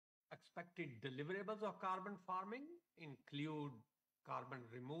expected deliverables of carbon farming include carbon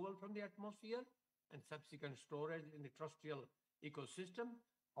removal from the atmosphere and subsequent storage in the terrestrial ecosystem,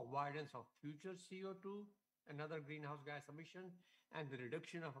 avoidance of future CO2 and other greenhouse gas emissions, and the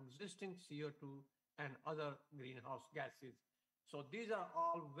reduction of existing CO2 and other greenhouse gases. So these are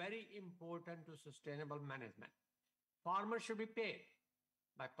all very important to sustainable management. Farmers should be paid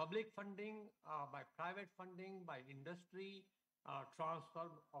by public funding, by private funding, by industry, transfer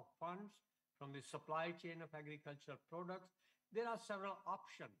of funds from the supply chain of agricultural products. There are several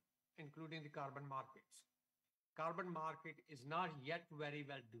options, including the carbon markets. Carbon market is not yet very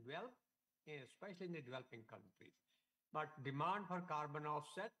well developed, especially in the developing countries. But demand for carbon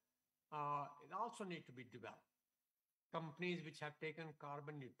offset it also needs to be developed. Companies which have taken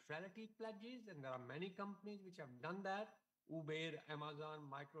carbon neutrality pledges, and there are many companies which have done that, Uber, Amazon,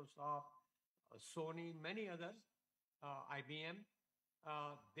 Microsoft, Sony, many others, IBM,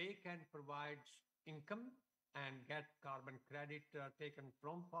 they can provide income and get carbon credit taken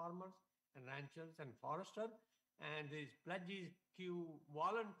from farmers and ranchers and foresters. And these pledges queue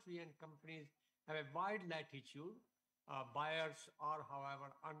voluntary, and companies have a wide latitude. Buyers are,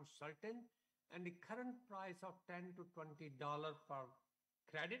 however, uncertain, and the current price of $10 to $20 per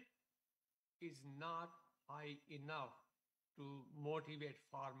credit is not high enough to motivate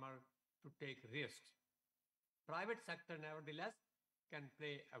farmers to take risks. Private sector, nevertheless, can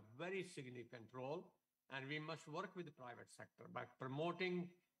play a very significant role, and we must work with the private sector. By promoting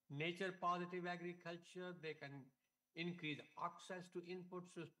nature-positive agriculture, they can increase access to inputs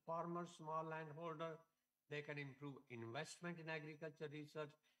to farmers, small landholders. They can improve investment in agriculture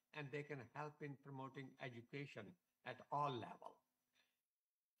research, and they can help in promoting education at all levels.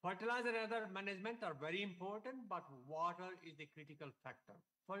 Fertilizer and other management are very important, but water is the critical factor.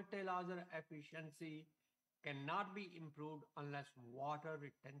 Fertilizer efficiency cannot be improved unless water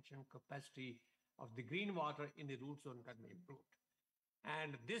retention capacity of the green water in the root zone can be improved.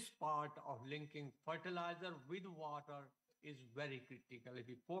 And this part of linking fertilizer with water is very critical. If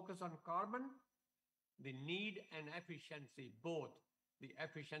we focus on carbon, the need and efficiency, both the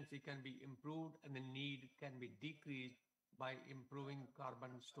efficiency can be improved and the need can be decreased by improving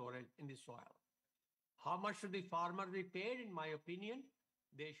carbon storage in the soil. How much should the farmer be paid? In my opinion,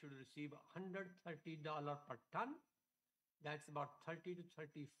 they should receive $130 per ton. That's about $30 to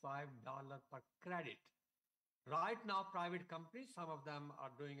 $35 per credit. Right now, private companies, some of them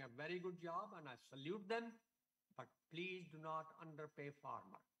are doing a very good job, and I salute them, but please do not underpay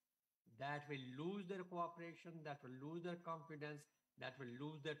farmers. That will lose their cooperation, that will lose their confidence, that will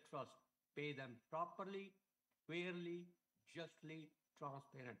lose their trust. Pay them properly, fairly, justly,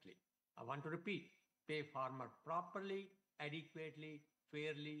 transparently. I want to repeat, pay farmer properly, adequately,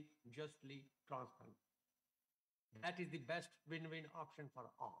 fairly, justly, transparently. That is the best win-win option for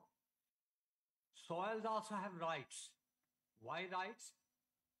all. Soils also have rights. Why rights?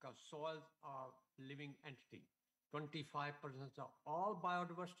 Because soils are living entity. 25% of all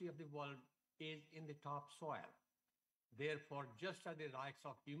biodiversity of the world is in the topsoil. Therefore, just as the rights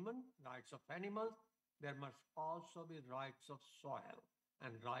of human, rights of animals, there must also be rights of soil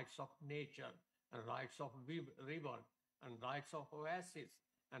and rights of nature and rights of river and rights of oasis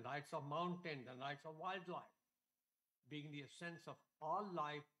and rights of mountains and rights of wildlife. Being the essence of all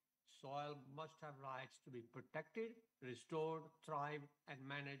life, soil must have rights to be protected, restored, thrive, and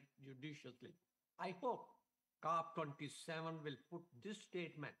managed judiciously. I hope COP27 will put this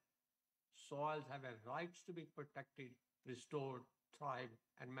statement: soils have a rights to be protected, restored, thrive,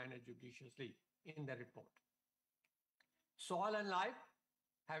 and managed judiciously in the report. Soil and life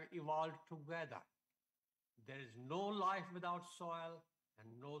have evolved together. There is no life without soil and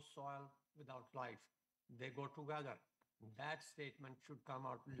no soil without life. They go together. That statement should come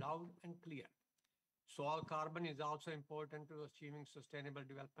out loud and clear. Soil carbon is also important to achieving sustainable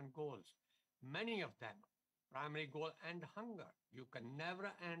development goals. Many of them, primary goal and hunger. You can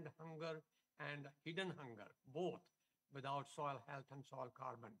never end hunger and hidden hunger, both, without soil health and soil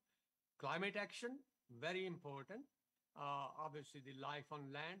carbon. Climate action, very important. Obviously, the life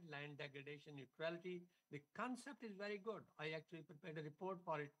on land, land degradation, neutrality. The concept is very good. I actually prepared a report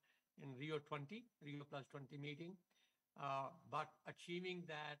for it in Rio Plus 20 meeting. But achieving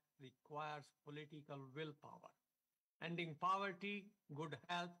that requires political willpower. Ending poverty, good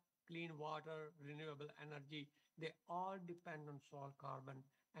health, clean water, renewable energy, they all depend on soil carbon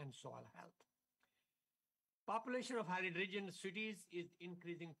and soil health. Population of arid-ridge cities is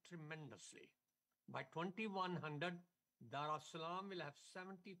increasing tremendously. By 2100, Dar es Salaam will have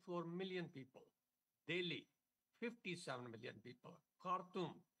 74 million people. Delhi, 57 million people.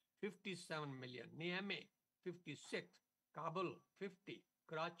 Khartoum, 57 million. Niamey, 56. Kabul, 50.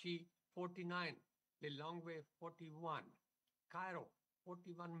 Karachi, 49, Lilongwe 41, Cairo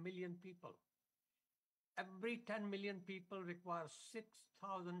 41 million people. Every 10 million people require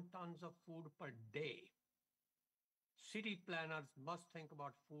 6,000 tons of food per day. City planners must think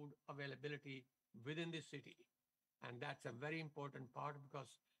about food availability within the city. And that's a very important part because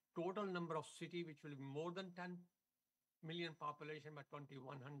total number of city, which will be more than 10 million population by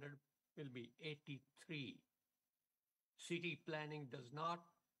 2100, will be 83. City planning is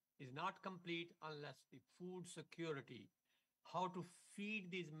not complete unless the food security, how to feed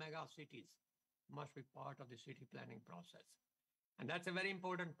these mega cities, must be part of the city planning process. And that's a very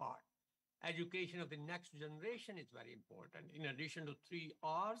important part. Education of the next generation is very important. In addition to 3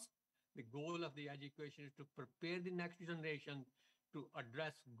 R's, the goal of the education is to prepare the next generation to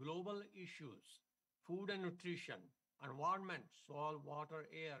address global issues, food and nutrition, environment, soil, water,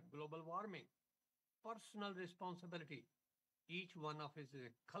 air, global warming, personal responsibility. Each one of us is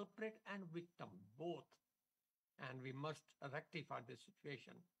a culprit and victim, both. And we must rectify this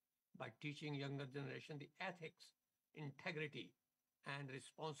situation by teaching younger generation the ethics, integrity, and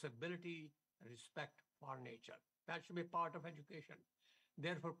responsibility, respect for nature. That should be part of education.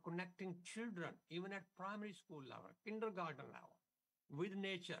 Therefore, connecting children, even at primary school level, kindergarten level, with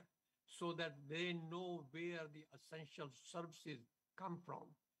nature, so that they know where the essential services come from,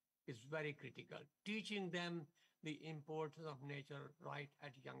 is very critical. Teaching them the importance of nature right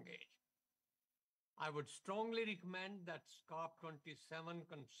at young age. I would strongly recommend that COP27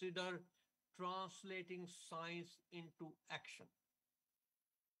 consider translating science into action.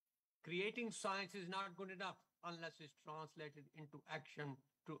 Creating science is not good enough unless it's translated into action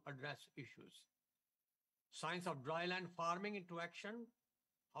to address issues. Science of dryland farming into action,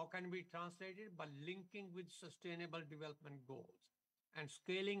 how can it be translated? By linking with sustainable development goals and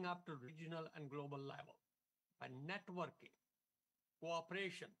scaling up to regional and global level, by networking,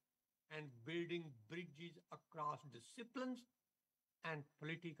 cooperation, and building bridges across disciplines and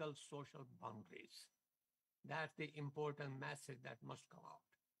political social boundaries. That's the important message that must come out.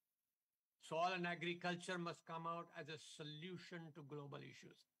 Soil and agriculture must come out as a solution to global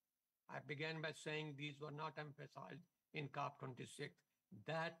issues. I began by saying these were not emphasized in COP26.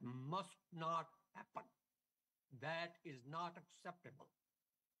 That must not happen. That is not acceptable.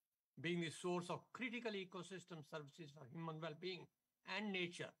 Being the source of critical ecosystem services for human well-being and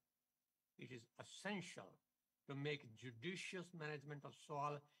nature, it is essential to make judicious management of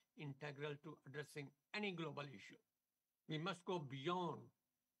soil integral to addressing any global issue. We must go beyond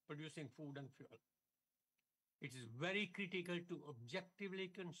producing food and fuel. It is very critical to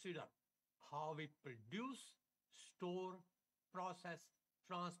objectively consider how we produce, store, process,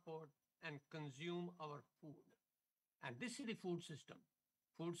 transport, and consume our food. And this is the food system.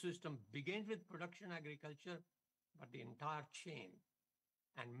 Food system begins with production agriculture, but the entire chain,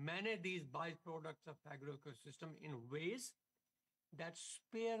 and manage these byproducts of agro-ecosystem in ways that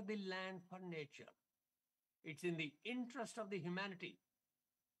spare the land for nature. It's in the interest of the humanity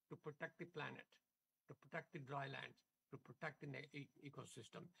to protect the planet, to protect the dry land, to protect the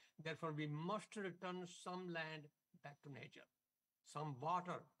ecosystem. Therefore, we must return some land back to nature, some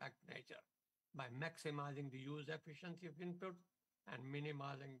water back to nature, by maximizing the use efficiency of input and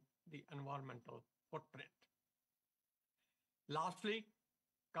minimizing the environmental footprint. Lastly,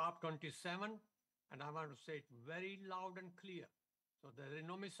 COP27, and I want to say it very loud and clear, so there is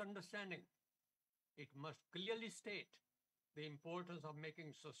no misunderstanding. It must clearly state the importance of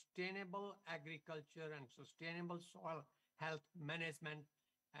making sustainable agriculture and sustainable soil health management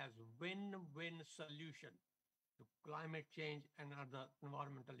as win-win solution to climate change and other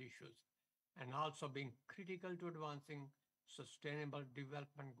environmental issues, and also being critical to advancing sustainable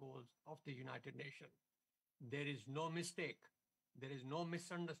development goals of the United Nations. There is no mistake. There is no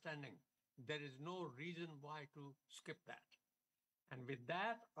misunderstanding. There is no reason why to skip that. And with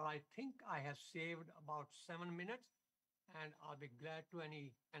that, I think I have saved about 7 minutes, and I'll be glad to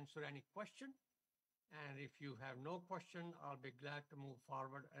answer any question. And if you have no question, I'll be glad to move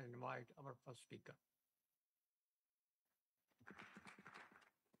forward and invite our first speaker.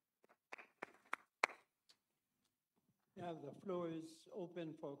 Yeah, the floor is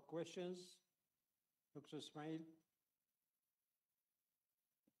open for questions. Dr. Ismail.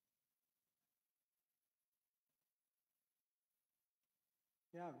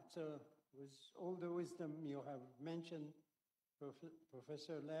 Yeah, so with all the wisdom you have mentioned,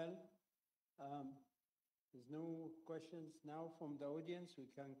 Professor Lal, there's no questions now from the audience. We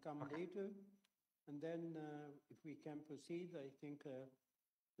can come later. And then if we can proceed, I think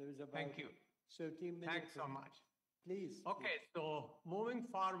there is about Thank you. 13 minutes. Thanks so much. Please. Okay, so moving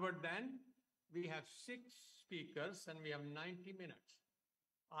forward then, we have 6 speakers and we have 90 minutes.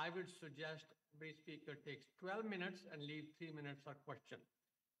 I would suggest every speaker takes 12 minutes and leave 3 minutes for question.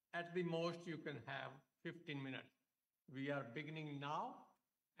 At the most, you can have 15 minutes. We are beginning now,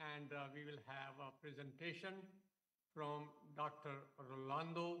 and we will have a presentation from Dr.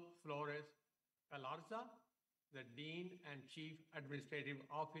 Rolando Flores Galarza, the Dean and Chief Administrative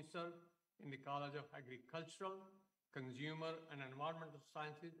Officer in the College of Agricultural, Consumer, and Environmental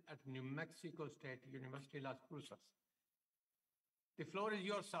Sciences at New Mexico State University, Las Cruces. The floor is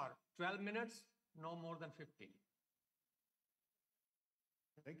yours, sir. 12 minutes, no more than 15.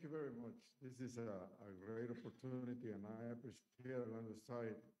 Thank you very much. This is a great opportunity, and I appreciate on the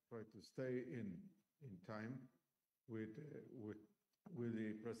side try to stay in time with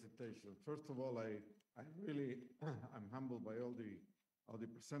the presentation. First of all, I'm humbled by all the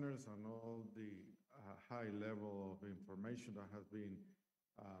presenters and all the high level of information that has been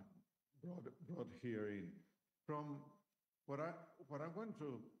brought here in. From what I'm going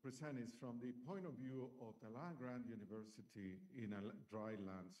to present is from the point of view of the land-grant university in dry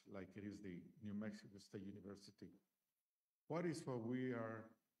lands, like it is the New Mexico State University. What is what we are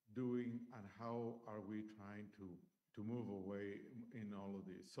doing, and how are we trying to move away in all of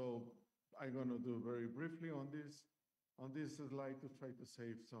this? So I'm going to do very briefly on this slide to try to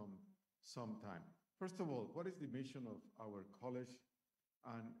save some time. First of all, what is the mission of our college?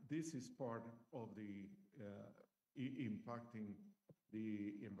 And this is part of the impacting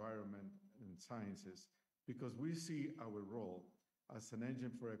the environment and sciences, because we see our role as an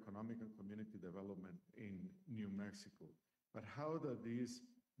engine for economic and community development in New Mexico. But how that this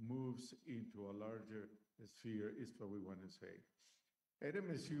moves into a larger sphere is what we want to say.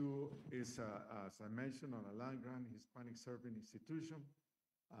 NMSU is, as I mentioned, on a land-grant Hispanic serving institution,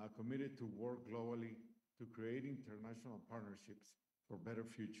 committed to work globally to create international partnerships for better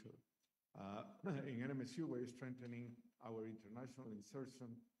future. In NMSU, we're strengthening our international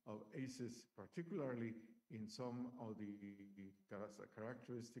insertion of ACEs, particularly in some of the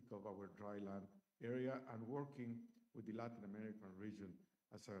characteristics of our dry land area, and working with the Latin American region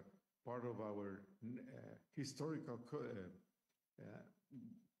as a part of our historical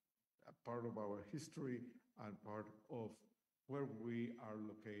part of our history and part of where we are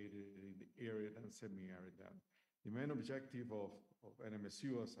located in the arid and semi-arid land. The main objective of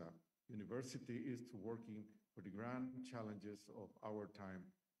NMSU as a university is to working for the grand challenges of our time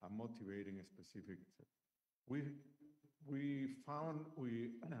and motivating a specific. We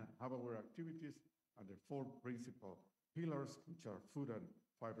have our activities under 4 principal pillars, which are food and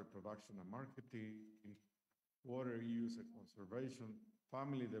fiber production and marketing, water use and conservation,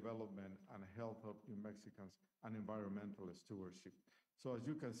 family development, and health of New Mexicans, and environmental stewardship. So as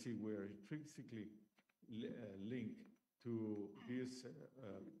you can see, we're intrinsically linked to these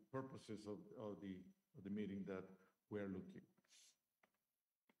purposes of the meeting that we're looking.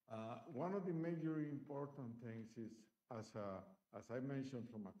 One of the major important things is, as I mentioned,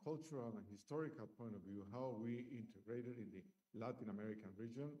 from a cultural and historical point of view, how we integrated in the Latin American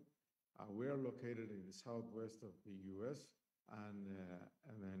region. We are located in the southwest of the U.S. and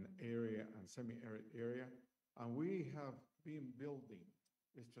an area and semi-arid area, and we have been building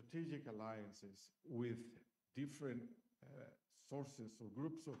strategic alliances with different sources or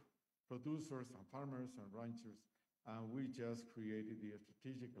groups of producers and farmers and ranchers, and we just created the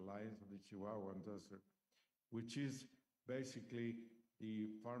strategic alliance of the Chihuahuan Desert, which is basically the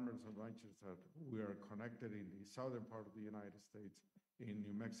farmers and ranchers that we are connected in the southern part of the United States, in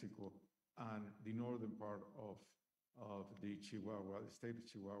New Mexico, and the northern part of the Chihuahua, the state of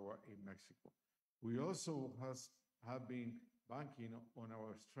Chihuahua in Mexico. We also have been banking on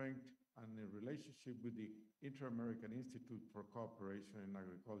our strength and the relationship with the Inter-American Institute for Cooperation in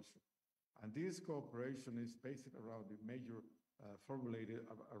Agriculture. And this cooperation is based around the major, formulated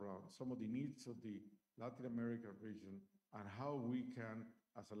around some of the needs of the Latin American region, and how we can,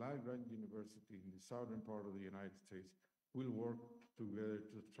 as a land-grant university in the southern part of the United States, will work together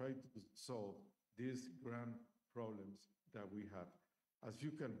to try to solve these grand problems that we have. As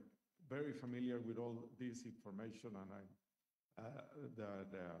you can, very familiar with all this information, and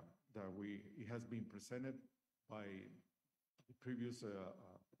it has been presented by the previous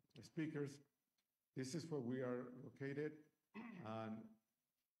speakers. This is where we are located, and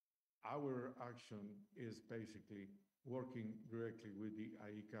our action is basically working directly with the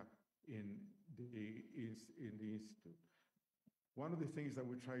AICA in the institute. One of the things that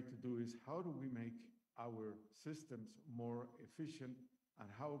we try to do is, how do we make our systems more efficient, and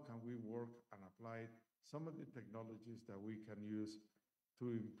how can we work and apply some of the technologies that we can use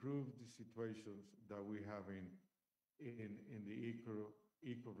to improve the situations that we have in the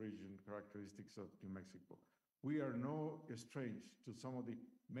eco-region characteristics of New Mexico. we are no strange to some of the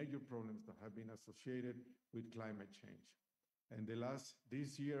major problems that have been associated with climate change. And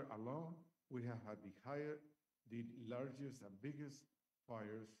this year alone, we have had the largest and biggest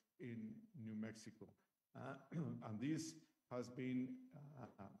fires in New Mexico. And this has been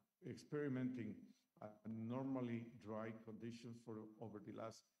experimenting normally dry conditions for over the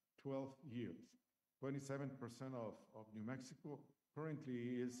last 12 years. 27% of New Mexico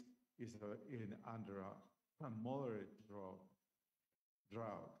currently is under a moderate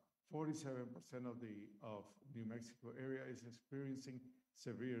drought. 47% of New Mexico area is experiencing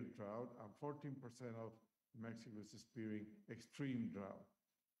severe drought, and 14% of Mexico is experiencing extreme drought.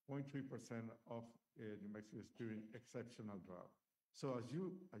 0.3% of New Mexico is experiencing exceptional drought. So as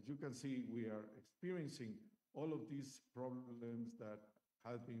you can see, we are experiencing all of these problems that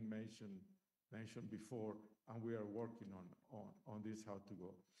have been mentioned before, and we are working on this, how to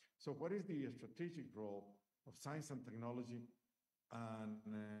go. So what is the strategic role of science and technology and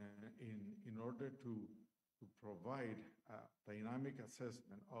in order to provide a dynamic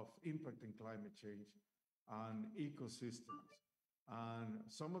assessment of impact in climate change and ecosystems? And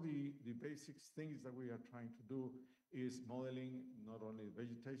some of the basic things that we are trying to do is modeling not only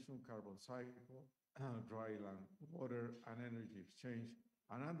vegetation, carbon cycle, dry land, water, and energy exchange,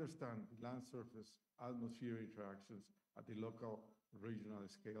 and understand the land surface atmosphere interactions at the local regional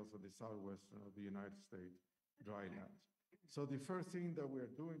scales of the southwestern of the United States dry lands. So the first thing that we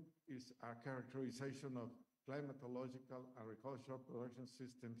are doing is a characterization of climatological, agricultural production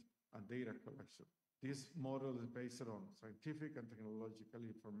systems, and data collection. This model is based on scientific and technological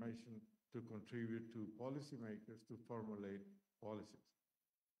information to contribute to policymakers to formulate policies.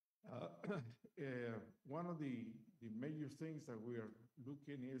 One of the major things that we are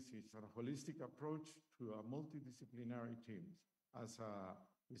looking is a holistic approach to a multidisciplinary teams. As a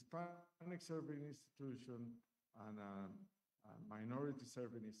Hispanic serving institution and a minority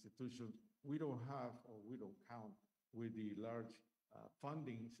serving institution, we don't have, or we don't count with the large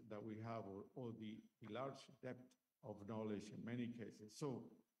fundings that we have, or the large depth of knowledge in many cases. So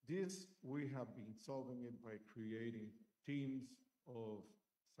this, we have been solving it by creating teams of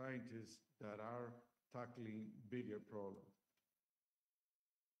scientists that are tackling bigger problems.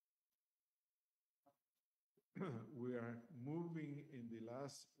 We are moving in the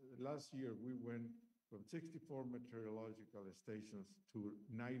last year, we went from 64 meteorological stations to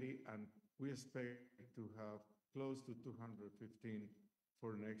 90, and we expect to have close to 215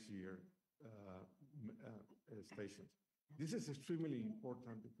 for next year stations. This is extremely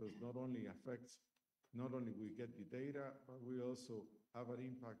important because not only we get the data, but we also have an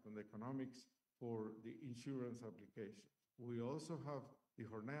impact on the economics for the insurance application. We also have the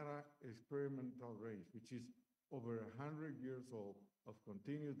Jornada experimental range, which is over 100 years old of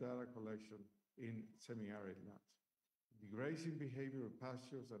continuous data collection in semi-arid lands. The grazing behavior of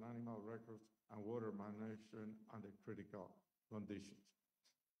pastures and animal records and water management under critical conditions.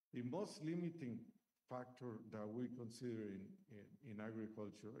 The most limiting factor that we consider in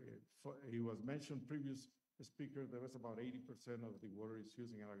agriculture, it was mentioned previous speaker, there was about 80% of the water is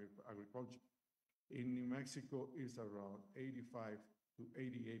used in agriculture. In New Mexico, is around 85 to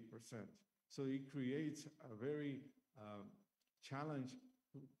 88%. So it creates a very challenge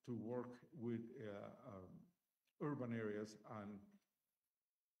to work with urban areas and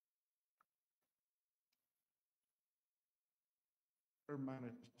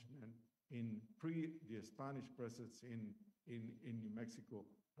management in the Spanish presence in New Mexico,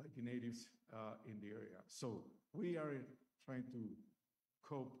 like the natives in the area. So we are trying to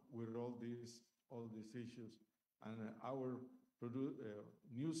cope with all these issues, and our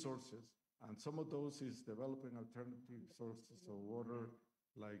new sources, and some of those is developing alternative sources of water,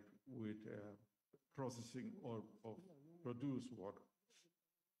 like with processing of produced water.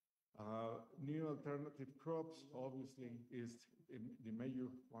 New alternative crops, obviously, is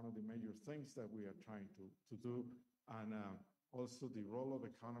one of the major things that we are trying to do, and also the role of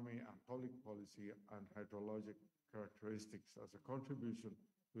economy and public policy and hydrologic characteristics as a contribution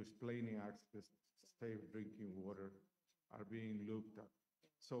to explaining access to safe drinking water are being looked at.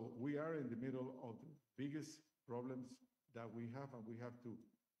 So we are in the middle of the biggest problems that we have, and we have to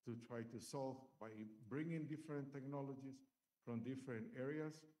try to solve by bringing different technologies from different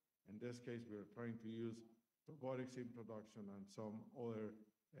areas. In this case, we are trying to use robotics in production and some other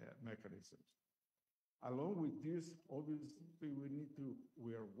mechanisms. Along with this, obviously,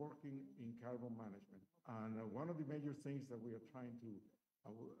 we are working in carbon management. And one of the major things that we are trying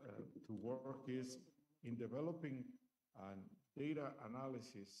to work is in developing data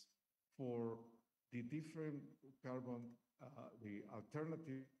analysis for the different carbon, the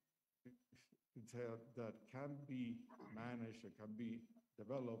alternative that can be managed and can be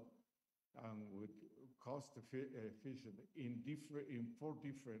developed with cost efficient in 4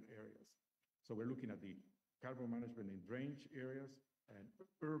 different areas. So we're looking at the carbon management in drainage areas and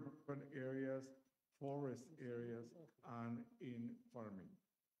urban areas, forest areas, and in farming.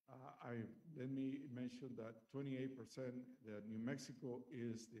 Let me mention that 28%, that New Mexico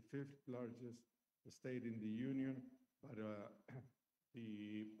is the 5th largest state in the union, but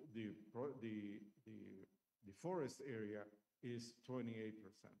the forest area is 28%.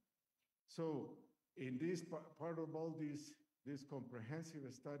 So in this part of all this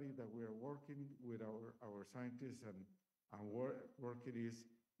comprehensive study that we are working with our scientists and working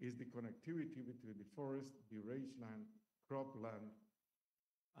is the connectivity between the forest, the rangeland, cropland,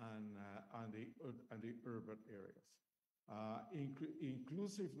 and the urban areas.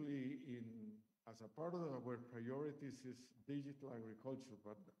 Inclusively, as a part of our priorities is digital agriculture,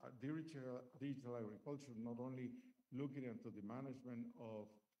 but digital agriculture not only looking into the management of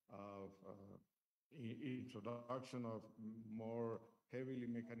introduction of more heavily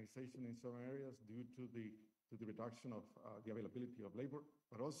mechanization in some areas due to the reduction of the availability of labor,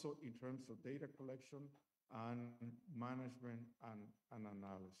 but also in terms of data collection and management and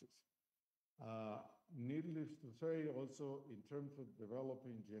analysis. Needless to say, also in terms of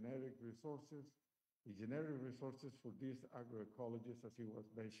developing genetic resources, the genetic resources for these agroecologists, as it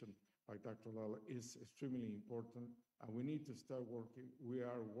was mentioned by Dr. Lala, is extremely important, and we need to start working. We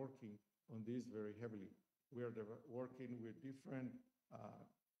are working on this very heavily. We are working with different,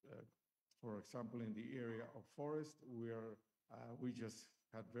 for example, in the area of forest, we just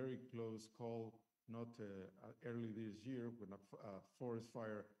had very close call, not early this year, when a forest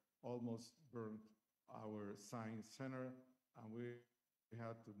fire almost burned our science center, and we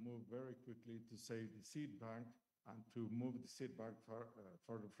had to move very quickly to save the seed bank and to move the seed bank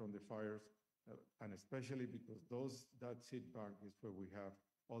further from the fires, and especially because that seed bank is where we have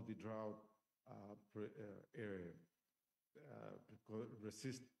all the drought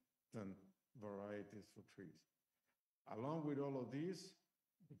resistant varieties for trees. Along with all of these,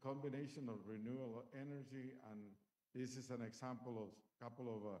 the combination of renewable energy, and this is an example of a couple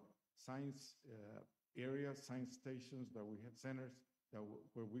of science areas, science stations that we have, centers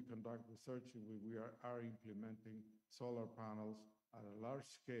where we conduct research, and we are implementing solar panels at a large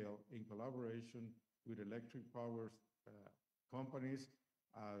scale in collaboration with electric power companies,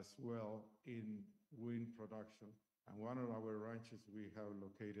 as well in wind production. And one of our ranches, we have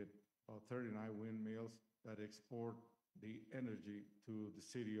located 39 windmills that export the energy to the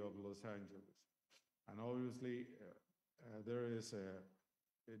city of Los Angeles. And obviously,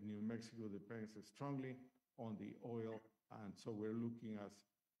 New Mexico depends strongly on the oil, and so we're looking at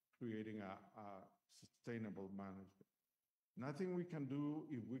creating a sustainable management. Nothing we can do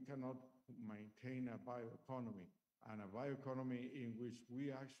if we cannot maintain a bioeconomy, and a bioeconomy in which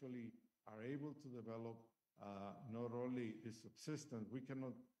we actually are able to develop not only the subsistence. We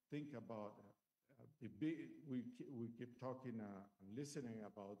cannot think about we keep talking and listening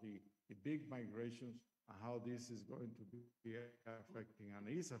about the big migrations and how this is going to be affecting and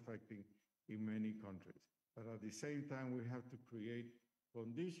is affecting in many countries. But at the same time, we have to create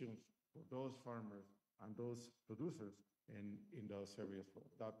conditions for those farmers and those producers in those areas for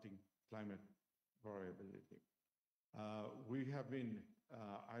adapting climate variability. We have been,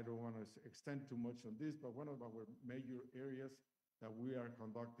 I don't want to extend too much on this, but one of our major areas that we are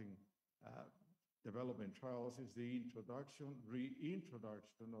conducting development trials is the reintroduction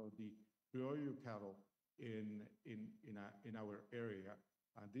of the criollo cattle in our area.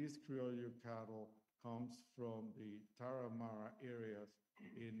 And this criollo cattle comes from the Tarahumara areas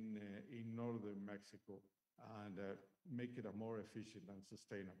in northern Mexico, and make it a more efficient and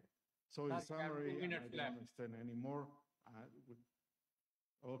sustainable. So in summary, I don't want to extend anymore.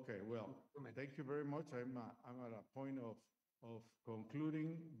 Okay, well, thank you very much. I'm at a point of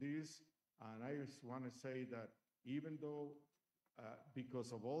concluding this, and I just want to say that even though,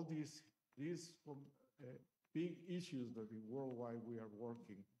 because of all these big issues that worldwide we are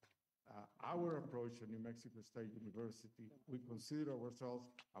working, our approach at New Mexico State University, we consider ourselves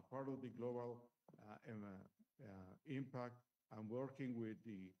a part of the global impact, and working with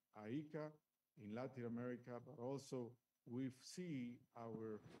the AICA in Latin America, but also we see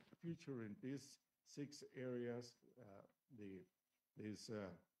our future in these 6 areas,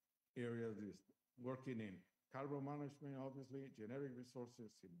 working in carbon management, obviously, genetic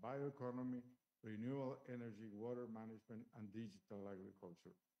resources, in bioeconomy, renewable energy, water management, and digital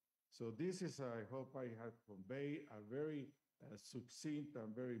agriculture. So this is, I hope I have conveyed a very succinct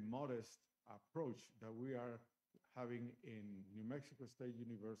and very modest approach that we are having in New Mexico State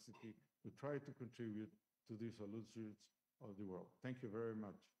University to try to contribute to the solutions of the world. Thank you very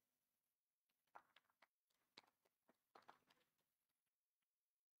much.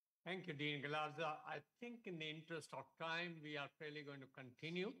 Thank you, Dean Galarza. I think in the interest of time, we are fairly going to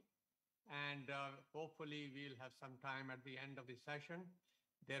continue, and hopefully we'll have some time at the end of the session.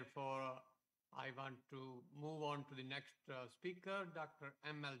 Therefore, I want to move on to the next speaker, Dr.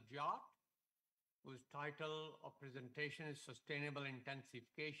 M.L. Jat, whose title of presentation is Sustainable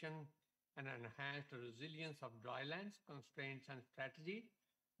Intensification and Enhanced Resilience of Drylands, Constraints and Strategy.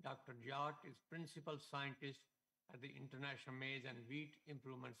 Dr. Jat is Principal Scientist at the International Maize and Wheat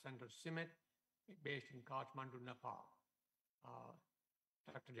Improvement Center, CIMMYT, based in Kathmandu, Nepal.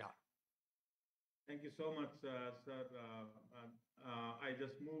 Dr. Jat. Thank you so much, sir. I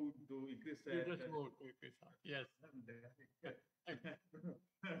just moved to Chris. You just moved to Chris. Yes.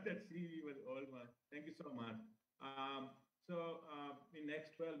 That CV was old one. Thank you so much. In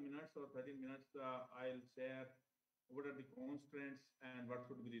next 12 minutes or 13 minutes, I'll share what are the constraints and what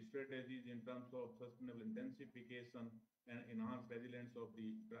should be the strategies in terms of sustainable intensification and enhanced resilience of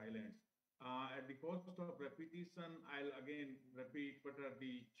the drylands. At the cost of repetition, I'll again repeat what are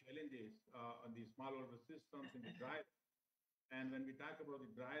the challenges on the smallholder systems in the dry. And when we talk about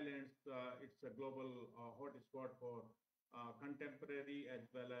the drylands, it's a global hotspot for contemporary as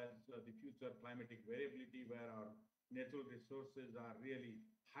well as the future climatic variability, where our natural resources are really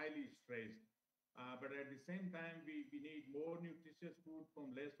highly stressed. But at the same time, we need more nutritious food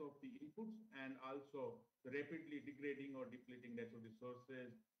from less of the inputs, and also the rapidly degrading or depleting natural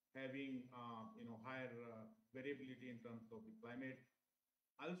resources, having higher variability in terms of the climate.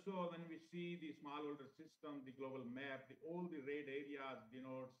 Also, when we see the smallholder system, the global map, all the red areas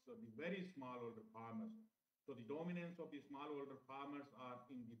denotes the very smallholder farmers. So the dominance of the smallholder farmers are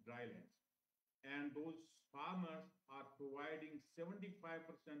in the drylands. And those farmers are providing 75%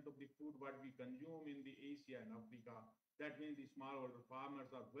 of the food what we consume in the Asia and Africa. That means the smallholder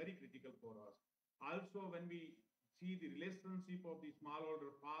farmers are very critical for us. Also, when we see the relationship of the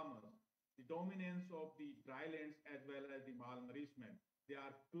smallholder farmers, the dominance of the drylands as well as the malnourishment, they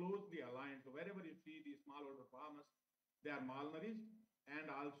are closely aligned. So wherever you see the smallholder farmers, they are malnourished and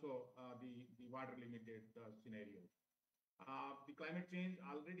also the water limited scenarios. The climate change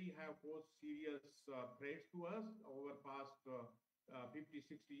already have posed serious threats to us over past 50,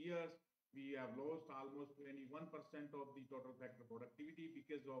 60 years. We have lost almost 21% of the total factor productivity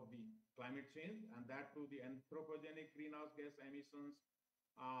because of the climate change, and that through the anthropogenic greenhouse gas emissions.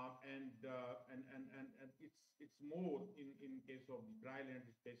 It's more in case of the dryland,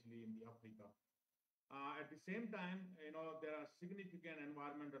 especially in the Africa. At the same time, there are significant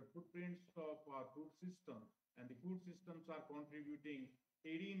environmental footprints of our food system, and the food systems are contributing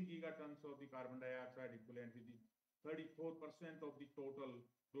 18 gigatons of the carbon dioxide equivalent, which is 34% of the total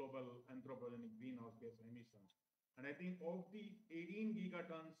global anthropogenic greenhouse gas emissions. And I think of the 18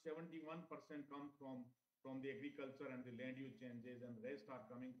 gigatons, 71% come from the agriculture and the land use changes, and the rest are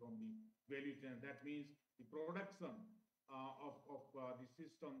coming from the value chain. That means the production of the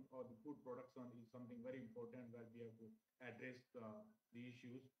system or the food production is something very important where we have to address the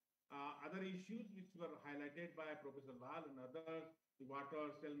issues. Other issues which were highlighted by Professor Lal and others, the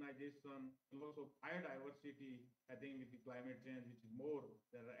water salinization, loss of biodiversity, I think with the climate change, which is more,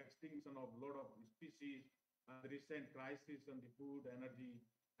 there are extinction of a lot of species, the recent crisis on the food, energy,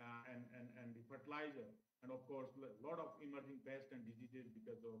 and the fertilizer, and of course, a lot of emerging pests and diseases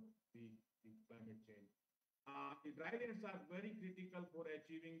because of the climate change. The drylands are very critical for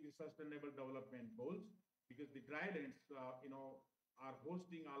achieving the sustainable development goals, because the drylands, are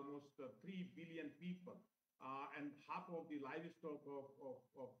hosting almost 3 billion people and half of the livestock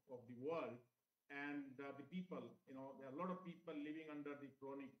of the world. And the people, there are a lot of people living under the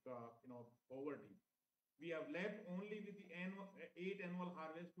chronic, poverty. We have left only with the 8 annual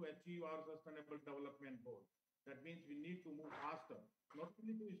harvest to achieve our sustainable development goals. That means we need to move faster, not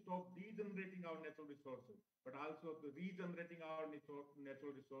only to stop degenerating our natural resources, but also to regenerating our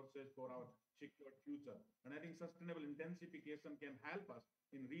natural resources for our secured future. And I think sustainable intensification can help us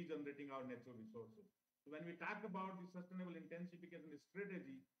in regenerating our natural resources. So when we talk about the sustainable intensification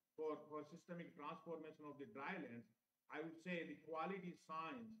strategy for systemic transformation of the drylands, I would say the quality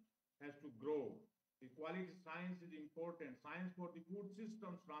science has to grow. The quality science is important. Science for the food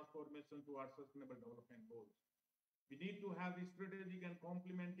systems transformation to our sustainable development goals. We need to have the strategic and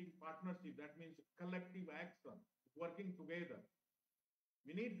complementing partnership. That means collective action, working together.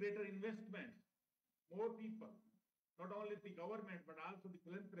 We need greater investments, more people, not only the government, but also the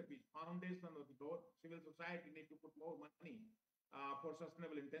philanthropy, foundation of the civil society need to put more money for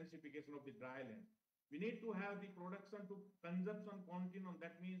sustainable intensification of the dryland. We need to have the production to consumption continuum.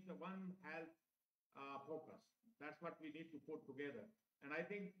 That means the One Health focus. That's what we need to put together. And I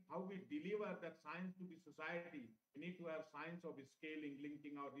think how we deliver that science to the society, we need to have science of scaling,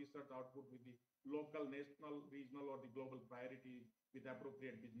 linking our research output with the local, national, regional, or the global priorities with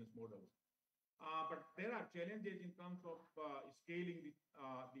appropriate business models. But there are challenges in terms of scaling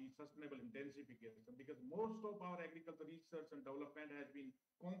the sustainable intensification, because most of our agricultural research and development has been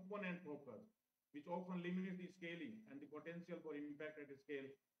component focused, which often limits the scaling and the potential for impact at a scale,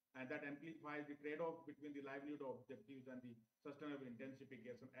 and that amplifies the trade-off between the livelihood objectives and the sustainable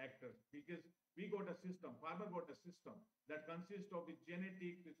intensification actors. Because we got a system, farmer got a system that consists of the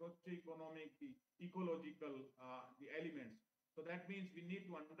genetic, the socio-economic, the ecological, the elements. So that means we need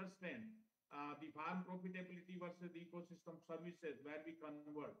to understand the farm profitability versus the ecosystem services where we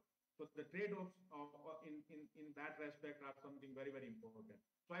convert. So the trade-offs in that respect are something very, very important.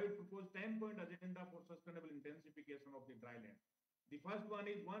 So I would propose 10-point agenda for sustainable intensification of the dryland. The first one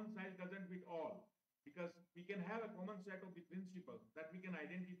is one size doesn't fit all, because we can have a common set of the principles that we can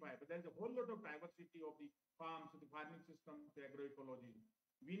identify, but there's a whole lot of diversity of the farms, the farming systems, the agroecology.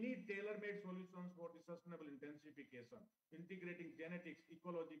 We need tailor-made solutions for the sustainable intensification, integrating genetics,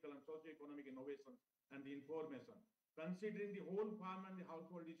 ecological and socio-economic innovations and the information, considering the whole farm and the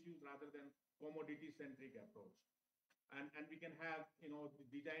household issues rather than commodity-centric approach. And we can have,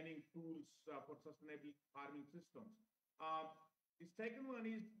 designing tools for sustainable farming systems. The second one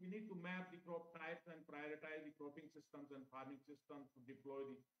is we need to map the crop types and prioritize the cropping systems and farming systems to deploy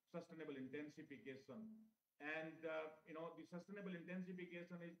the sustainable intensification. And, the sustainable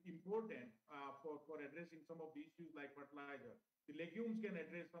intensification is important for addressing some of the issues like fertilizer. The legumes can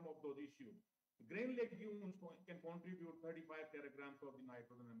address some of those issues. The grain legumes can contribute 35 teragrams of the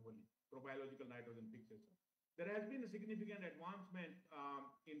nitrogen annually for biological nitrogen fixation. There has been a significant advancement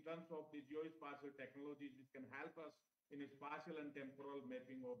in terms of the geospatial technologies which can help us in a spatial and temporal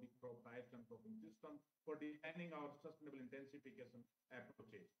mapping of the crop types and cropping systems for designing our sustainable intensification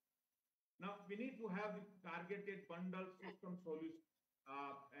approaches. Now, we need to have the targeted bundle system solutions,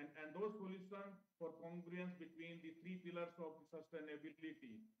 and those solutions for congruence between the three pillars of the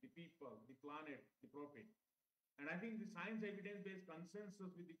sustainability: the people, the planet, the profit. And I think the science evidence-based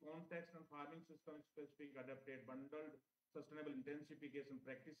consensus with the context and farming system-specific adapted bundled sustainable intensification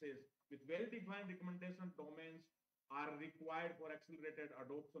practices with well-defined recommendation domains are required for accelerated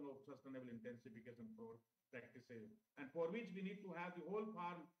adoption of sustainable intensification practices, and for which we need to have the whole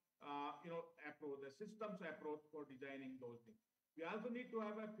farm, approach, the systems approach for designing those things. We also need to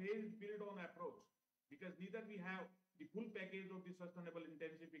have a phased build-on approach, because neither we have the full package of the sustainable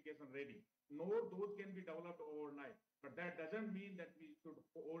intensification ready, nor those can be developed overnight. But that doesn't mean that we should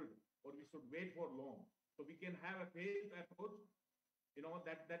hold or we should wait for long. So we can have a phased approach,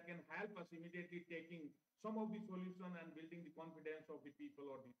 that can help us immediately taking some of the solution and building the confidence of the people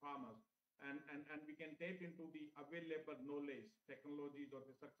or the farmers. And we can tap into the available knowledge, technologies, or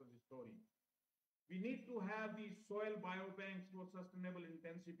the success story. We need to have the soil biobanks for sustainable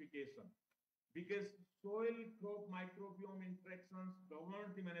intensification, because soil crop microbiome interactions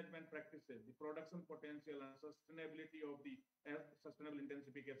govern the management practices, the production potential and sustainability of the sustainable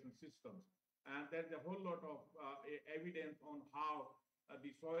intensification systems. And there's a whole lot of evidence on how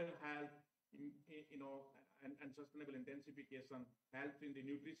the soil health, and sustainable intensification helps in the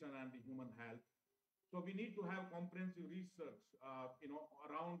nutrition and the human health. So we need to have comprehensive research,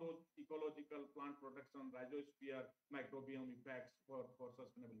 around those ecological plant production, rhizosphere, microbiome effects for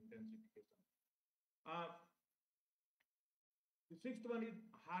sustainable intensification. The sixth one is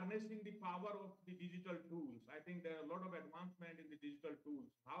harnessing the power of the digital tools. I think there are a lot of advancement in the digital tools,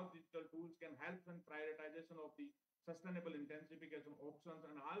 how digital tools can help in prioritization of the sustainable intensification options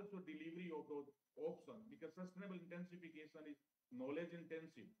and also delivery of those options, because sustainable intensification is knowledge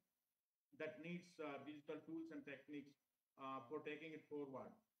intensive that needs digital tools and techniques for taking it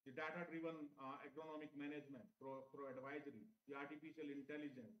forward. The data-driven agronomic management through advisory, the artificial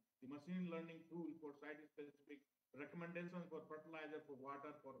intelligence, the machine learning tool for site-specific recommendations for fertilizer, for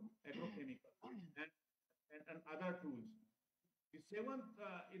water, for agrochemicals, and other tools. The seventh,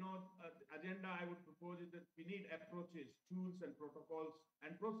 agenda I would propose is that we need approaches, tools, and protocols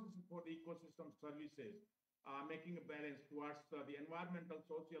and processes for the ecosystem services, making a balance towards the environmental,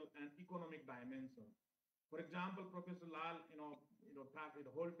 social, and economic dimension. For example, Professor Lal,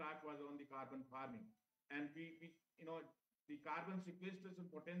 the whole talk was on the carbon farming, and the carbon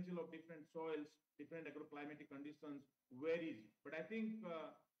sequestration potential of different soils, different agroclimatic conditions varies. But I think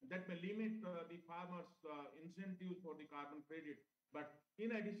that may limit the farmers' incentives for the carbon credit. But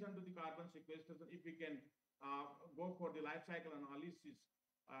in addition to the carbon sequestration, if we can go for the life cycle analysis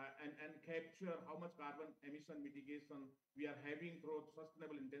and capture how much carbon emission mitigation we are having through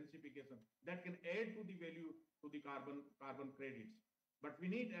sustainable intensification that can add to the value to the carbon credits. But we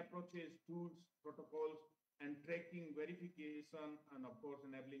need approaches, tools, protocols, and tracking, verification, and of course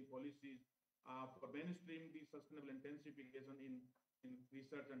enabling policies for mainstream the sustainable intensification in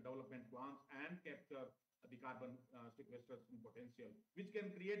research and development plans and capture the carbon sequestration potential, which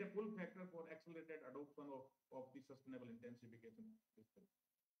can create a pull factor for accelerated adoption of the sustainable intensification system.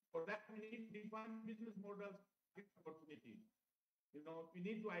 For that, we need to define business models, opportunities. We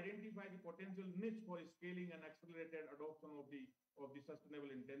need to identify the potential niche for scaling and accelerated adoption of the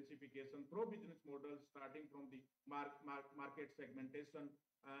sustainable intensification through business models, starting from the market segmentation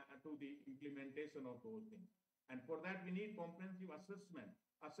to the implementation of those things. And for that, we need comprehensive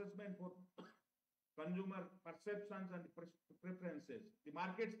assessment for consumer perceptions and preferences, the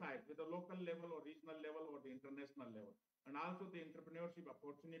market side, whether local level or regional level or the international level, and also the entrepreneurship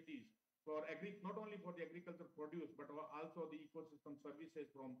opportunities for not only for the agriculture produce, but also the ecosystem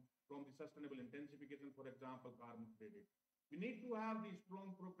services from the sustainable intensification, for example, carbon credit. We need to have the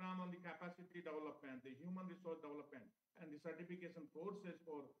strong program on the capacity development, the human resource development, and the certification courses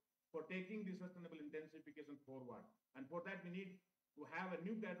for taking the sustainable intensification forward. And for that, we need to have a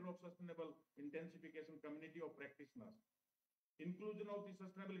new cadre of sustainable intensification community of practitioners. Inclusion of the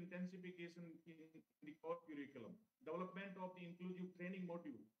sustainable intensification in the core curriculum, development of the inclusive training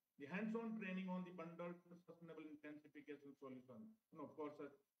module, the hands-on training on the bundled sustainable intensification solution, and of course,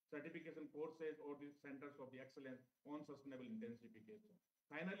 certification courses or the centers of the excellence on sustainable intensification.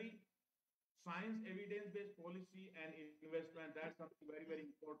 Finally, science evidence-based policy and investment, that's something very, very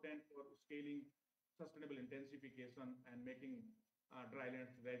important for scaling sustainable intensification and making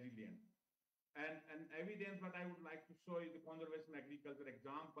drylands resilient. And evidence, what I would like to show is the conservation agriculture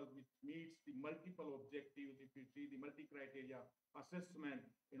example, which meets the multiple objectives. If you see the multi-criteria assessment,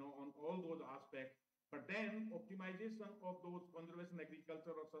 on all those aspects, but then optimization of those conservation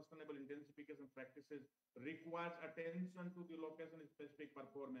agriculture or sustainable intensification practices requires attention to the location-specific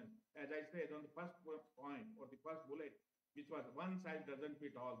performance. As I said on the first point or the first bullet, which was one size doesn't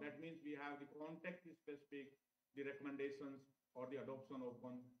fit all. That means we have the context-specific, the recommendations, or the adoption of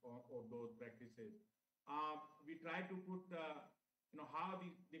those practices. We try to put, how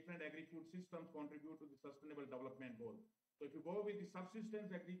the different agri-food systems contribute to the sustainable development goal. So if you go with the subsistence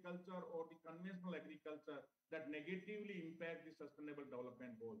agriculture or the conventional agriculture, that negatively impact the sustainable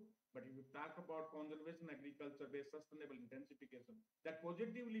development goal. But if you talk about conservation agriculture-based sustainable intensification, that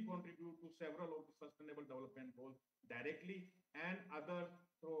positively contribute to several of the sustainable development goals directly and others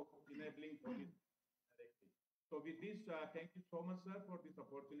through enabling policy. So with this, thank you so much, sir, for this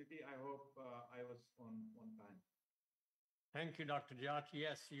opportunity. I hope I was on time. Thank you, Dr. Jat.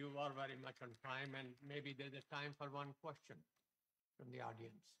 Yes, you are very much on time, and maybe there's a time for one question from the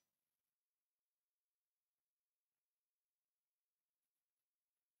audience.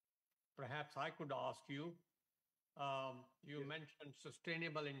 Perhaps I could ask you, you mentioned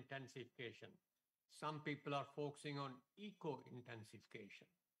sustainable intensification. Some people are focusing on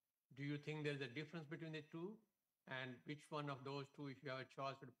eco-intensification. Do you think there's a difference between the two? And which one of those two, if you have a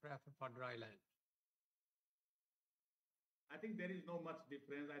choice, would prefer for dry land? I think there is no much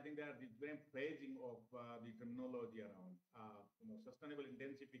difference. I think there are different phrasing of the terminology around. Sustainable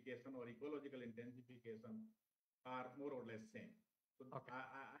intensification or ecological intensification are more or less same. So okay.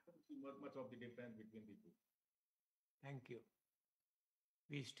 I don't see much of the difference between the two. Thank you.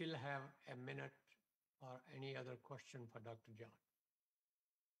 We still have a minute or any other question for Dr. John.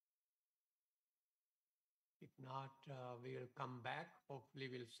 If not, we will come back. Hopefully,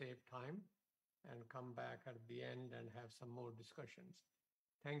 we'll save time and come back at the end and have some more discussions.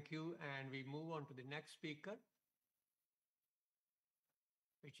 Thank you. And we move on to the next speaker,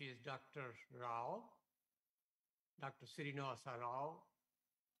 which is Dr. Rao, Dr. Srinivasa Rao,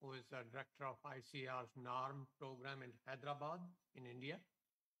 who is the director of ICR's NARM program in Hyderabad in India.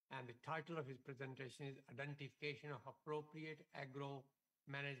 And the title of his presentation is Identification of Appropriate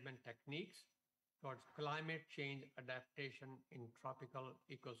Agro-Management Techniques towards Climate Change Adaptation in Tropical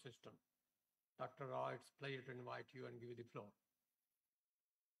Ecosystem. Dr. Rao, it's a pleasure to invite you and give you the floor.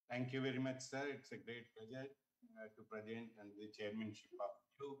 Thank you very much, sir. It's a great pleasure to present under the chairmanship of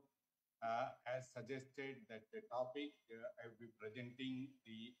you. As suggested that the topic, I will be presenting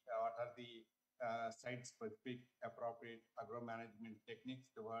what are the site-specific appropriate agro-management techniques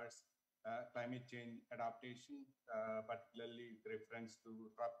towards climate change adaptation, particularly with reference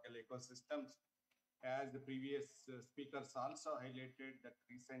to tropical ecosystems. As the previous speakers also highlighted that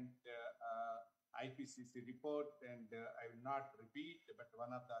recent IPCC report, and I will not repeat, but one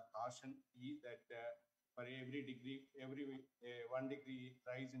of the caution is that for every 1 degree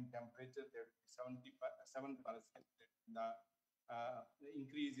rise in temperature, there will be 77% the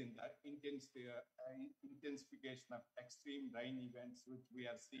increase in the intensification of extreme rain events, which we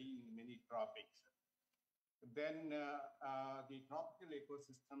are seeing in many tropics. Then the tropical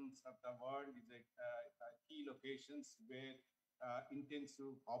ecosystems of the world is a key locations where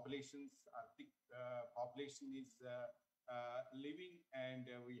intensive populations, Arctic population is living,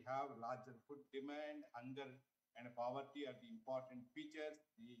 and we have larger food demand, hunger, and poverty are the important features.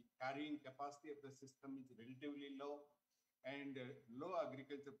 The carrying capacity of the system is relatively low, and low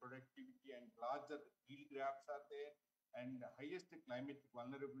agriculture productivity and larger yield gaps are there, and highest climatic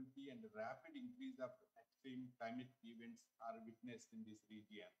vulnerability and rapid increase of extreme climatic events are witnessed in this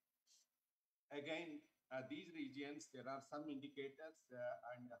region. Again, these regions, there are some indicators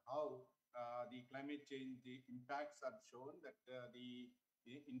and how the climate change, the impacts are shown that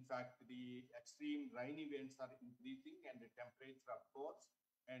in fact, the extreme rain events are increasing and the temperature, of course,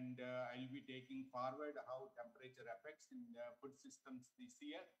 and I'll be taking forward how temperature affects in food systems this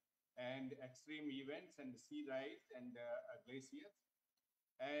year, and extreme events and sea rise and glaciers.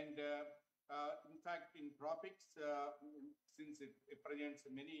 And in fact, in tropics, since it presents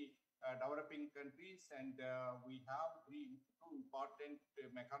many developing countries, and we have two important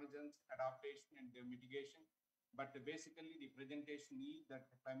mechanisms, adaptation and mitigation. But basically, the presentation is that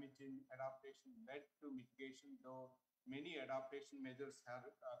climate change adaptation led to mitigation, though many adaptation measures have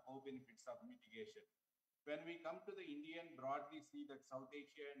co-benefits of mitigation. When we come to the Indian, broadly see that South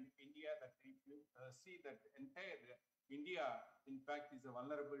Asia and India, that if you see that entire India, in fact, is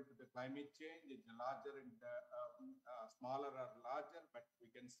vulnerable to the climate change. It's larger and smaller or larger, but we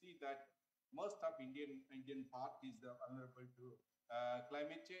can see that most of Indian part is vulnerable to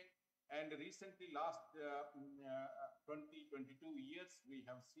climate change. And recently, last 20-22 years, we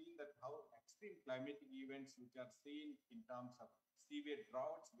have seen that how extreme climatic events, which are seen in terms of severe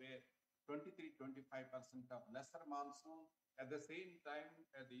droughts, where 23-25% of lesser monsoon. At the same time,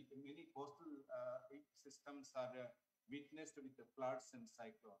 the many coastal systems are witnessed with the floods and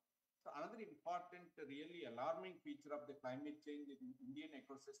cyclones. So another important, really alarming feature of the climate change in Indian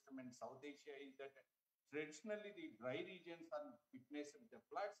ecosystem and South Asia is that traditionally the dry regions are witnessed with the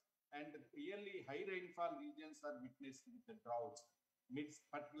floods, and really high rainfall regions are witnessed with the droughts,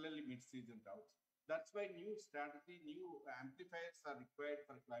 particularly mid-season droughts. That's why new strategy, new amplifiers are required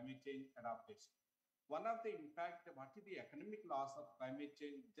for climate change adaptation. One of the impact, what is the economic loss of climate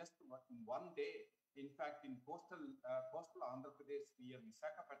change just in one day? In fact, in coastal Andhra Pradesh near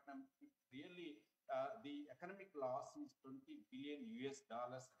Visakhapatnam, really the economic loss is $20 billion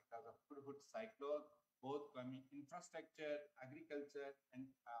because of Hudhud cyclone, both infrastructure, agriculture, and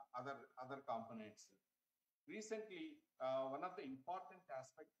other components. Recently, one of the important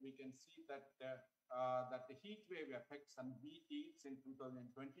aspects we can see that that the heat wave affects on wheat yields in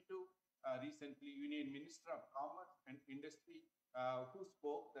 2022. Recently, Union Minister of Commerce and Industry, who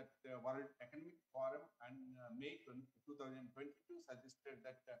spoke that the World Economic Forum on May 2022 suggested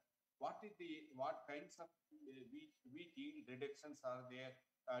that what kinds of wheat yield reductions are there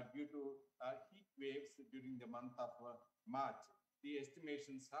due to heat waves during the month of March. The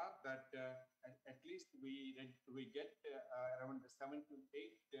estimations are that at least we get around 7 to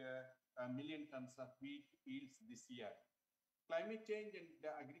 8 million tons of wheat yields this year. Climate change and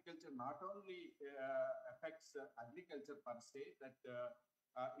agriculture not only affects agriculture per se, that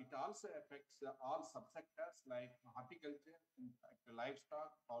it also affects all subsectors like horticulture, in fact,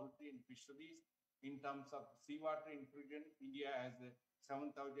 livestock, poultry, and fisheries. In terms of seawater intrusion, India has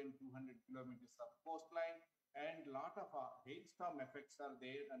 7,200 kilometers of coastline, and a lot of hailstorm effects are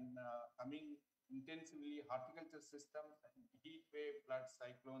there, and coming intensively horticulture systems, heat wave, floods,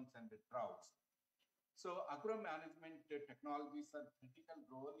 cyclones, and droughts. So agro-management technologies are critical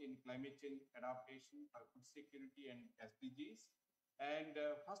role in climate change adaptation for food security and SDGs. And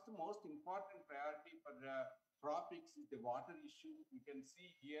first, most important priority for tropics is the water issue. We can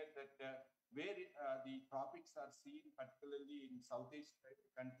see here that where the tropics are seen, particularly in Southeast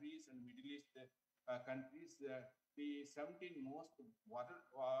countries and Middle East countries, the 17 most world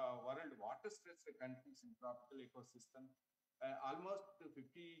water-stressed countries in tropical ecosystem. Almost 50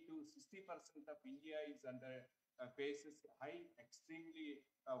 to 60% of India is under faces high, extremely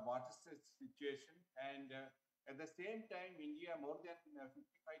water-stressed situation, and at the same time, India more than 55 to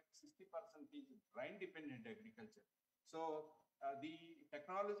 60% is rain-dependent agriculture. So the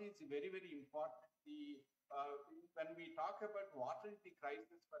technology is very, very important. When we talk about water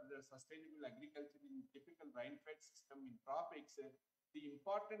crisis for the sustainable agriculture in typical rain-fed system in tropics, the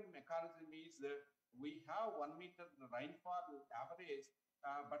important mechanism is we have 1 meter rainfall average,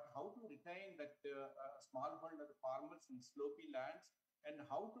 but how to retain that smallholder farmers in slopy lands, and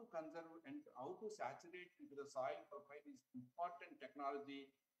how to conserve and how to saturate into the soil profile is important technology.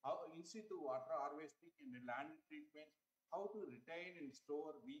 How in situ water harvesting and land treatment, how to retain and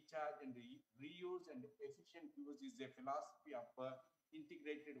store, recharge and reuse and efficient use is a philosophy of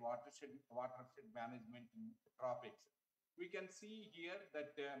integrated watershed management in the tropics. We can see here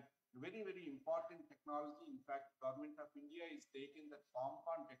that very, very important technology. In fact, Government of India is taking that farm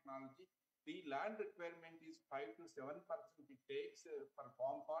pond technology. The land requirement is 5 to 7% it takes for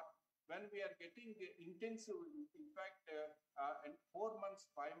farm pond. When we are getting intensive, in fact, and 4 months,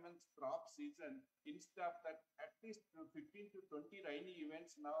 5 months crop season, instead of that, at least 15 to 20 rainy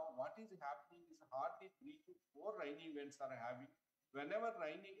events. Now, what is happening is hardly 3 to 4 rainy events are having. Whenever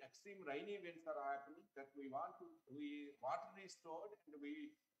extreme rainy events are happening, that water is stored and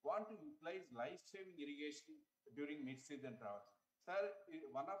we want to utilize life-saving irrigation during mid-season droughts. Sir,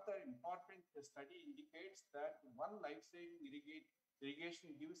 one of the important study indicates that one life-saving irrigation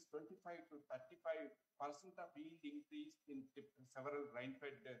gives 25 to 35% of yield increase in several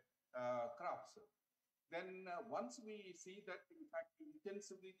rain-fed crops. Then once we see that, in fact,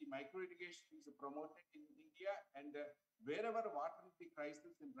 intensively the micro irrigation is promoted in India, and wherever water is the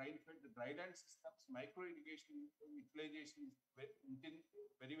crisis in rain-fed dryland systems, micro irrigation utilization is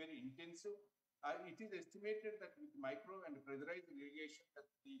very, very intensive. It is estimated that with micro and pressurized irrigation, that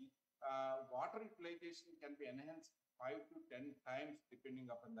the water utilization can be enhanced 5 to 10 times depending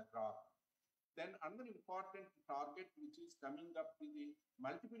upon the crop. Then another important target which is coming up with the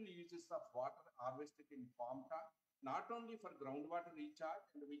multiple uses of water harvested in farm pond, not only for groundwater recharge,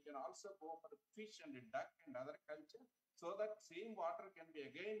 and we can also go for fish and duck and other culture, so that same water can be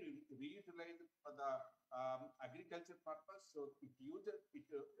again reutilized for the agriculture purpose. So it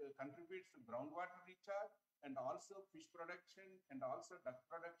contributes to groundwater recharge and also fish production and also duck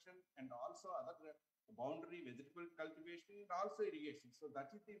production and also other boundary vegetable cultivation and also irrigation. So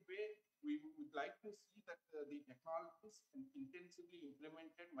that is the way we would like to see that the technologies intensively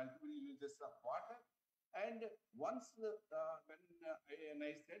implemented multiple uses of water. And once when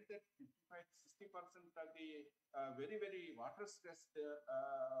I said that 55-60% of the very, very water stressed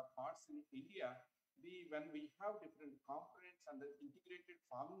parts in India, when we have different components and the integrated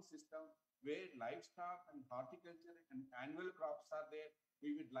farming system where livestock and horticulture and annual crops are there,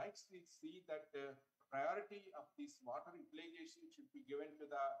 we would like to see that priority of this water utilization should be given to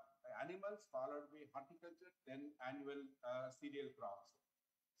the animals, followed by horticulture, then annual cereal crops.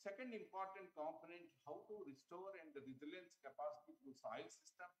 Second important component, how to restore and the resilience capacity through soil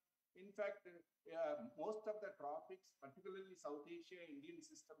system. In fact, most of the tropics, particularly South Asia, Indian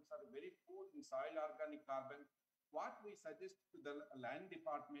systems are very poor in soil organic carbon. What we suggest to the land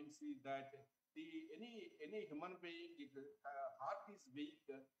departments is that any human being, if heart is weak,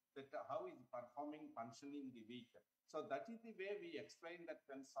 that how is functioning the weak. So that is the way we explain that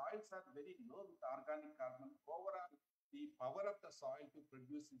when soils are very low with organic carbon, overall the power of the soil to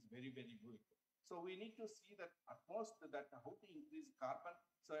produce is very, very weak. So we need to see that at most that how to increase carbon.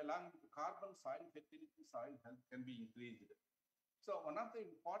 So along with the carbon, soil fertility, soil health can be increased. So one of the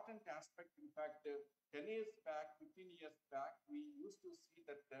important aspects, in fact, 10 years back, 15 years back, we used to see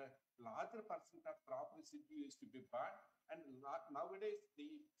that larger percent of crop residue used to be burned. And nowadays,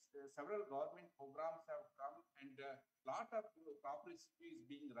 several government programs have come and a lot of crop residue is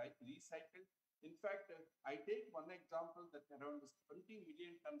being recycled. In fact, I take one example that around 20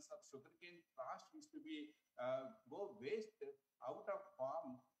 million tons of sugarcane trash used to be go waste out of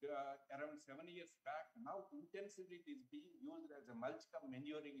farm around 7 years back. Now intensively it is being used as a mulch cum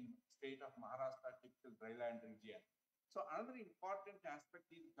manuring in the state of Maharashtra, typical dryland region. So another important aspect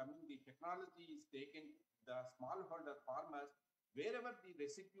is coming, the technology is taken, the smallholder farmers, wherever the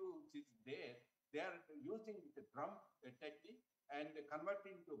residue is there, they are using the drum technique and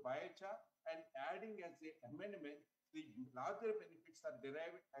converting to biochar and adding as an amendment. The larger benefits are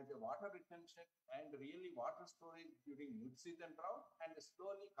derived as a water retention and really water storage during mid-season drought and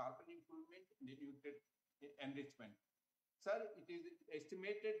slowly carbon improvement in the nutrient enrichment. Sir, it is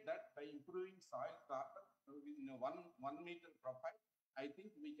estimated that by improving soil carbon within a 1 meter profile, I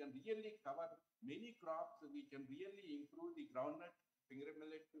think we can really cover many crops. We can really improve the groundnut, finger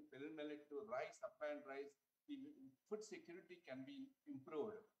millet to pearl millet to rice, upland rice. The food security can be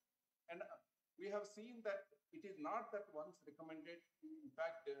improved. And we have seen that it is not that once recommended. In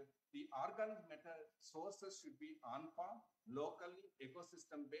fact, the organic matter sources should be on-farm, locally,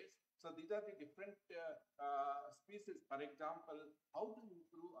 ecosystem-based. So these are the different species. For example, how to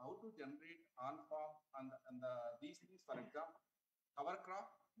improve, how to generate on-farm and these things, for example, cover crop,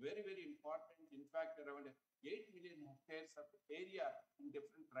 very, very important. In fact, around 8 million hectares of area in the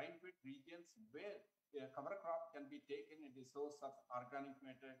the source of organic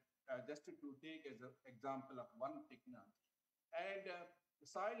matter, just to take as an example of one technology. And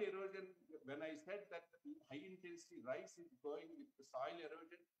soil erosion, when I said that high intensity rice is going with the soil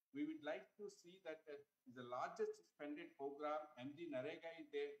erosion, we would like to see that the largest expanded program, MG Narega is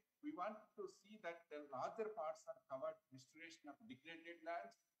there. We want to see that the larger parts are covered, restoration of degraded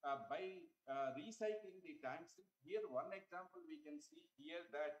lands by recycling the tanks. Here, one example we can see here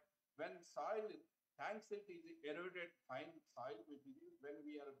that when soil tank silt is eroded, fine soil material, when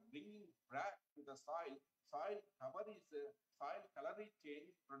we are bringing back to the soil, soil cover is soil color is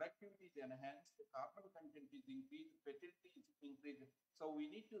changed, productivity is enhanced, carbon content is increased, fertility is increased. So we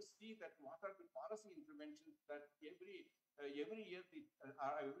need to see that what are the policy interventions that every year,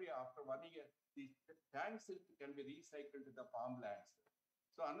 every after 1 year, the tank silt can be recycled to the farmlands.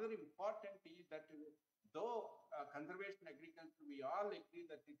 So another important is that though conservation agriculture, we all agree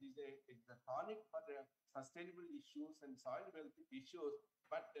that it is a tonic for sustainable issues and soil wealth issues,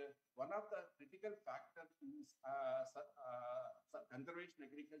 but one of the critical factors is conservation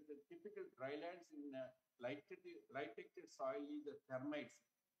agriculture, typical drylands in light texture soil is the termites.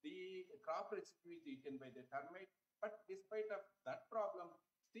 The crop residue is eaten by the termite, but despite of that problem,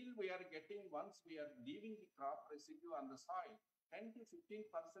 still we are getting, once we are leaving the crop residue on the soil, 10 to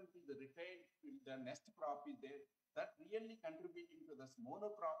 15% is retained till the next crop is there. That really contributing to this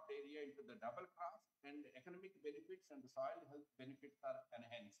monocropped area into the double crops, and economic benefits and the soil health benefits are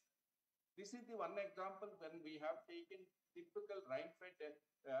enhanced. This is the one example when we have taken typical rain-fed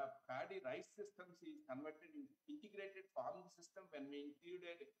paddy rice systems is converted into integrated farming system when we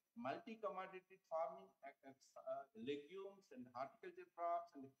included multi-commodity farming, legumes and horticulture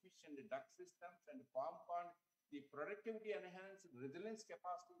crops and fish and duck systems and farm pond. The productivity enhanced, resilience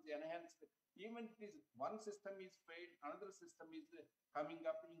capacity is enhanced. Even if it is one system is failed, another system is coming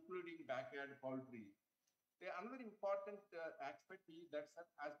up, including backyard poultry. Another important aspect is that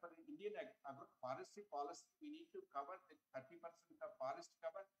as per Indian agroforestry policy, we need to cover 30% of forest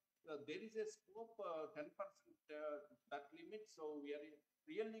cover. There is a scope 10% that limit. So we are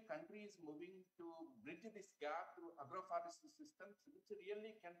really country is moving to bridge this gap through agroforestry systems, which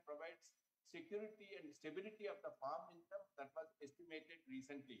really can provide security and stability of the farm income that was estimated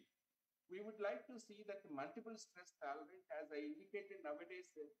recently. We would like to see that multiple stress tolerant, as I indicated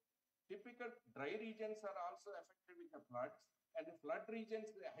nowadays, typical dry regions are also affected with the floods, and the flood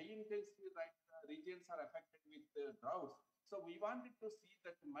regions, the high intensity regions are affected with droughts. So we wanted to see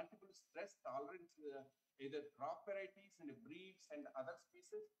that multiple stress tolerance, either crop varieties and breeds and other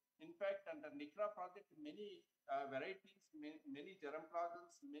species. In fact, under NICRA project, many varieties, many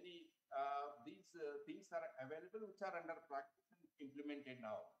germplasms, many these things are available, which are under practice and implemented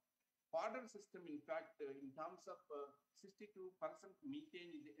now. Fodder system, in fact, in terms of 62%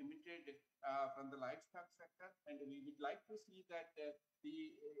 methane is emitted from the livestock sector, and we would like to see that the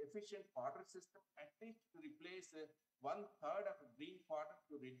efficient fodder system at least to replace 1/3 of green fodder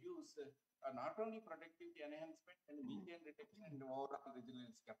to reduce not only productivity enhancement and methane reduction and overall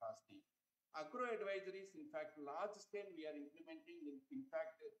resilience capacity. Agro advisories, in fact, large scale we are implementing, in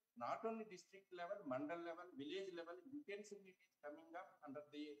fact, not only district level, mandal level, village level, intensively is coming up under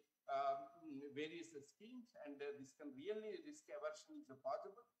the various schemes, and this can really risk aversion is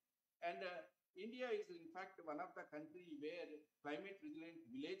possible. And India is, in fact, one of the countries where climate resilient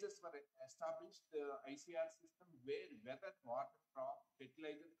villages were established, ICR system, where weather, water, crop,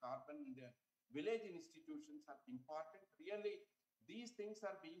 fertilizer, carbon, and village institutions are important. Really, these things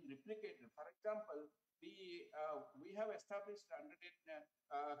are being replicated. For example, we have established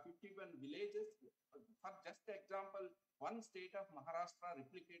 151 villages. For just example, one state of Maharashtra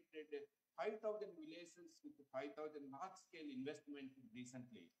replicated 5,000 villages with 5,000 large-scale investment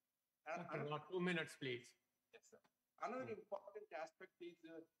recently. Okay, about 2 minutes, please. Yes, sir. Another important aspect is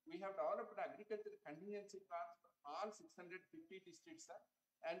we have developed agricultural contingency plans for all 650 districts, sir.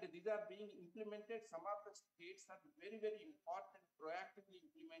 And these are being implemented. Some of the states are very, very important, proactively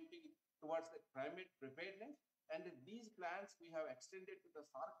implementing towards the climate preparedness. And these plans we have extended to the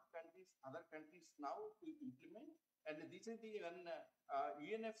SAARC countries, other countries now to implement. And this is the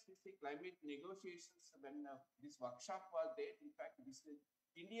UNFCCC climate negotiations when this workshop was there. In fact,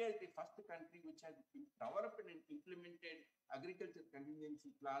 India is the first country which has developed and implemented agriculture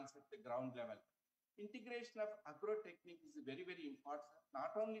contingency plans at the ground level. Integration of agrotechnique is very, very important.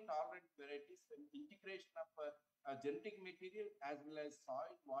 Not only tolerant varieties, and integration of genetic material as well as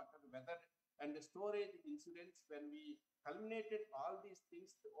soil, water, weather, and the storage incidents. When we culminated all these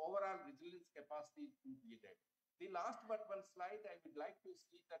things, the overall resilience capacity is completed. The last but one slide, I would like to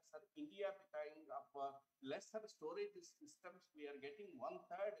see that, sir, India becoming of lesser storage systems, we are getting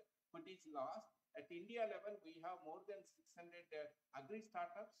 1/3 food is lost. At India level, we have more than 600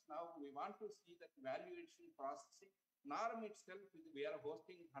 agri-startups. Now we want to see that valuation processing. NARM itself, we are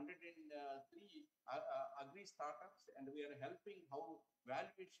hosting 103 agri-startups, and we are helping how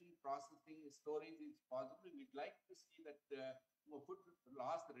valuation processing storage is possible. We'd like to see that food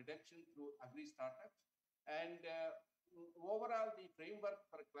loss reduction through agri-startups. And overall, the framework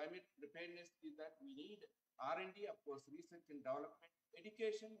for climate preparedness is that we need R&D, of course, research and development.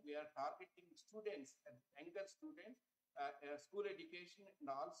 Education, we are targeting students, younger students, school education,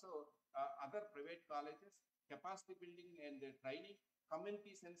 and also other private colleges, capacity building and training,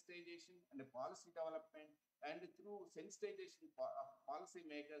 community sensitization and policy development, and through sensitization of policy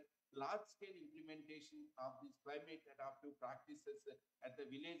makers, large-scale implementation of these climate adaptive practices at the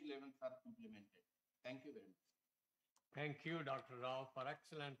village levels are implemented. Thank you very much. Thank you, Dr. Rao, for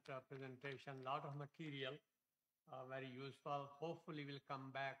excellent presentation. A lot of material, very useful. Hopefully, we'll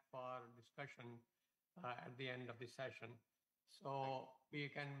come back for discussion at the end of the session. So we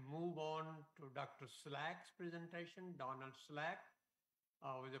can move on to Dr. Slack's presentation. Donald Slack,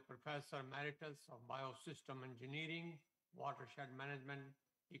 who is a Professor Emeritus of Biosystem Engineering, Watershed Management,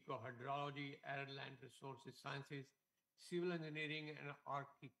 Ecohydrology, Arid Land Resources Sciences, Civil Engineering and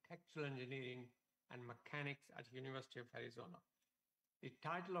Architectural Engineering, and Mechanics at University of Arizona. The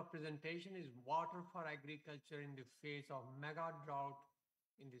title of presentation is Water for Agriculture in the Face of Mega Drought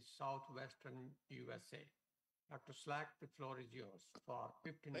in the Southwestern USA. Dr. Slack, the floor is yours for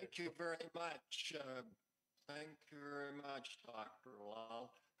 15 minutes. Thank you very much. Thank you very much, Dr.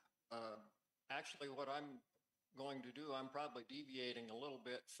 Lal. Actually, what I'm going to do, I'm probably deviating a little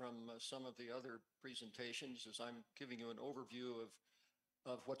bit from some of the other presentations as I'm giving you an overview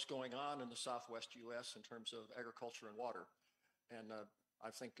of what's going on in the Southwest U.S. in terms of agriculture and water. And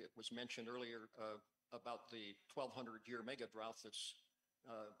I think it was mentioned earlier about the 1,200-year mega drought that's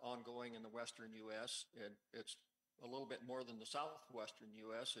ongoing in the Western U.S. It's a little bit more than the Southwestern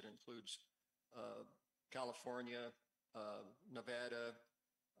U.S. It includes California, Nevada,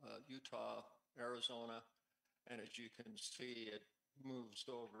 Utah, Arizona, and as you can see, it moves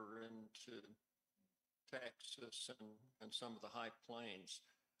over into Texas and some of the high plains.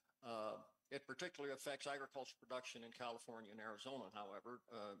 It particularly affects agriculture production in California and Arizona, however.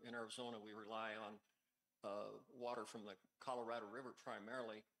 In Arizona, we rely on water from the Colorado River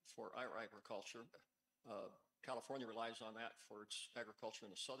primarily for our agriculture. California relies on that for its agriculture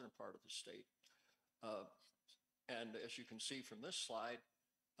in the southern part of the state. And as you can see from this slide,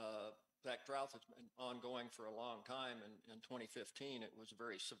 that drought has been ongoing for a long time. In 2015, it was a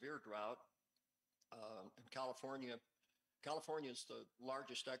very severe drought. In California is the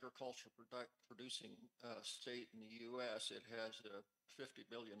largest agriculture producing state in the U.S. It has a $50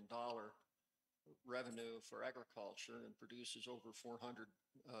 billion revenue for agriculture and produces over 400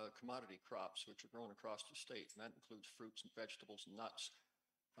 commodity crops, which are grown across the state. And that includes fruits and vegetables and nuts,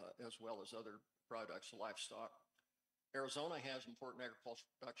 as well as other products, livestock. Arizona has important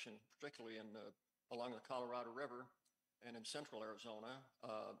agricultural production, particularly along the Colorado River and in central Arizona.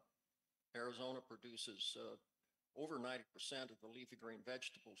 Arizona produces over 90% of the leafy green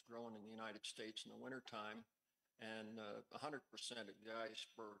vegetables grown in the United States in the wintertime, and 100% of the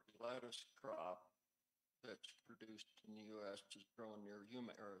iceberg lettuce crop that's produced in the U.S. is grown near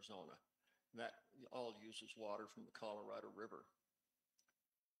Yuma, Arizona. That all uses water from the Colorado River.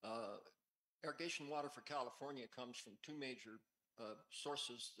 Irrigation water for California comes from two major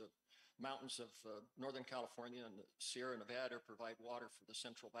sources. The mountains of Northern California and the Sierra Nevada provide water for the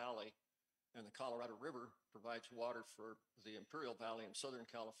Central Valley, and the Colorado River provides water for the Imperial Valley in Southern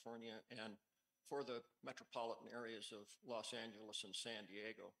California and for the metropolitan areas of Los Angeles and San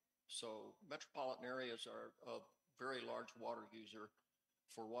Diego. So metropolitan areas are a very large water user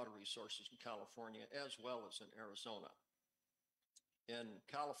for water resources in California as well as in Arizona. In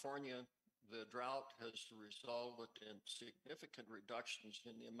California, the drought has resulted in significant reductions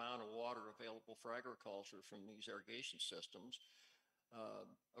in the amount of water available for agriculture from these irrigation systems,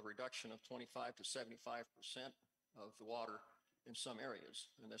 a reduction of 25 to 75% of the water in some areas.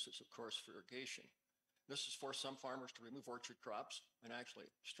 And this is, of course, for irrigation. This is for some farmers to remove orchard crops, and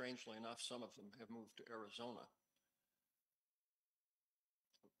actually, strangely enough, some of them have moved to Arizona.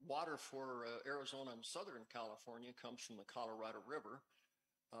 Water for Arizona and Southern California comes from the Colorado River.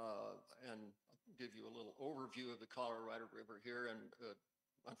 And I'll give you a little overview of the Colorado River here. And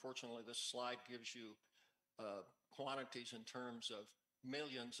unfortunately, this slide gives you quantities in terms of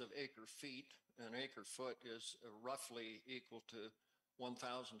millions of acre feet. An acre foot is roughly equal to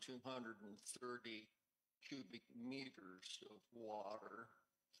 1,230 cubic meters of water.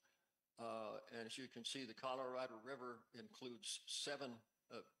 And as you can see, the Colorado River includes 7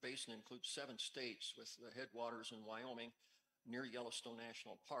 basin includes 7 states with the headwaters in Wyoming near Yellowstone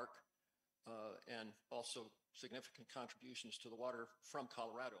National Park, and also significant contributions to the water from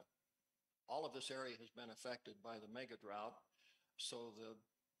Colorado. All of this area has been affected by the mega drought. So the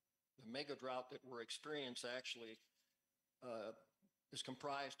mega drought that we're experiencing actually is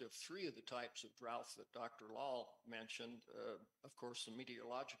comprised of 3 of the types of droughts that Dr. Lal mentioned. Of course, the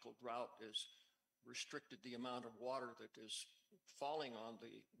meteorological drought is restricted the amount of water that is falling on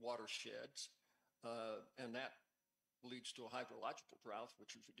the watersheds, and that leads to a hydrological drought,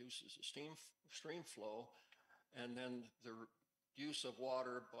 which reduces the stream flow. And then the use of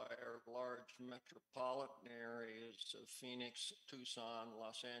water by our large metropolitan areas of Phoenix, Tucson,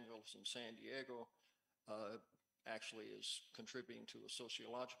 Los Angeles, and San Diego actually is contributing to a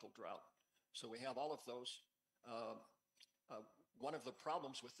sociological drought. So we have all of those. One of the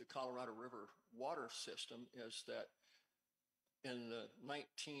problems with the Colorado River water system is that in the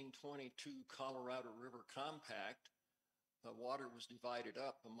 1922 Colorado River Compact, the water was divided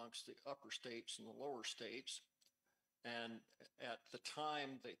up amongst the upper states and the lower states. And at the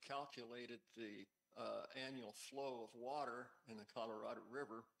time they calculated the annual flow of water in the Colorado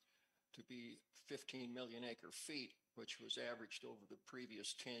River to be 15 million acre feet, which was averaged over the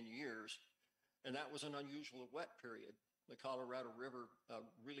previous 10 years. And that was an unusual wet period. The Colorado River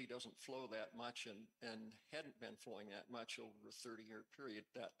really doesn't flow that much and hadn't been flowing that much over a 30-year period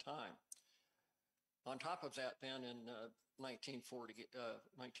at that time. On top of that, then in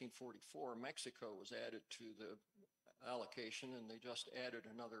 1944, Mexico was added to the allocation, and they just added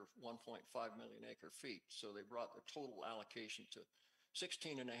another 1.5 million acre feet. So they brought the total allocation to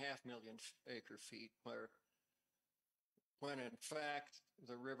 16.5 million acre feet, when in fact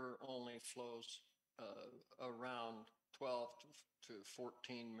the river only flows around 12 to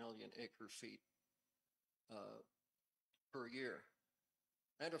 14 million acre feet per year.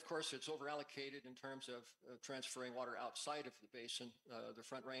 And of course, it's overallocated in terms of transferring water outside of the basin. The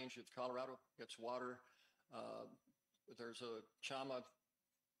Front Range of Colorado gets water. There's a Chama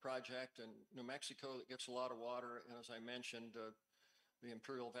project in New Mexico that gets a lot of water. And as I mentioned, the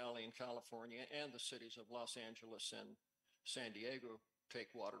Imperial Valley in California and the cities of Los Angeles and San Diego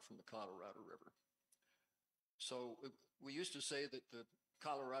take water from the Colorado River. So we used to say that the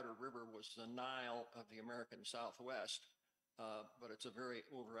Colorado River was the Nile of the American Southwest, but it's a very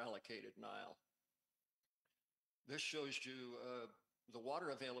overallocated Nile. This shows you the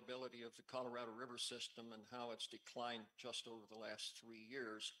water availability of the Colorado River system and how it's declined just over the last 3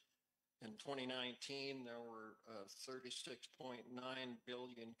 years. In 2019, there were 36.9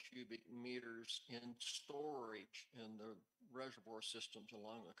 billion cubic meters in storage in the reservoir systems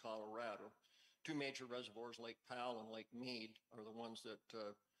along the Colorado. 2 major reservoirs, Lake Powell and Lake Mead, are the ones that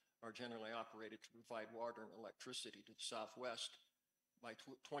are generally operated to provide water and electricity to the Southwest. By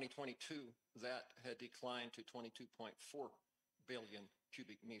 2022, that had declined to 22.4 billion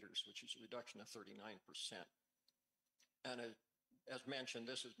cubic meters, which is a reduction of 39%. And as mentioned,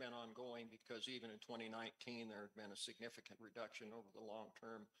 this has been ongoing because even in 2019, there had been a significant reduction over the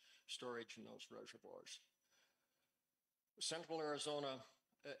long-term storage in those reservoirs. Central Arizona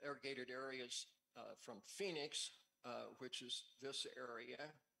irrigated areas from Phoenix, which is this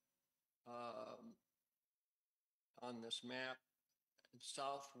area on this map, and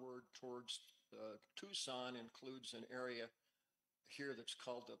southward towards Tucson includes an area here that's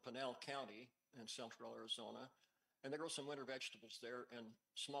called the Pinal County in central Arizona. And they grow some winter vegetables there and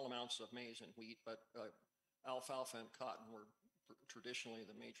small amounts of maize and wheat, but alfalfa and cotton were traditionally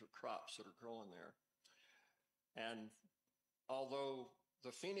the major crops that are grown there. And although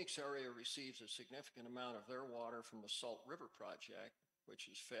the Phoenix area receives a significant amount of their water from the Salt River Project, which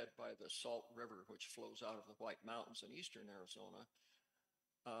is fed by the Salt River, which flows out of the White Mountains in eastern Arizona,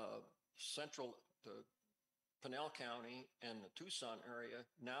 the Pinal County and the Tucson area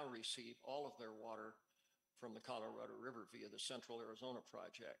now receive all of their water from the Colorado River via the Central Arizona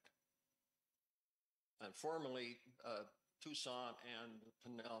Project. And formerly, Tucson and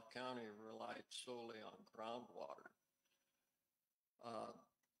Pinal County relied solely on groundwater.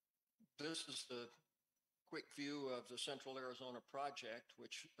 This is the quick view of the Central Arizona Project,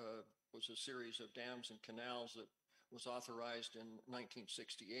 which was a series of dams and canals that was authorized in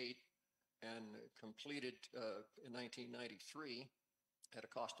 1968 and completed in 1993 at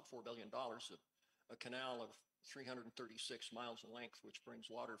a cost of $4 billion. A canal of 336 miles in length, which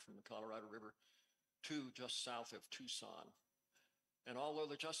brings water from the Colorado River to just south of Tucson. And although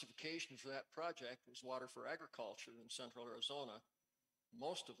the justification for that project was water for agriculture in central Arizona,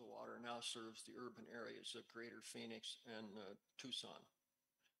 most of the water now serves the urban areas of Greater Phoenix and Tucson.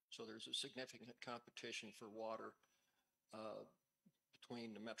 So there's a significant competition for water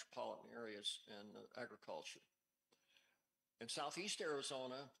between the metropolitan areas and agriculture. In southeast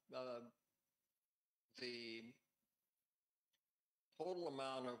Arizona, the total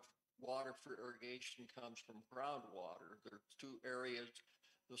amount of water for irrigation comes from groundwater. There's two areas,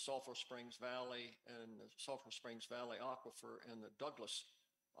 the Sulphur Springs Valley and the Sulphur Springs Valley Aquifer and the Douglas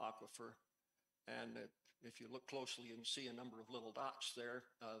Aquifer. And if you look closely, you can see a number of little dots there.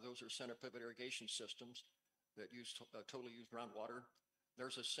 Those are center pivot irrigation systems that totally use groundwater.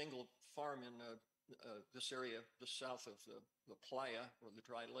 There's a single farm in this area, just south of the playa or the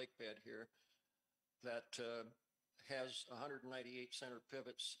dry lake bed here, that has 198 center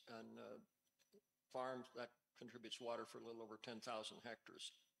pivots and farms that contributes water for a little over 10,000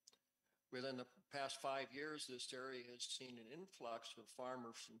 hectares. Within the past 5 years, this area has seen an influx of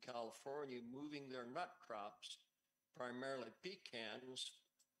farmers from California moving their nut crops, primarily pecans,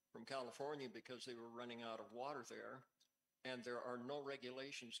 from California because they were running out of water there. And there are no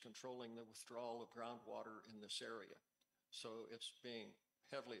regulations controlling the withdrawal of groundwater in this area. So it's being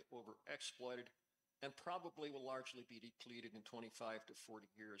heavily overexploited and probably will largely be depleted in 25 to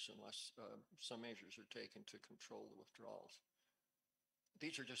 40 years unless some measures are taken to control the withdrawals.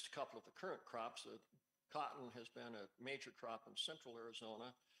 These are just a couple of the current crops. Cotton has been a major crop in central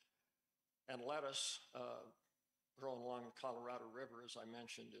Arizona, and lettuce growing along the Colorado River, as I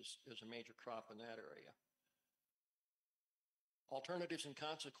mentioned, is a major crop in that area. Alternatives and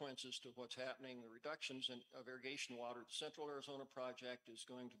consequences to what's happening, the reductions of irrigation water. The Central Arizona Project is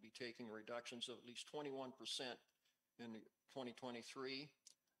going to be taking reductions of at least 21% in 2023.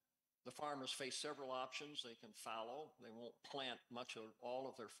 The farmers face several options. They can fallow. They won't plant much of all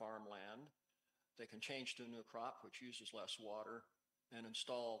of their farmland. They can change to a new crop, which uses less water, and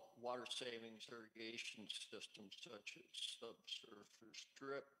install water savings irrigation systems such as subsurface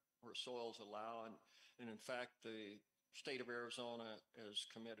drip where soils allow. And in fact, the state of Arizona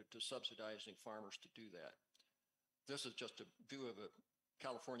is committed to subsidizing farmers to do that. This is just a view of a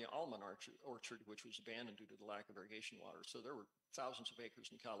California almond orchard, which was abandoned due to the lack of irrigation water. So there were thousands of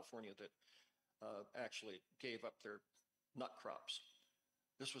acres in California that actually gave up their nut crops.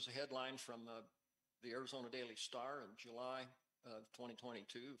 This was a headline from the Arizona Daily Star in July of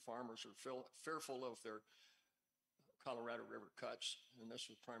 2022. Farmers are fearful of their Colorado River cuts, and this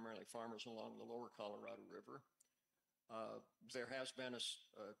was primarily farmers along the lower Colorado River. There has been a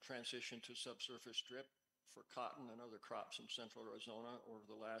transition to subsurface drip for cotton and other crops in central Arizona over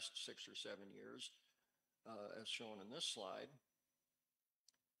the last 6 or 7 years, as shown in this slide.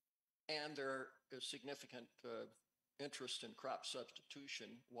 And there is significant interest in crop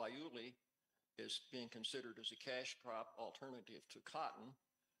substitution. Waiuli is being considered as a cash crop alternative to cotton.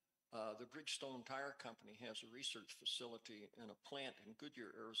 The Bridgestone Tire Company has a research facility in a plant in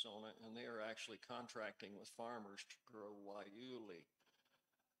Goodyear, Arizona, and they are actually contracting with farmers to grow Waiuli.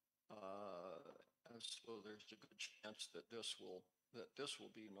 So there's a good chance that this will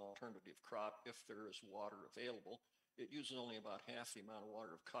be an alternative crop if there is water available. It uses only about half the amount of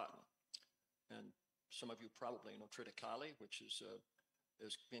water of cotton. And some of you probably know triticale, which is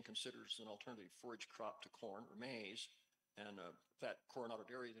being considered as an alternative forage crop to corn or maize. And that Coronado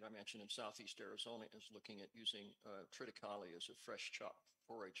Dairy that I mentioned in southeast Arizona is looking at using triticale as a fresh chopped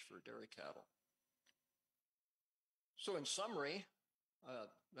forage for dairy cattle. So in summary,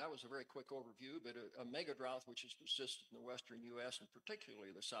 that was a very quick overview, but a mega drought which has persisted in the western U.S. and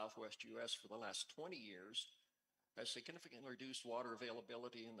particularly the southwest U.S. for the last 20 years has significantly reduced water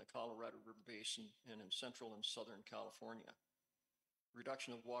availability in the Colorado River Basin and in central and southern California.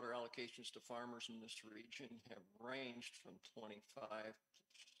 Reduction of water allocations to farmers in this region have ranged from 25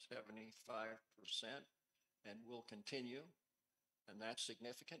 to 75% and will continue. And that's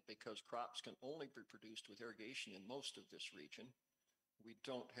significant because crops can only be produced with irrigation in most of this region. We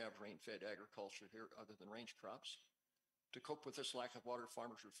don't have rain-fed agriculture here other than range crops. To cope with this lack of water,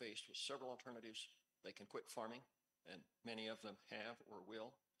 farmers are faced with several alternatives. They can quit farming, and many of them have or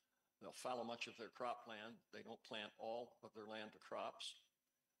will. They'll fallow much of their cropland. They don't plant all of their land to crops.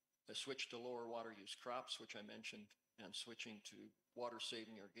 They switch to lower water use crops, which I mentioned, and switching to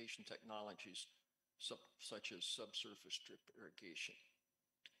water-saving irrigation technologies such as subsurface drip irrigation.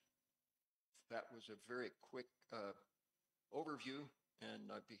 That was a very quick overview, and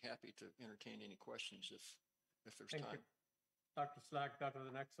I'd be happy to entertain any questions if there's Thank time. you. Dr. Slack, that was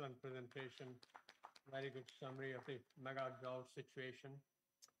an excellent presentation. Very good summary of the mega drought situation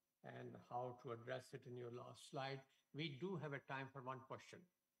and how to address it in your last slide. We do have a time for one question.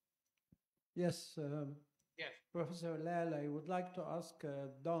 Yes. Yes. Professor Lal, I would like to ask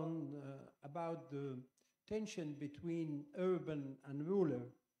Don about the tension between urban and rural.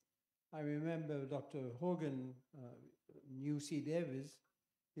 I remember Dr. Hogan UC Davis,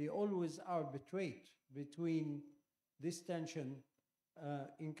 they always arbitrate between this tension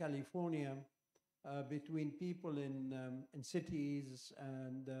in California between people in cities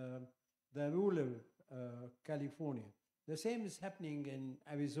and the rural California. The same is happening in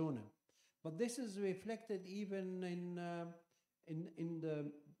Arizona. But this is reflected even in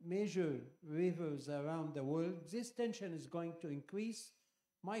the major rivers around the world. This tension is going to increase.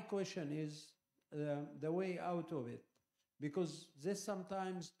 My question is the way out of it, because this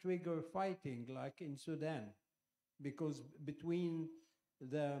sometimes trigger fighting, like in Sudan, because between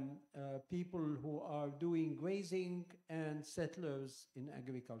the people who are doing grazing and settlers in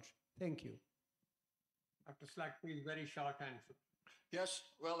agriculture. Thank you. Dr. Slack, please, very short answer. Yes,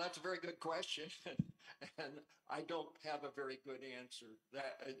 well, that's a very good question, and I don't have a very good answer.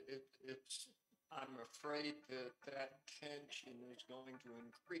 I'm afraid that tension is going to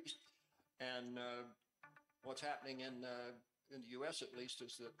increase, and what's happening in the U.S. at least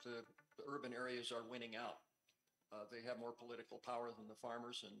is that the urban areas are winning out. They have more political power than the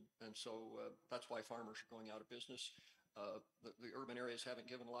farmers, and so that's why farmers are going out of business. The urban areas haven't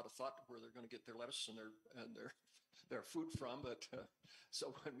given a lot of thought to where they're going to get their lettuce and their food from, but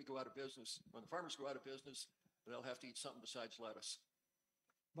so when we go out of business, when the farmers go out of business, they'll have to eat something besides lettuce.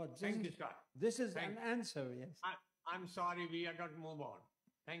 But Thank you, Scott. This is an answer, yes. I'm sorry, we are going to move on.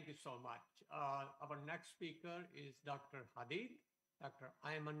 Thank you so much. Our next speaker is Dr. Hadid, Dr.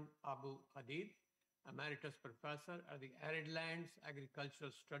 Ayman Abu Hadid, Emeritus Professor at the Arid Lands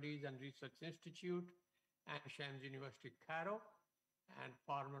Agricultural Studies and Research Institute and Shams University, Cairo, and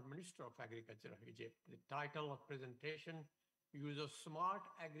former Minister of Agriculture of Egypt. The title of presentation, Use of Smart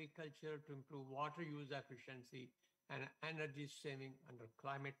Agriculture to Improve Water Use Efficiency and Energy Saving Under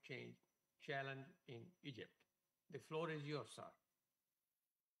Climate Change Challenge in Egypt. The floor is yours, sir.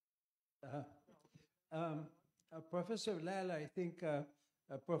 Professor Lal, I think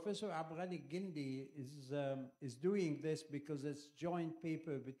Professor Abghani Gindi is doing this because it's joint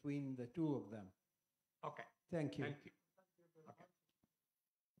paper between the two of them. Okay. Thank you. Thank you. Okay.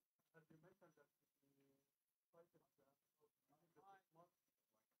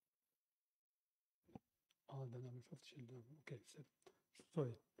 Okay,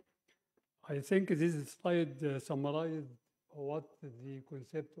 sorry. I think this slide summarizes what the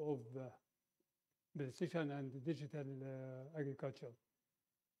concept of precision and digital agriculture.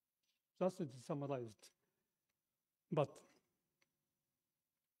 Just summarized. But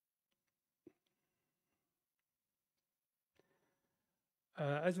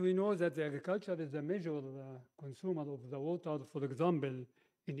as we know that the agriculture is a major consumer of the water. For example,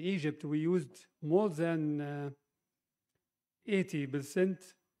 in Egypt, we used more than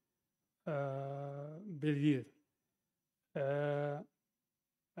 80% per year.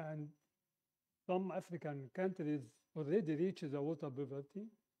 And some African countries already reach the water poverty.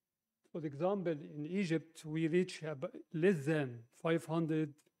 For example, in Egypt, we reach less than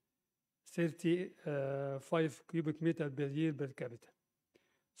 535 cubic meters per year per capita.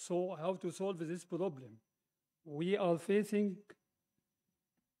 So how to solve this problem? We are facing,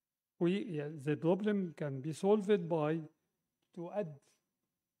 the problem can be solved by to add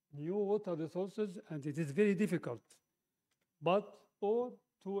new water resources, and it is very difficult, or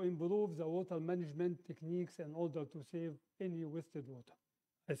to improve the water management techniques in order to save any wasted water.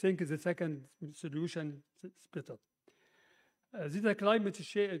 I think the second solution is better. This is climate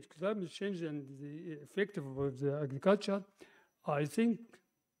change and the effect of the agriculture. I think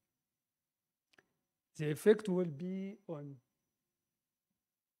the effect will be on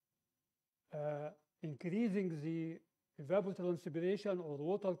increasing the evapotranspiration or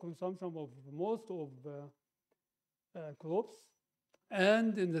water consumption of most of crops,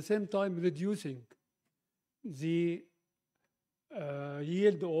 and in the same time reducing the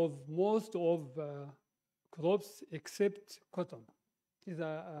yield of most of crops except cotton. This is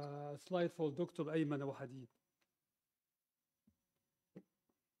a slide for Dr. Ayman Abu Hadid.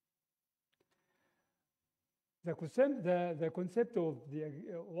 The concept of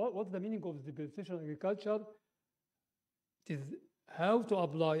what's the meaning of the precision agriculture? It is how to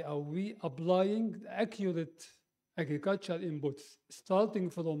apply, are we applying accurate agricultural inputs,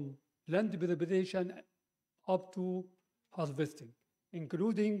 starting from land preparation up to harvesting,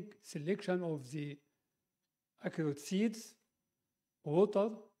 including selection of the accurate seeds,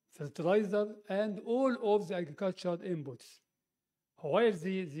 water, fertilizer, and all of the agricultural inputs. While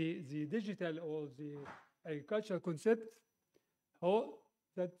the digital or the agricultural concept,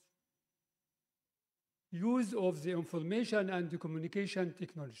 that use of the information and the communication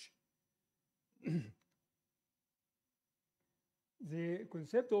technology. The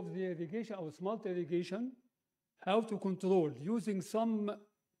concept of the irrigation or smart irrigation how to control using some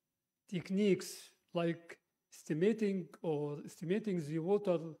techniques like estimating the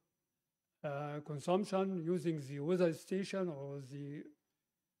water consumption using the weather station or the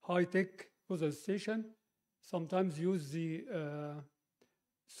high-tech weather station. Sometimes use the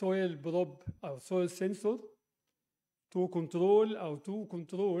soil probe or soil sensor to control the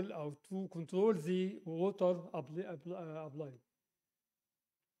water applying.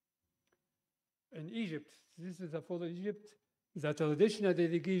 In Egypt, this is for Egypt, the traditional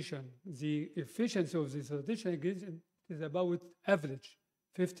irrigation, the efficiency of the traditional irrigation is about average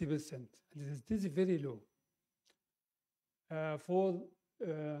 50%. This is very low. For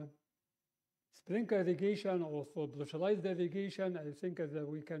sprinkler irrigation or for pressurized irrigation, I think that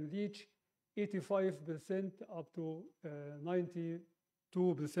we can reach 85% up to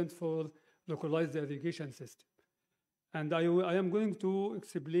 92% for localized irrigation system. And I am going to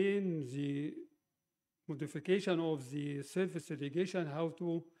explain the modification of the surface irrigation, how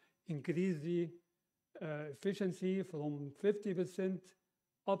to increase the efficiency from 50%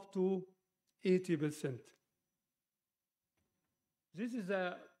 up to 80%. This is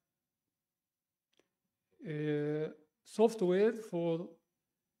a software for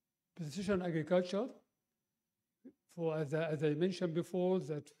precision agriculture. For as I mentioned before,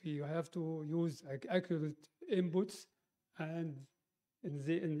 that we have to use accurate inputs, and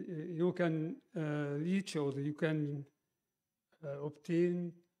you can reach or you can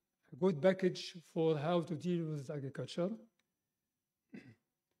obtain a good package for how to deal with agriculture.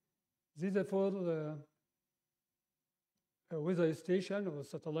 These are for a weather station or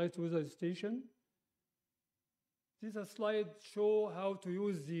satellite weather station. This slide shows how to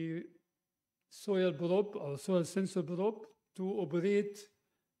use the soil probe or soil sensor probe to operate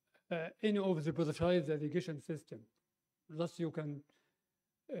any of the pressurized irrigation system. Thus, you can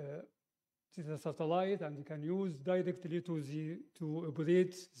this is a satellite, and you can use directly to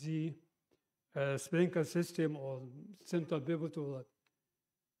operate the sprinkler system or central pivot or that.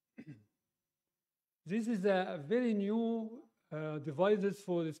 This is a very new devices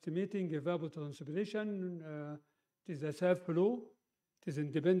for estimating evapotranspiration. It is a self-flow. It is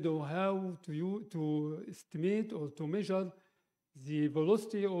independent on how to estimate or to measure the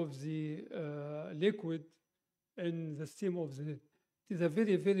velocity of the liquid in the stream of the. It is a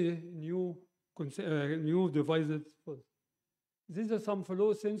very, very new devices. These are some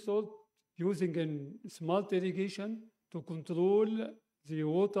flow sensors using in smart irrigation to control the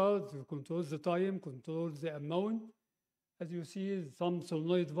water, to control the time, control the amount. As you see, some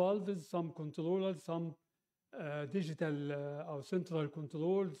solenoid valves, some controllers, some digital or central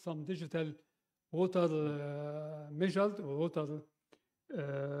control, some digital water measured or water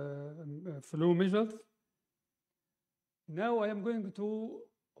flow measured. Now I am going to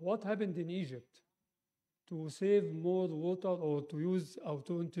what happened in Egypt to save more water or to use or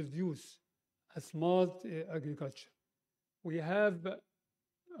to introduce a smart agriculture. We have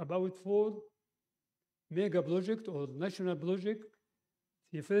about 4 mega projects or national projects.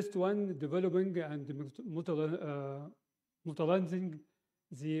 The first one developing and motorizing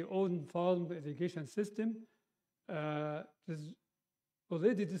the own farm irrigation system is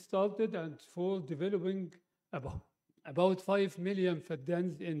already started, and for developing about 5 million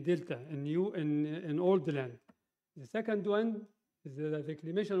faddans in Delta in all the land. The second one is the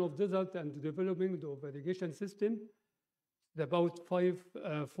reclamation of desert and developing of irrigation system. About 4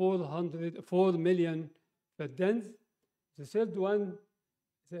 million faddans. The third one,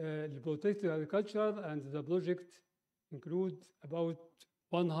 the protected agriculture, and the project include about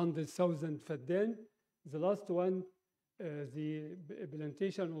 100,000 faddan. The last one, the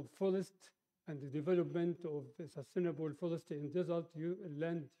plantation of forest and the development of sustainable forestry in desert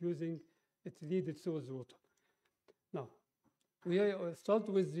land using its treated source water. Now, we start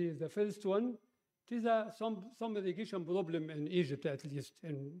with the first one. It is some irrigation problem in Egypt, at least,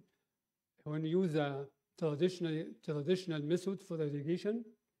 and when you use a traditional method for irrigation.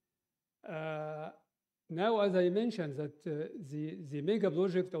 Now, as I mentioned, that the mega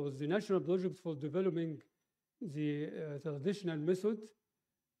project or the national project for developing the traditional method,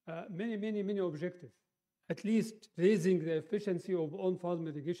 many objectives. At least raising the efficiency of on-farm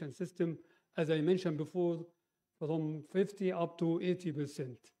irrigation system, as I mentioned before, from 50 up to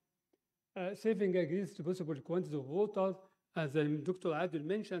 80%. Saving against possible quantities of water, as Dr. Adil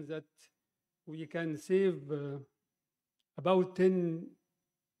mentioned, that we can save about 10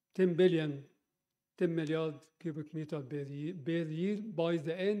 milliard cubic meter per year by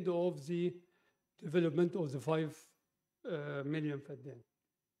the end of the development of the 5 million faddan.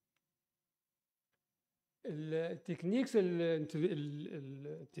 التكنيكس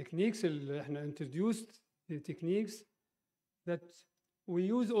اللي احنا introduced the techniques that we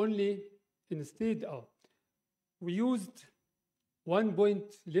use only instead of, we used one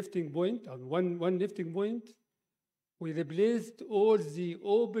lifting point, one lifting point. We replaced all the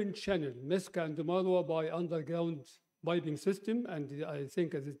open channel, Mesca and Marwa, by underground piping system, and I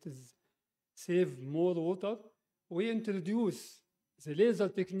think as it is save more water. We introduce the laser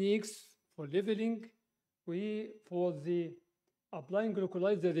techniques for leveling. For the applying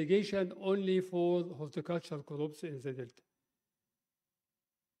localized irrigation only for horticultural crops in the delta.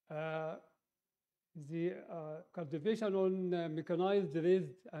 The cultivation on mechanized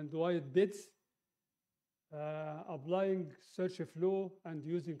raised and wide beds, applying search flow and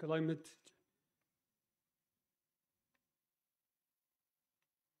using climate.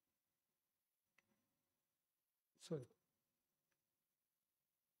 Sorry.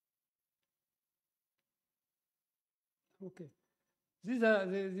 Okay. These are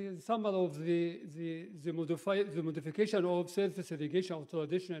some of the modification of surface irrigation or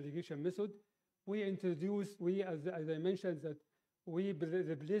traditional irrigation method. We introduced, as I mentioned, that we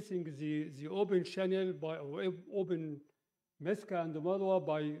replacing the open channel by open Mesca and Marwa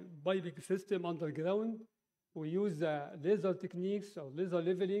by piping system underground. We use laser techniques or laser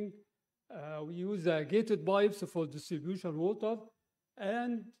leveling. We use gated pipes for distribution water,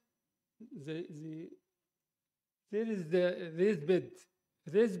 and there is the raised bed.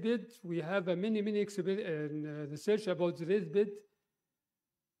 Raised bed, we have many research about the raised bed.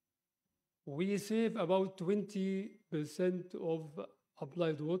 We save about 20% of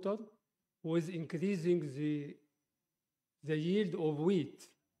applied water with increasing the yield of wheat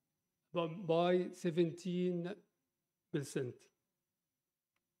by 17%.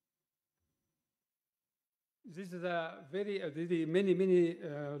 This is a very many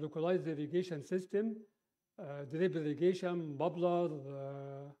localized irrigation system. Drip irrigation, bubbler,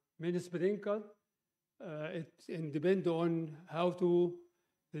 mini sprinkler. It depends on how to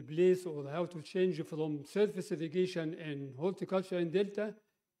replace or how to change from surface irrigation in horticulture in Delta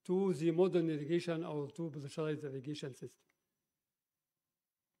to the modern irrigation or to pressurized irrigation system.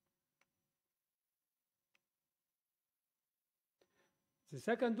 The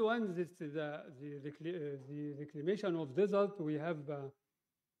second one is the reclamation of desert. We have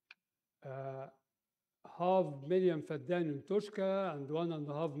 500,000 فدان in Toshka and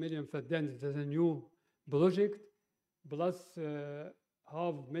 1.5 million فدان. It is a new project, plus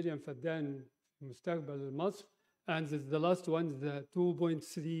 500,000 فدان مستقبل مصر, and the last one is the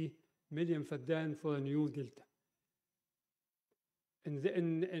 2.3 million فدان for a new delta. In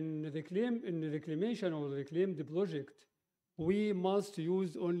the reclamation or reclaimed project, we must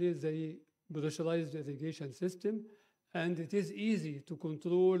use only the pressurized irrigation system, and it is easy to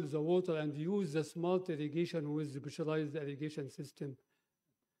control the water and use the smart irrigation with the pressurized irrigation system.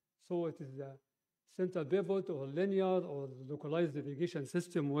 So it is a center pivot or linear or localized irrigation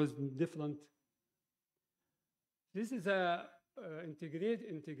system with different. This is a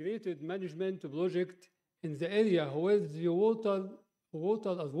integrated management project in the area where the water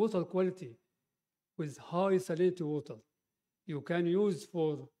quality with high salinity water. You can use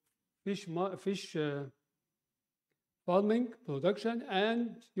for fish farming production,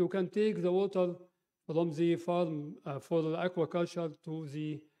 and you can take the water from the farm for aquaculture to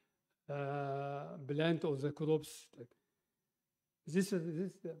the plant or the crops. This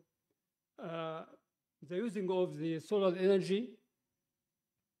is the using of the solar energy.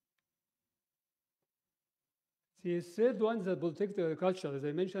 The third one is the protect agriculture. As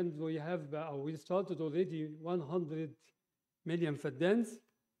I mentioned, we started already 100 million فدان,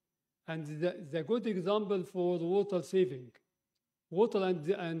 and the good example for water saving, water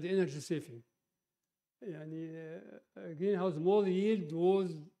and energy saving. Greenhouse more yield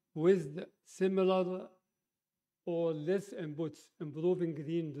was with similar or less inputs, improving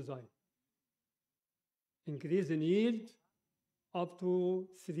green design. Increase in yield up to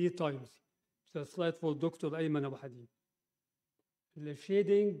 3 times. It's a slide for Dr. Ayman Abu Hadim. The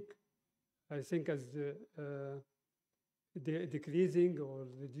shading, I think, as decreasing or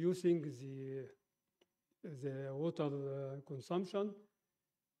reducing the water consumption.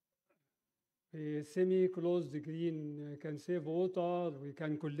 A semi-closed green can save water. We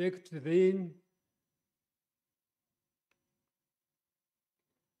can collect rain.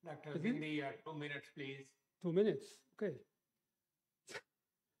 Dr. Zindi, 2 minutes, please. 2 minutes, okay.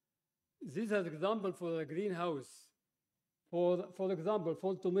 This is an example for a greenhouse. For example,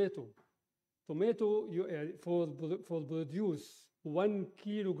 for tomato. Tomato, for produce 1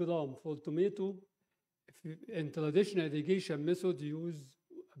 kilogram for tomato, in traditional irrigation method, use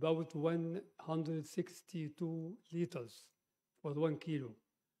about 162 liters for 1 kilo.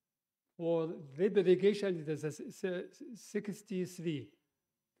 For drip irrigation, it is 63.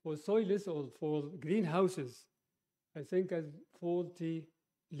 For soilless or for greenhouses, I think as 40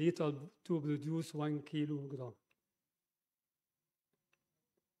 liters to produce 1 kilogram.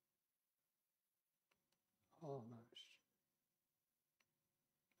 Oh, gosh.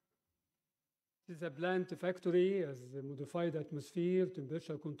 This is a plant factory as a modified atmosphere,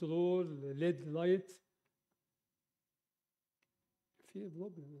 temperature control, LED light.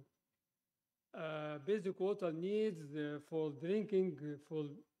 Basic water needs for drinking for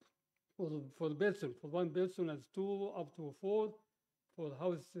person, for one person as 2 up to 4, for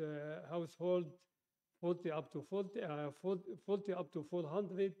household 40 up to 40 up to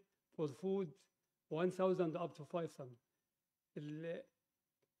 400, for food 1,000 up to 5,000.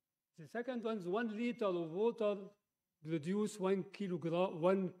 The second one is 1 liter of water produce 1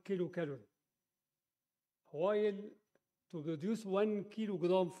 kilocalorie. While to produce 1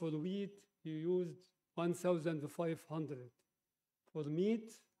 kilogram for wheat, you used 1,500. For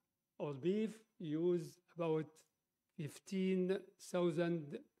meat or beef, you use about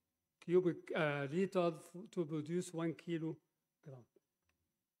 15,000 cubic liters to produce 1 kilogram.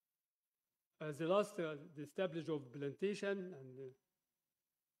 The last, the establish of plantation, and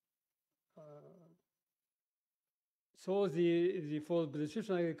so for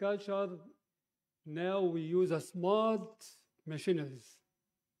precision agriculture, now we use a smart machineries,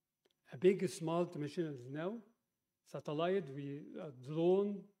 a big smart machineries now, satellite,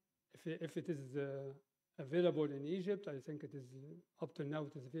 drone, if it is available in Egypt. I think it is, up to now,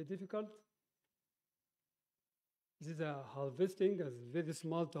 it is very difficult. This is a harvesting, a very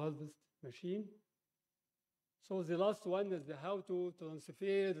smart harvest machine. So the last one is how to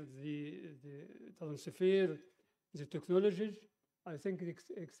transfer the technologies. I think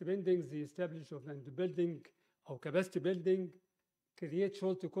expanding the establishment and building or capacity building, create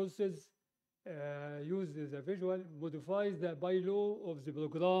short courses, use the visual, modify the bylaw of the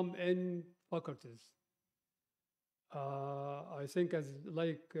program in faculties. I think as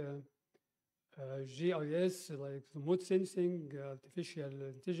like GIS, like remote sensing, artificial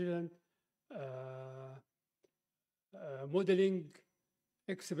intelligence, modeling,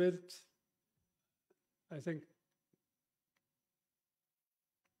 expert, I think.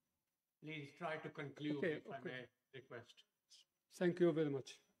 Please try to conclude, if I may request. Thank you very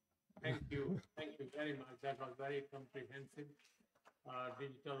much. Thank you. Thank you very much. That was very comprehensive.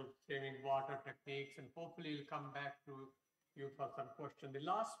 Digital saving water techniques, and hopefully we'll come back to you for some questions. The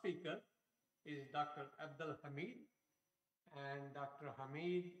last speaker is Dr. Abdul Hamid, and Dr.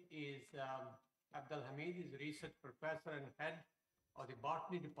 Hamid is research professor and head of the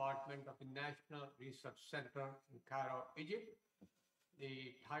botany department of the National Research Center in Cairo, Egypt.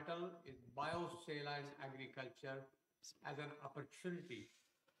 The title is Biosaline Agriculture as an Opportunity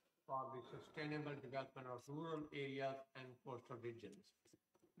for the Sustainable Development of Rural Areas and Coastal Regions.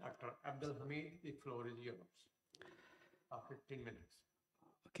 Dr. Abdul Hamid, the floor is yours. 15 minutes.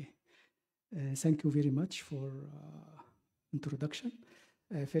 Okay. Thank you very much for introduction.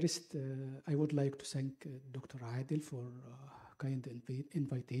 First, I would like to thank Dr. Adil for kind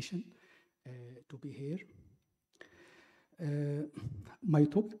invitation to be here. My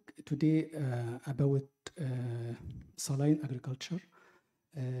topic today about saline agriculture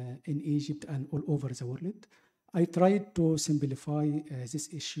in Egypt and all over the world. I tried to simplify this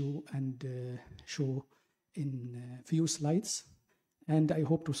issue and show in few slides, and I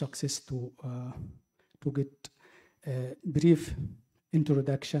hope to success to get a brief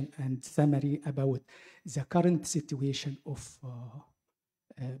introduction and summary about the current situation of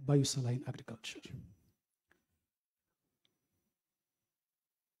biosaline agriculture.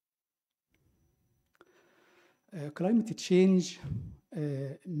 Climate change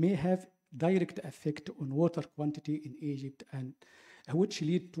may have direct effect on water quantity in Egypt, and which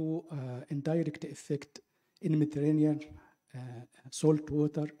lead to indirect effect in Mediterranean salt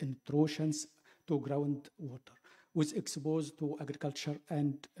water intrusions to groundwater, was exposed to agriculture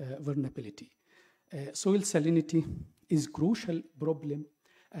and vulnerability. Soil salinity is crucial problem,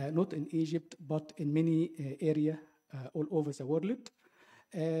 not in Egypt, but in many areas all over the world.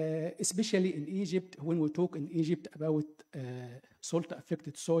 Especially in Egypt, when we talk in Egypt about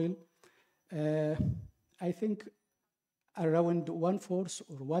salt-affected soil, I think around 1/4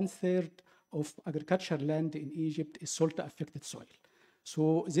 or 1/3 of agricultural land in Egypt is salt-affected soil.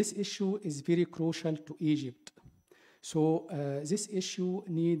 So this issue is very crucial to Egypt. So this issue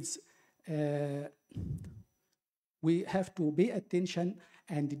needs, we have to pay attention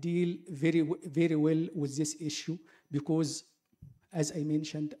and deal very well with this issue, because as I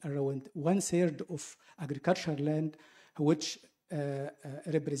mentioned, around 1/3 of agricultural land, which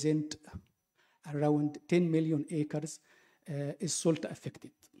represent around 10 million acres is salt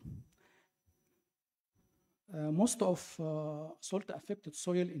affected. Most of salt affected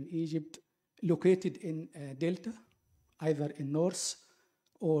soil in Egypt located in Delta, either in north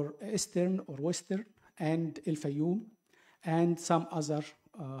or eastern or western, and El Fayoum, and some other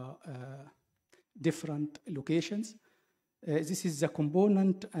different locations. This is the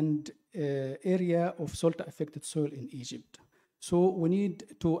component and area of salt affected soil in Egypt. So we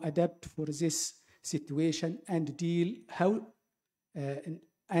need to adapt for this situation and deal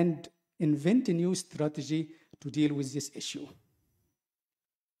and invent a new strategy to deal with this issue.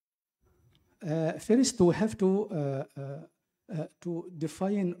 First, we have to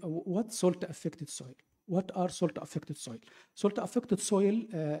define what salt affected soil. What are salt affected soil? Salt affected soil,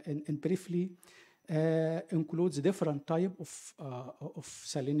 in briefly, includes different type of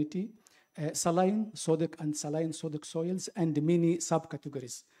salinity, saline, sodic, and saline sodic soils, and many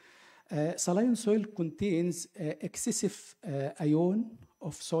subcategories. Saline soil contains excessive ion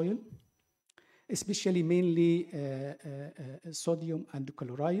of soil, especially mainly sodium and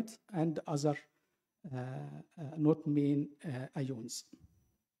chloride and other not main ions.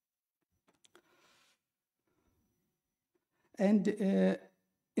 And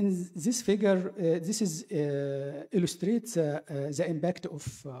in this figure, this is illustrates the impact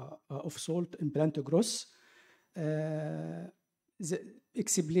of salt in plant growth.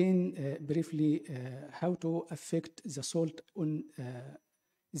 Explain briefly how to affect the salt on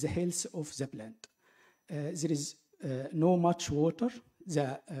the health of the plant. There is no much water.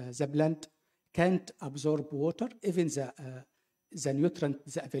 The plant can't absorb water, even the nutrient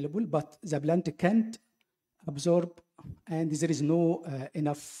is available, but the plant can't absorb, and there is no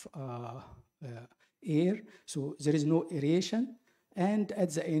enough air, so there is no aeration, and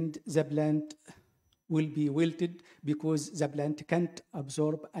at the end the plant will be wilted because the plant can't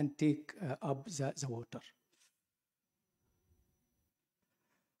absorb and take up the water.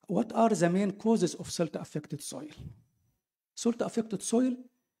 What are the main causes of salt affected soil? Salt affected soil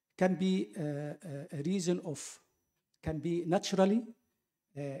can be a reason of, can be naturally,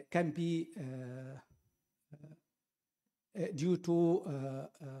 can be due to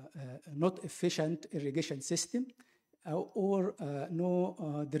not efficient irrigation system or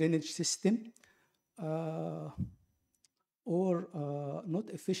no drainage system or not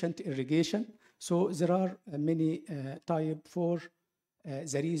efficient irrigation. So there are many types for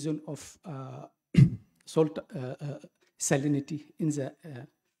the reason of salt salinity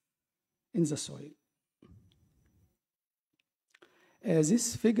in the soil.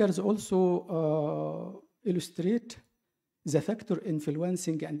 These figures also illustrate the factor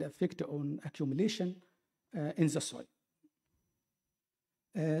influencing and effect on accumulation in the soil.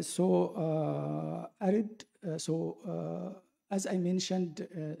 As I mentioned,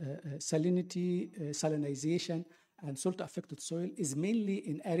 salinity, salinization, and salt-affected soil is mainly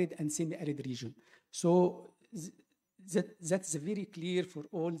in arid and semi-arid region. So that's very clear for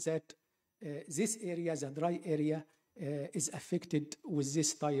all that this area, the dry area, is affected with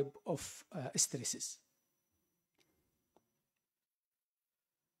this type of stresses.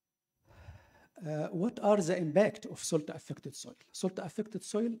 What are the impact of salt-affected soil? Salt-affected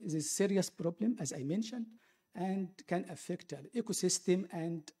soil is a serious problem, as I mentioned, and can affect the ecosystem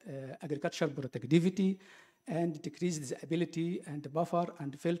and agricultural productivity, and decrease the ability and buffer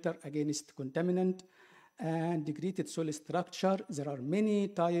and filter against contaminant and degraded soil structure. There are many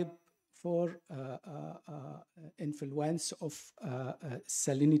types for influence of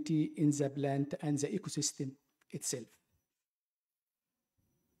salinity in the plant and the ecosystem itself.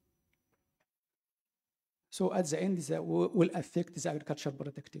 So at the end, that will affect the agricultural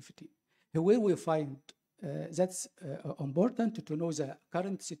productivity. Where we find that's important to know the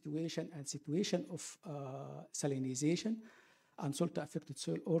current situation and situation of salinization and salt-affected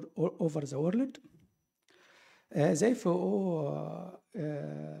soil or over the world. The FAO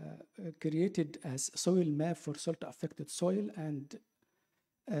created as soil map for salt-affected soil, and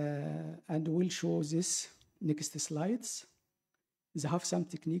we'll show this next slides. They have some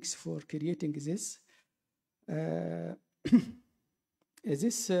techniques for creating this.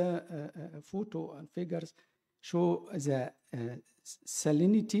 This photo and figures show the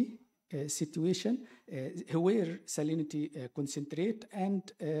salinity situation, where salinity concentrate,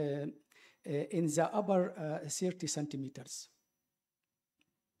 and in the upper 30 centimeters.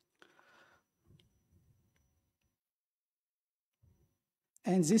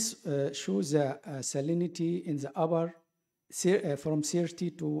 And this shows the salinity in the upper from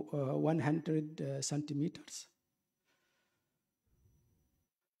 30 to 100 centimeters.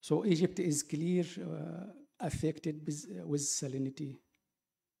 So Egypt is clear affected with salinity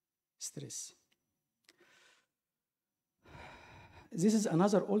stress. This is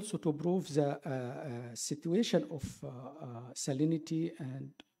another also to prove the situation of salinity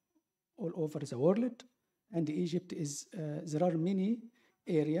and all over the world. And Egypt is, there are many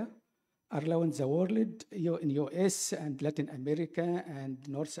areas around the world, in US and Latin America and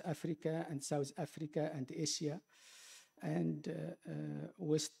North Africa and South Africa and Asia and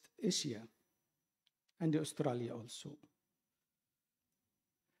West Asia and Australia also.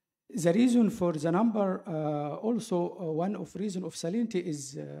 The reason for the number, also one of reason of salinity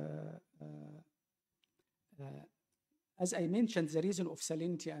is, as I mentioned, the reason of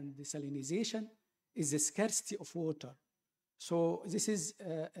salinity and desalinization is the scarcity of water. So this is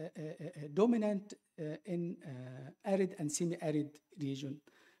dominant in arid and semi-arid region.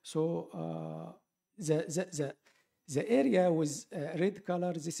 So the area with red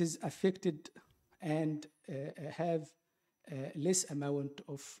color, this is affected and have less amount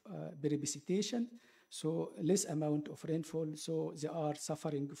of precipitation, so less amount of rainfall, so they are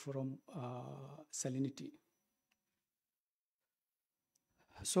suffering from salinity.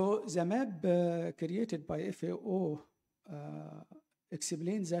 So the map created by FAO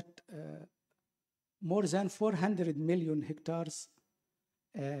explains that more than 400 million hectares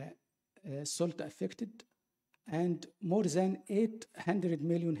salt affected, and more than 800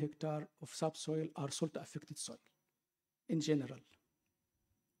 million hectares of subsoil are salt affected soil in general.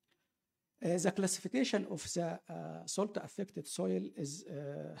 The classification of the salt affected soil is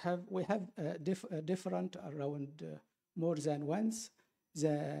we have different around more than once.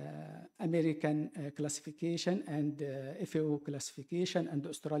 The American classification and FAO classification and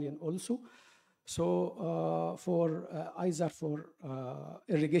Australian also. So for either for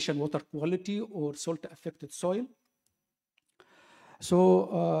irrigation water quality or salt affected soil.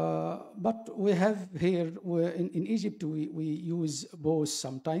 So, but we have here in Egypt, we use both.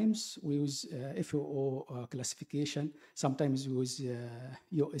 Sometimes we use FAO classification, sometimes we use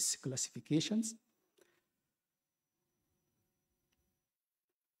US classifications.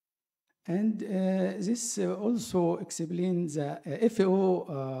 And this also explains the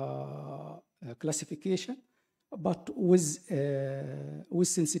FAO classification, but with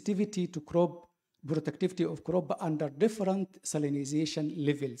sensitivity to crop, productivity of crop under different salinization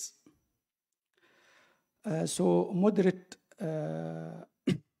levels. So moderate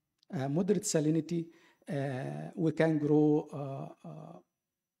salinity, we can grow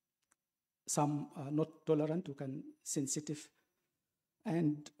some not tolerant, we can sensitive,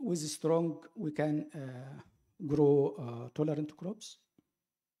 and with strong, we can grow tolerant crops.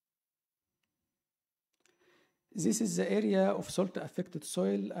 This is the area of salt-affected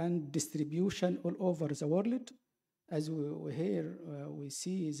soil and distribution all over the world. As we here, we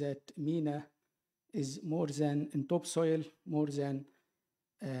see that MENA is more than, in topsoil, more than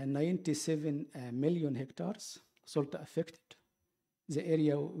 97 million hectares salt-affected, the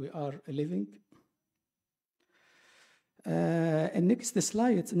area we are living. In next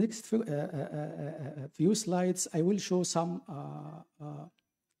slides, next few slides, I will show some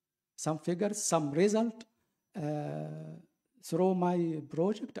figures, some result through my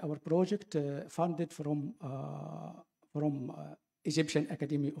project, our project funded from Egyptian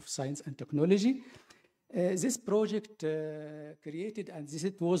Academy of Science and Technology. This project created, and this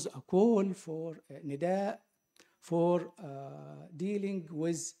it was a call for NIDA for dealing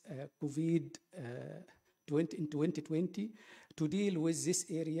with COVID in 2020 to deal with this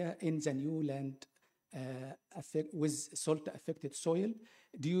area in the new land with salt-affected soil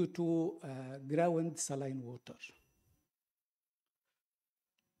due to ground saline water.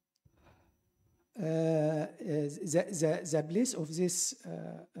 The place of this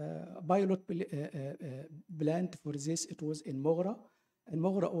pilot plant for this, it was in Mogra. And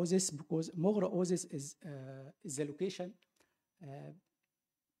Mogra Oasis, because Mogra Oasis is the location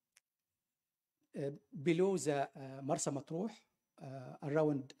below the Marsa Matruh,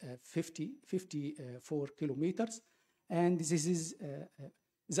 around 54 kilometers. And this is,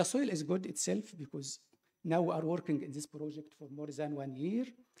 the soil is good itself, because now we are working in this project for more than 1 year.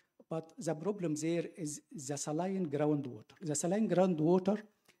 But the problem there is the saline groundwater. The saline groundwater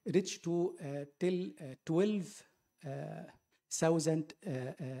reached to till 12,000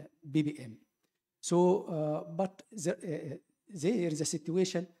 ppm. So, but there the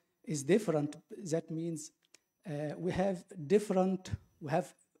situation is different. That means we have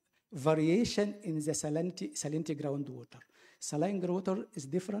variation in the salinity groundwater. Saline groundwater is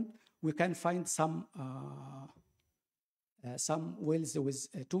different. We can find some wells with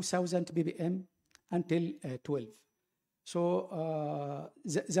 2,000 ppm until 12. So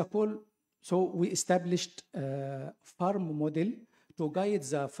the call So we established a farm model to guide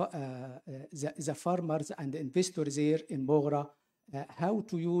the farmers and the investors there in Mogra how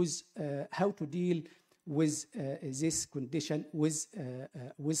to use, how to deal with this condition with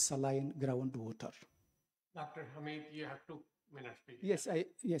saline groundwater. Dr. Hamid, you have 2 minutes, please.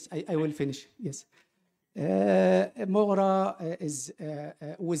 Yes, I will finish. Yes. Mogra is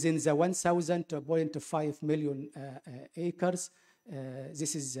within the 1,000.5 million acres.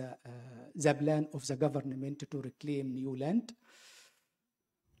 This is the plan of the government to reclaim new land.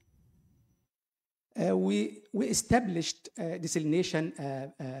 We established desalination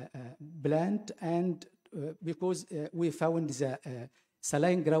plant, and because we found the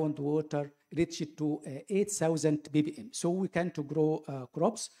saline groundwater reached to 8,000 ppm, so we can to grow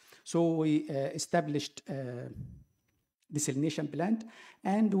crops. So we established desalination plant,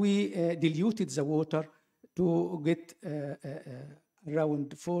 and we diluted the water to get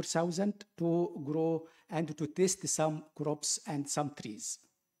around 4,000 to grow and to test some crops and some trees.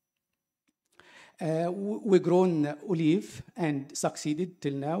 We grown olive and succeeded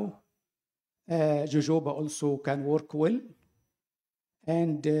till now. Jojoba also can work well,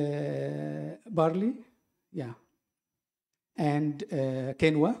 and barley, yeah, and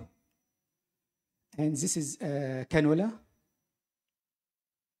quinoa, and this is canola.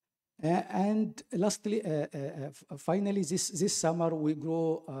 And lastly, finally, this summer we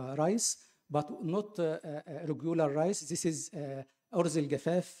grow rice, but not regular rice. This is أرز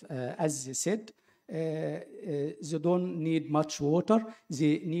الجفاف, as they said. They don't need much water.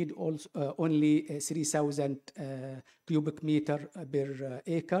 They need also only 3,000 cubic meter per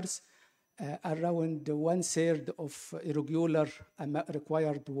acres, around 1/3 of irregular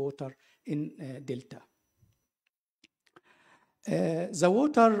required water in Delta. The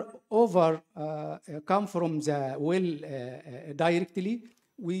water come from the well directly.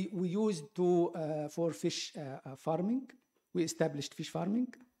 We used for fish farming. We established fish farming.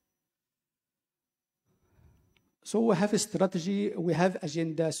 So we have a strategy, we have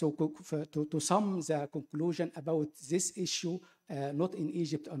agenda. So to sum the conclusion about this issue, not in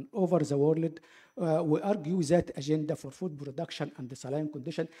Egypt and over the world, we argue that agenda for food production and the saline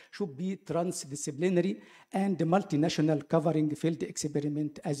condition should be transdisciplinary and multinational, covering field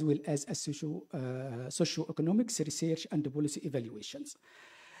experiment as well as socio-economics research and policy evaluations.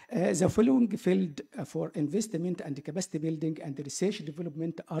 The following field for investment and capacity building and research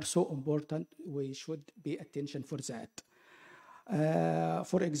development are so important. We should pay attention for that.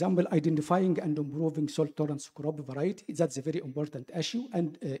 For example, identifying and improving salt tolerance crop variety. That's a very important issue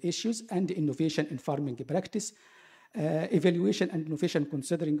and issues, and innovation in farming practice. Evaluation and innovation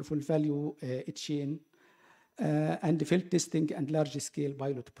considering full value chain, and field testing and large-scale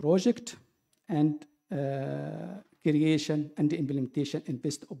pilot project, and creation and implementation in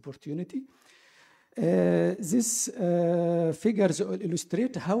best opportunity. These figures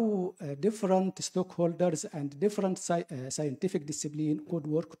illustrate how different stakeholders and different scientific disciplines could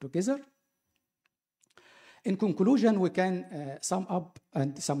work together. In conclusion, we can sum up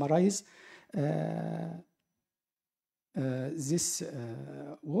and summarize this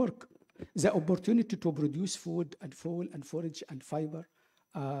work. The opportunity to produce food and fuel and forage and fiber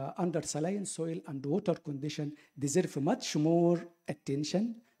under saline soil and water condition deserve much more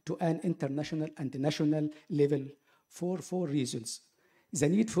attention to an international and national level for 4 reasons. The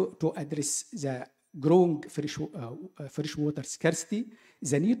need to address the growing freshwater scarcity,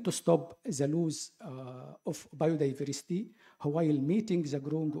 the need to stop the loss of biodiversity while meeting the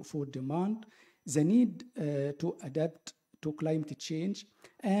growing food demand, the need to adapt to climate change,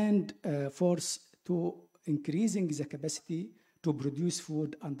 and fourth, to increasing the capacity to produce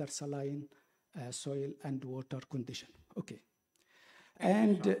food under saline soil and water condition. Okay.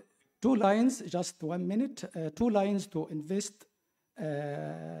 And 2 lines, just 1 minute, 2 lines to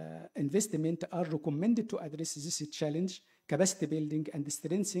investment are recommended to address this challenge: capacity building and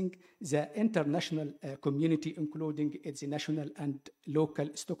strengthening the international community, including its national and local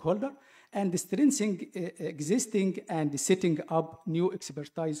stakeholder, and strengthening existing and setting up new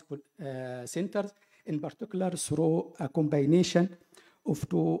expertise centers, in particular through a combination of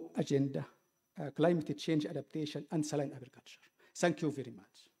 2 agenda, climate change adaptation and saline agriculture. Thank you very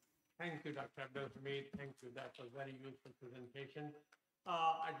much. Thank you, Dr. Abdul Hamid. Thank you. That was very useful presentation.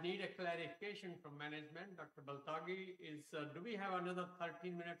 I need a clarification from management. Dr. Baltagi, do we have another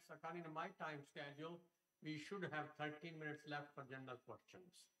 13 minutes? According to my time schedule, we should have 13 minutes left for general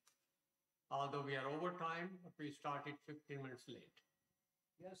questions. Although we are over time, we started 15 minutes late.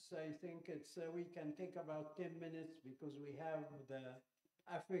 Yes, I think we can take about 10 minutes because we have the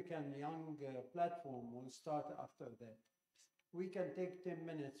African Young Platform will start after that. we can take 10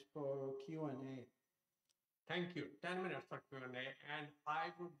 minutes for Q&A. Thank you. 10 minutes for Q&A. And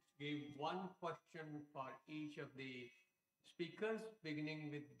I would give one question for each of the speakers, beginning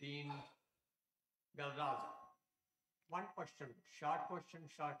with Dean Galraza. One question, short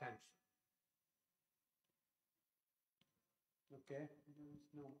answer. Okay, there is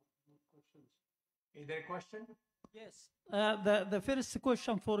no questions. Is there a question? Yes. The first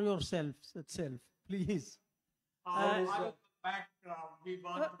question for yourself itself, please. I will come back. We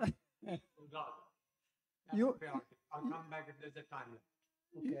want to That's You- a priority. I'll come back if there's a time left.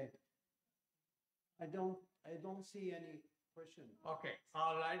 Okay. I don't see any question. Okay.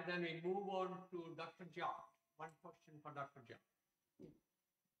 All right. Then we move on to Dr. Jha. One question for Dr. Jha.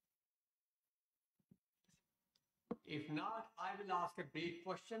 If not, I will ask a brief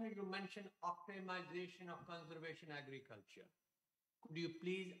question. You mentioned optimization of conservation agriculture. Could you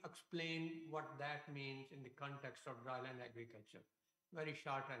please explain what that means in the context of dryland agriculture? Very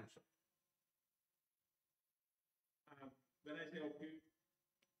short answer. When I say, okay,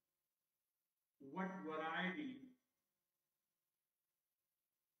 what variety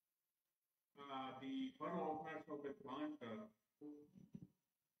the furrow openers of the planter,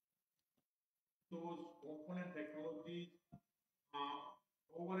 those component technologies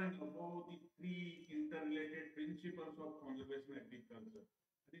over and above the three interrelated principles of conservation agriculture.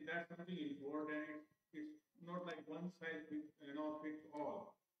 I think that's something important. It's not like one size fits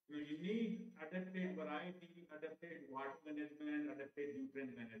all. You need adapted variety, adapted water management, adapted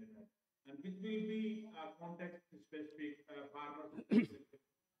nutrient management, and which will be context specific, farmer specific,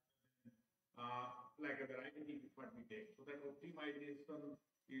 like a variety is what we take. So that optimization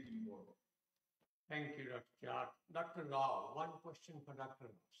is important. Thank you, Dr. Jha. Dr. Rao, one question for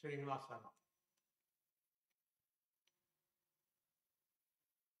Dr. Srinivasa Rao.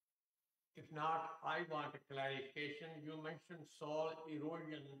 If not, I want a clarification. You mentioned soil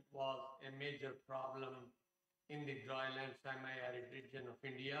erosion was a major problem in the dryland semi-arid region of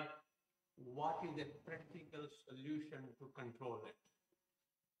India. What is a practical solution to control it?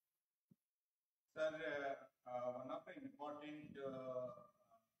 Sir, one of the important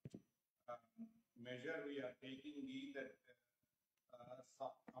measure we are taking is that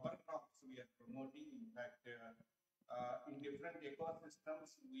our crops we are promoting. In fact, in different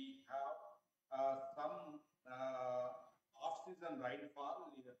ecosystems, we have some off-season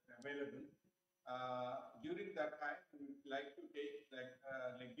rainfall available. During that time, we would like to take like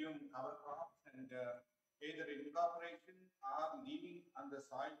legume cover crops and either incorporation or leaving on the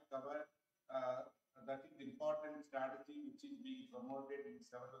soil cover. That is the important strategy which is being promoted in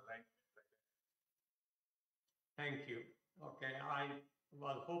several rainfall. Thank you. Okay, I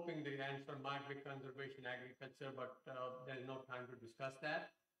was hoping the answer might be conservation agriculture, but there is no time to discuss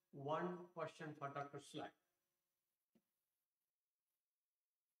that. One question for Dr. Slack.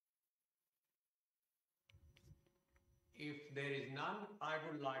 If there is none, I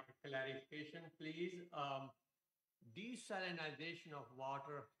would like a clarification, please. Desalinization of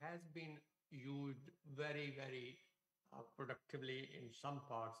water has been used very, very productively in some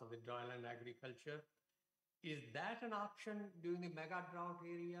parts of the dryland agriculture. Is that an option during the mega drought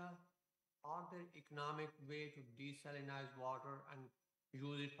area? Are there economic way to desalinize water and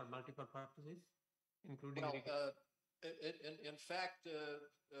use it for multiple purposes, including? Well, in fact,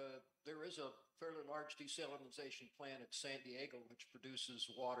 there is a fairly large desalinization plant at San Diego, which produces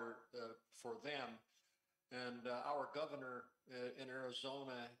water for them. And our governor in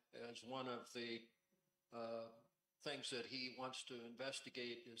Arizona, as one of the things that he wants to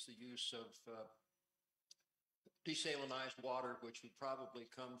investigate, is the use of desalinized water, which would probably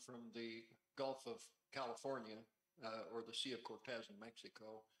come from the Gulf of California or the Sea of Cortez in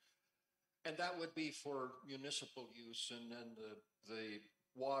Mexico. And that would be for municipal use, and then the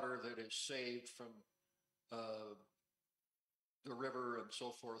water that is saved from the river and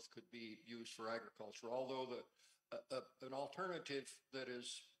so forth could be used for agriculture. Although an alternative that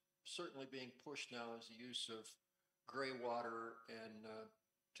is certainly being pushed now is the use of gray water and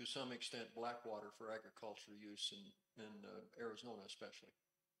to some extent black water for agriculture use in Arizona especially.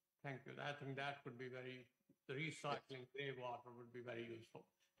 Thank you. I think that would be the recycling gray water would be very useful.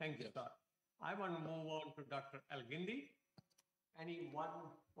 Thank you, sir. I want to move on to Dr. Elgindi. Any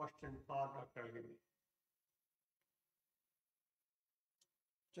one question for Dr. Elgindi?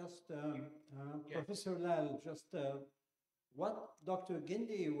 Just, Professor Lal, just what Dr.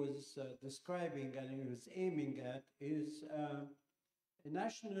 Gindi was describing and he was aiming at is a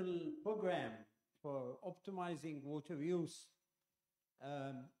national program for optimizing water use,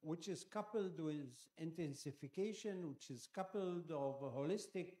 which is coupled with intensification, which is coupled of a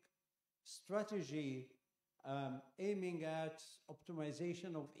holistic strategy aiming at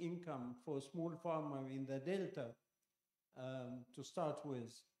optimization of income for small farmer in the Delta to start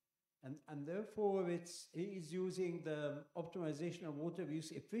with. And therefore, he is using the optimization of water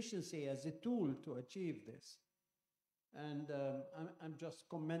use efficiency as a tool to achieve this. And I'm just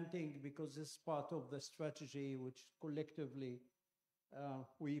commenting because this is part of the strategy which collectively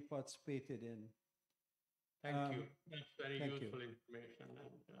we participated in. Thank you. That's very useful information. And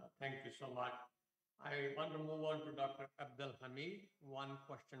thank you so much. I want to move on to Dr. Abdul Hamid. One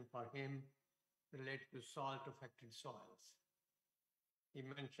question for him related to salt-affected soils. He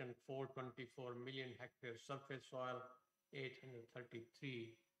mentioned 424 million hectare surface soil,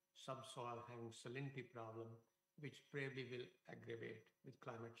 833 subsoil having salinity problem, which probably will aggravate with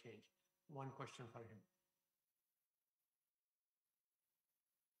climate change. One question for him.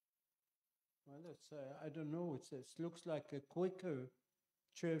 Well, it's, I don't know, it looks like a quicker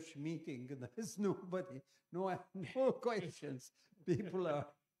church meeting. There's nobody, no questions. People are...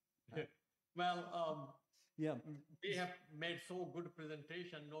 Well, yeah. We have made so good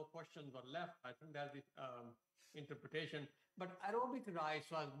presentation, no questions were left. I think that's the interpretation. But aerobic rice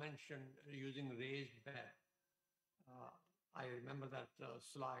was mentioned using raised bed. I remember that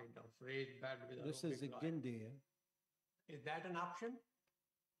slide of raised bed with this is a rice. Gindi. Is that an option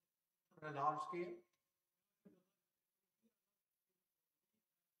on a large scale?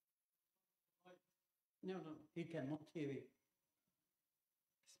 No, he cannot hear it.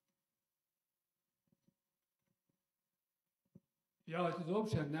 Yeah, it is an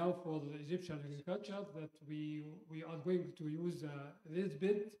option now for the Egyptian agriculture that we are going to use this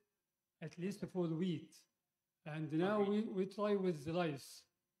bed at least for wheat. And now we try with the rice.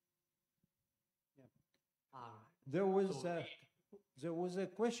 Yeah. There was a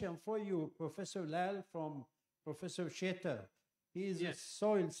question for you, Professor Lal, from Professor Shetter. He is a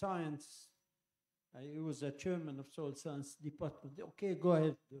soil science. He was a chairman of soil science department. Okay, go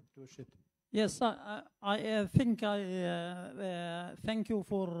ahead, Dr. Shetter. Yes, I think I thank you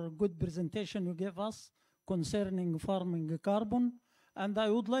for good presentation you gave us concerning farming carbon. And I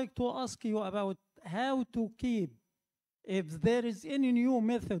would like to ask you about how to keep, if there is any new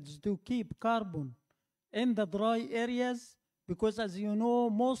methods to keep carbon in the dry areas, because as you know,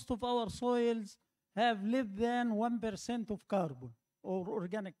 most of our soils have less than 1% of carbon or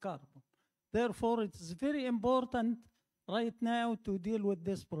organic carbon. Therefore, it is very important right now to deal with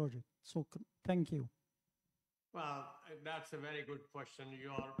this project. So thank you. Well, that's a very good question.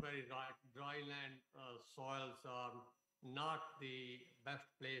 You are very right. Dryland soils are not the best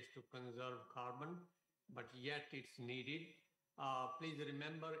place to conserve carbon, but yet it's needed. Please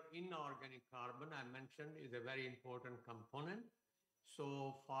remember, inorganic carbon, I mentioned, is a very important component.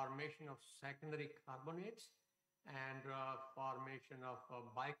 So formation of secondary carbonates and formation of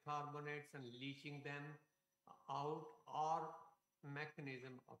bicarbonates and leaching them out are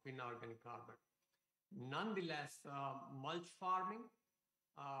mechanism of inorganic carbon. Nonetheless, mulch farming,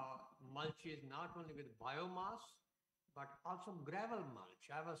 mulch is not only with biomass, but also gravel mulch.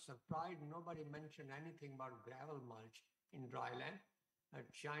 I was surprised nobody mentioned anything about gravel mulch in dryland.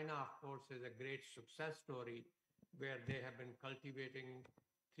 China, of course, is a great success story where they have been cultivating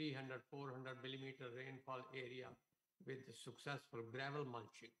 300, 400 millimeter rainfall area with the successful gravel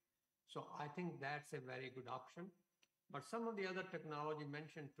mulching. So I think that's a very good option. But some of the other technology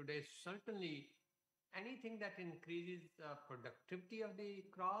mentioned today, certainly anything that increases productivity of the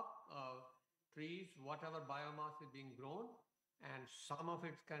crop, trees, whatever biomass is being grown, and some of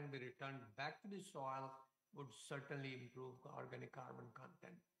it can be returned back to the soil would certainly improve the organic carbon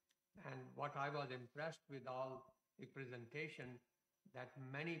content. And what I was impressed with all the presentation, that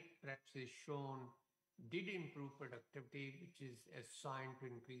many practices shown did improve productivity, which is a sign to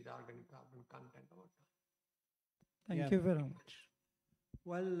increase organic carbon content over time. Thank you very much.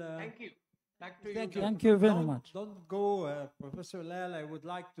 Well, thank you. Back to you. Thank you very much. Don't go, Professor Lal. I would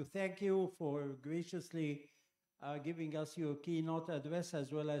like to thank you for graciously giving us your keynote address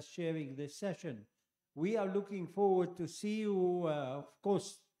as well as sharing this session. We are looking forward to see you, of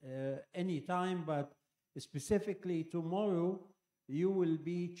course, anytime, but specifically tomorrow, you will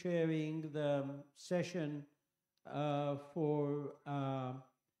be chairing the session for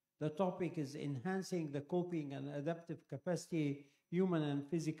the topic is enhancing the coping and adaptive capacity, human and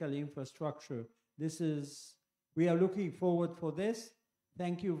physical infrastructure. We are looking forward for this.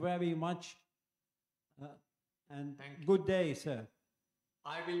 Thank you very much. And good day, sir.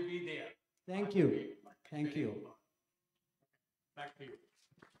 I will be there. Thank you. Thank you. Back to you.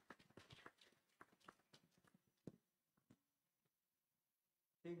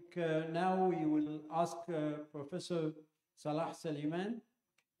 I think now we will ask Professor Salah Saliman,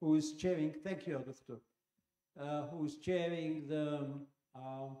 who is chairing. Thank you, Doctor. who's chairing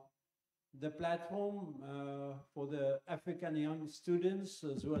the platform for the African young students,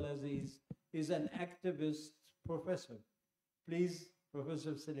 as well as he's an activist professor. Please,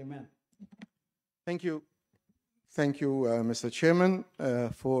 Professor Suleiman. Thank you. Thank you, Mr. Chairman,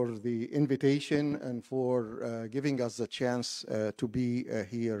 for the invitation and for giving us the chance to be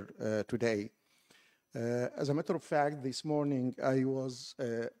here today. As a matter of fact, this morning I was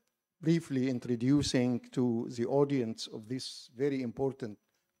briefly introducing to the audience of this very important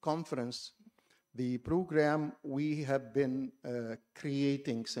conference the program we have been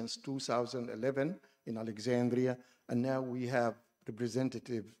creating since 2011 in Alexandria, and now we have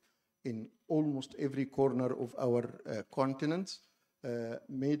representatives in almost every corner of our continent,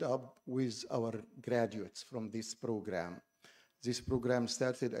 made up with our graduates from this program. This program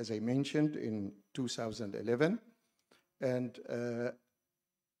started, as I mentioned, in 2011, and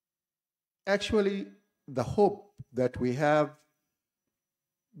actually the hope that we have,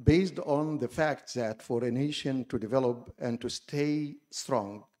 based on the fact that for a nation to develop and to stay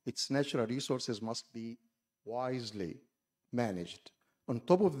strong, its natural resources must be wisely managed. On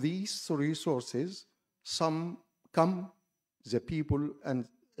top of these resources, some come the people, and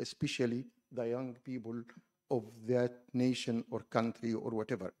especially the young people of that nation or country or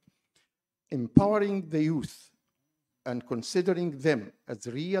whatever. Empowering the youth and considering them as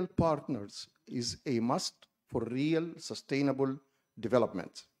real partners is a must for real sustainable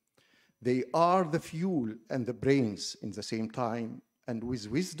development. They are the fuel and the brains in the same time, and with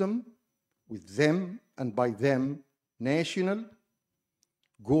wisdom, with them and by them, national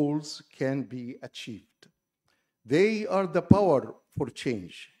goals can be achieved. They are the power for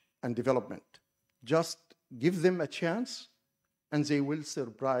change and development. Just give them a chance and they will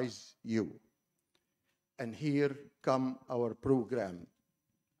surprise you. And here come our program.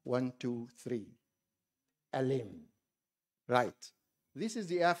 1, 2, 3. ALIM. Right. This is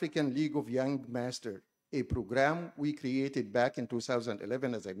the African League of Young Masters, a program we created back in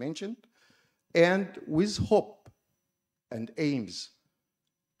 2011, as I mentioned, and with hope and aims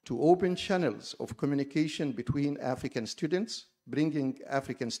to open channels of communication between African students, bringing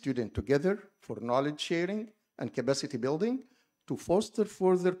African students together for knowledge sharing and capacity building, to foster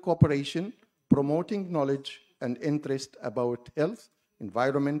further cooperation, promoting knowledge and interest about health,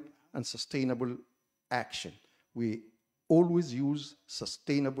 environment, and sustainable action. We always use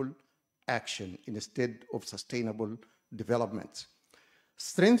sustainable action instead of sustainable development.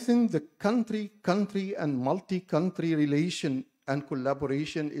 Strengthen the country and multi-country relation and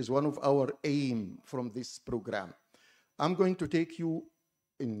collaboration is one of our aim from this program. I'm going to take you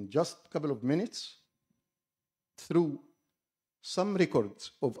in just a couple of minutes through some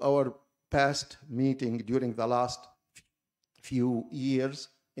records of our past meeting during the last few years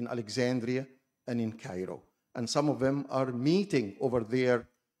in Alexandria and in Cairo. And some of them are meeting over there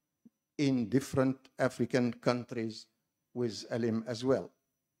in different African countries with ALIM as well.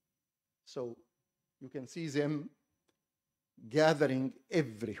 So you can see them gathering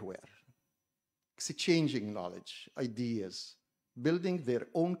everywhere, exchanging knowledge, ideas, building their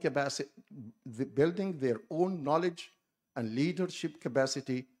own capacity, building their own knowledge and leadership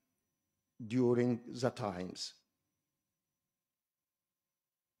capacity during the times.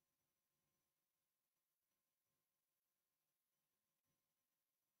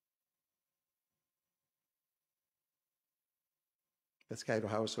 That's Cairo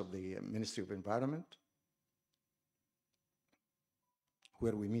House of the Ministry of Environment,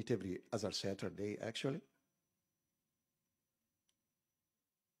 where we meet every other Saturday, actually.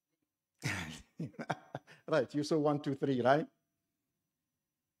 Right, you saw 1, 2, 3, right?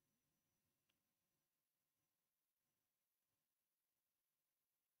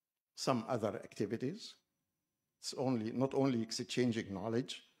 Some other activities. It's not only exchanging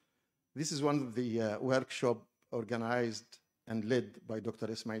knowledge. This is one of the workshops organized and led by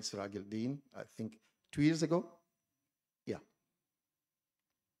Dr. Ismail Siraj al-Din, I think 2 years ago. Yeah.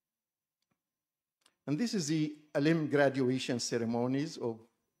 And this is the ALIM graduation ceremonies of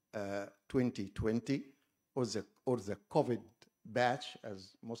 2020, or the COVID batch,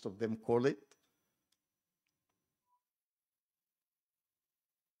 as most of them call it.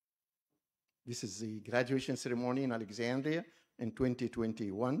 This is the graduation ceremony in Alexandria in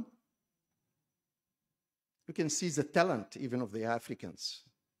 2021. You can see the talent even of the Africans.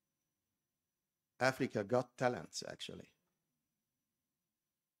 Africa got talents, actually.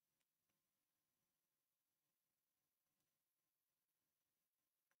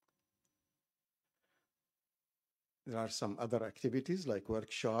 There are some other activities like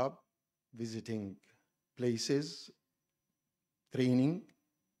workshop, visiting places, training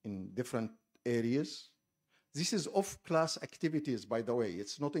in different areas. This is off-class activities, by the way.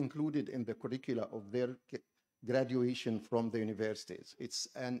 It's not included in the curricula of their graduation from the universities. It's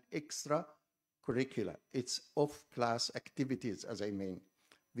an extra curricula. It's off-class activities, as I mean.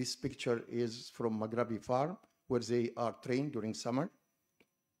 This picture is from Maghrabi Farm, where they are trained during summer.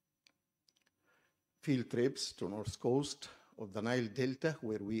 Field trips to North Coast of the Nile Delta,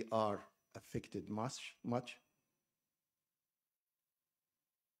 where we are affected much.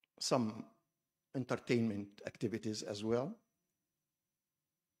 Some entertainment activities as well.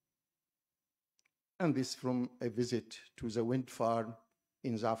 And this from a visit to the wind farm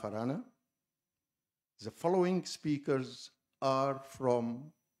in Zafarana. The following speakers are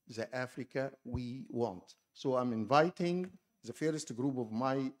from the Africa we want. So I'm inviting the first group of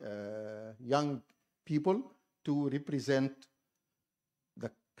my young people to represent the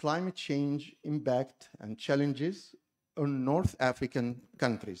climate change impact and challenges on North African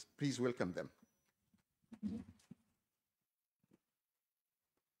countries. Please welcome them.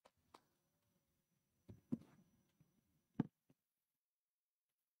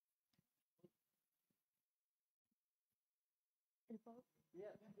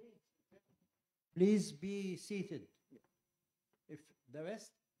 Please be seated. If the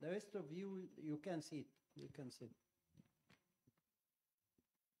rest of you, you can sit. You can sit.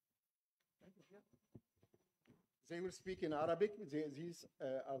 They will speak in Arabic. These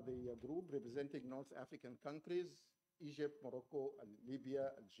are the group representing North African countries, Egypt, Morocco,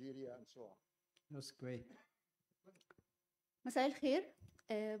 Libya, Algeria, and so on. That's great. مساء الخير.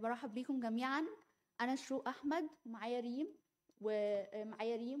 برحب بيكم جميعا. أنا شروق أحمد ومعايا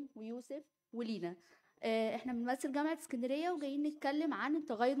ريم ويوسف ولينا. احنا بنمثل جامعة اسكندرية وجايين نتكلم عن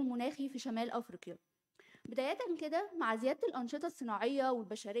التغير المناخي في شمال أفريقيا. بداية كده مع زيادة الأنشطة الصناعية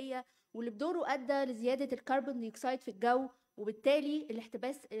والبشرية واللي بدوره أدى لزيادة الكربون ديوكسيد في الجو وبالتالي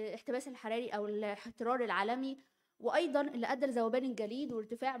الاحتباس الحراري أو الاحترار العالمي، وأيضا اللي أدى لذوبان الجليد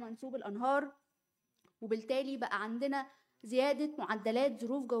وارتفاع منسوب الأنهار، وبالتالي بقى عندنا زيادة معدلات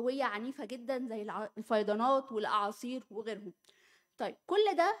ظروف جوية عنيفة جدا زي الفيضانات والأعاصير وغيرهم. طيب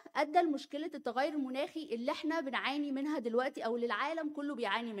كل ده أدى لمشكلة التغير المناخي اللي احنا بنعاني منها دلوقتي أو اللي العالم كله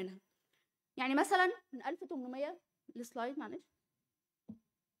بيعاني منها. يعني مثلا من 1800 السلايد معلش.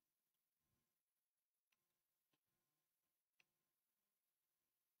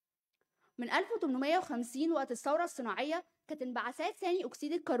 من 1850 وقت الثورة الصناعية كانت انبعاثات ثاني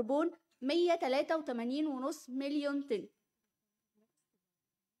أكسيد الكربون 183.5 مليون طن.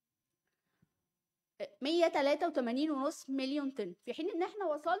 183.5 مليون طن، في حين ان احنا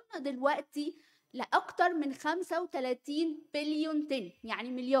وصلنا دلوقتي لاكتر من 35 بليون طن، يعني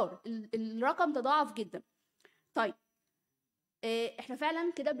مليار. الرقم تضاعف جدا. طيب احنا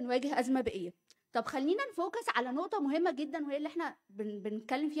فعلا كده بنواجه ازمه بيئيه. طب خلينا نفوكس على نقطه مهمه جدا وهي اللي احنا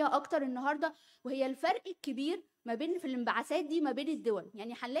بنتكلم فيها اكتر النهارده، وهي الفرق الكبير ما بين في الانبعاثات دي ما بين الدول.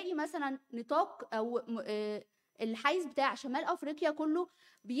 يعني هنلاقي مثلا نطاق او الحيز بتاع شمال افريقيا كله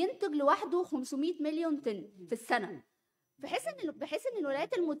بينتج لوحده 500 مليون طن في السنه، بحيث ان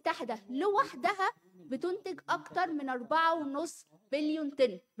الولايات المتحده لوحدها بتنتج اكتر من 4.5 بليون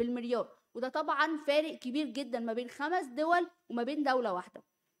طن بالمليار، وده طبعا فارق كبير جدا ما بين 5 دول وما بين دوله واحده.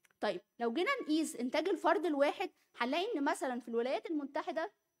 طيب لو جينا نقيس انتاج الفرد الواحد هنلاقي ان مثلا في الولايات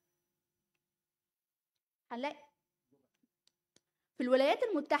المتحده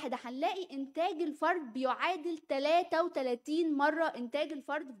هنلاقي انتاج الفرد بيعادل 33 مره انتاج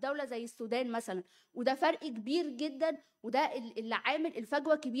الفرد في دوله زي السودان مثلا، وده فرق كبير جدا، وده اللي عامل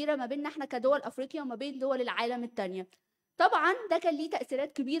الفجوه كبيره ما بيننا احنا كدول افريقيا وما بين دول العالم الثانيه. طبعا ده كان ليه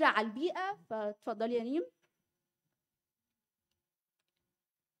تاثيرات كبيره على البيئه. فاتفضلي يا ريم.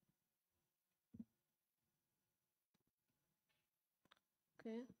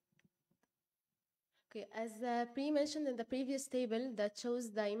 Okay, as pre-mentioned in the previous table that shows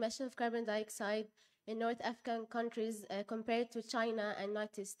the emission of carbon dioxide in North African countries compared to China and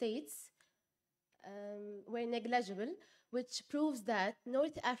United States were negligible, which proves that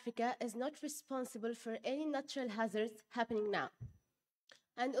North Africa is not responsible for any natural hazards happening now.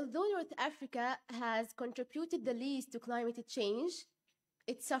 And although North Africa has contributed the least to climate change,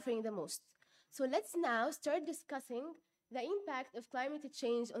 it's suffering the most. So let's now start discussing the impact of climate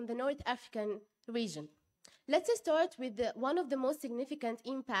change on the North African region. Let's start with one of the most significant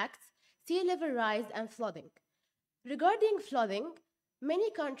impacts, sea level rise and flooding. Regarding flooding, many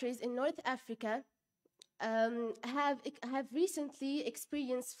countries in North Africa have recently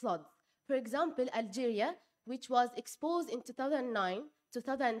experienced floods. For example, Algeria, which was exposed in 2009,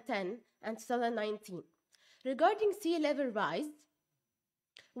 2010, and 2019. Regarding sea level rise,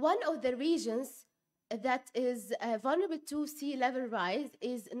 one of the regions that is vulnerable to sea level rise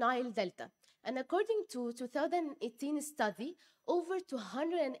is Nile Delta. And according to 2018 study, over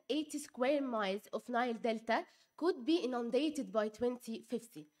 280 square miles of Nile Delta could be inundated by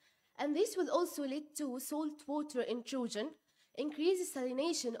 2050. And this will also lead to saltwater intrusion, increase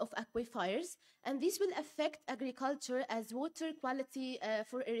salination of aquifers, and this will affect agriculture as water quality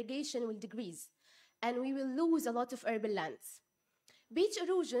for irrigation will decrease, and we will lose a lot of urban lands. Beach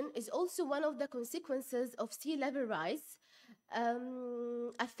erosion is also one of the consequences of sea level rise,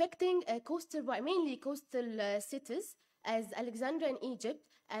 affecting mainly coastal cities as Alexandria in Egypt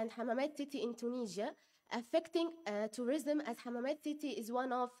and Hammamet City in Tunisia, affecting tourism as Hammamet City is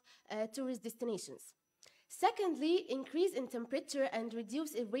one of tourist destinations. Secondly, increase in temperature and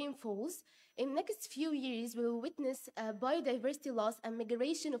reduce in rainfalls. In next few years, we will witness biodiversity loss and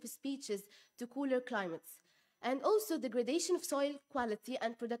migration of species to cooler climates, and also degradation of soil quality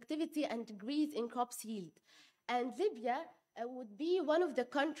and productivity and decrease in crops yield. And Libya would be one of the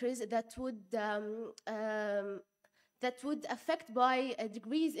countries that would affect by a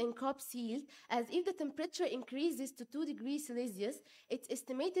decrease in crops yield, as if the temperature increases to 2 degrees Celsius, it's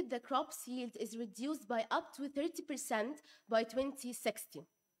estimated the crops yield is reduced by up to 30% by 2060.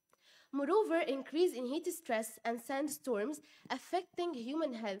 Moreover, increase in heat stress and sandstorms affecting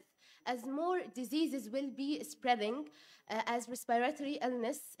human health, as more diseases will be spreading as respiratory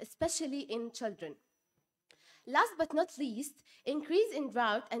illness, especially in children. Last but not least, increase in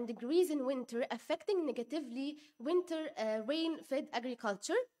drought and decrease in winter affecting negatively winter rain-fed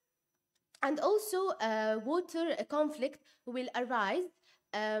agriculture, and also water conflict will arise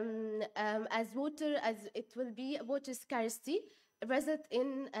as it will be water scarcity, result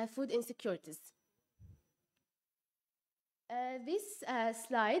in food insecurities. This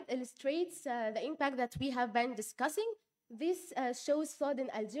slide illustrates the impact that we have been discussing. This shows flood in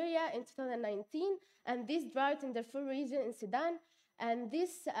Algeria in 2019, and this drought in the Darfur region in Sudan. And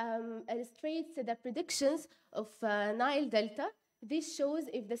this illustrates the predictions of Nile Delta. This shows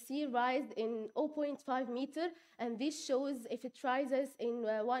if the sea rises in 0.5 meter, and this shows if it rises in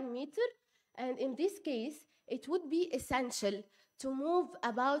 1 meter. And in this case, it would be essential to move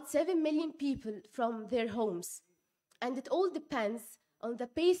about 7 million people from their homes. And it all depends on the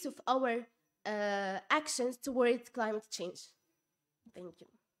pace of our actions towards climate change. Thank you.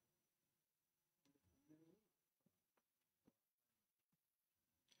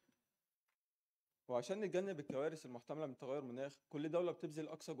 وعشان نتجنب الكوارث المحتملة من تغير المناخ، كل دولة بتبذل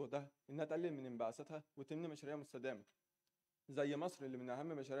أقصى جهدها إنها تقلل من انبعاثاتها وتبني مشاريع مستدامة، زي مصر اللي من أهم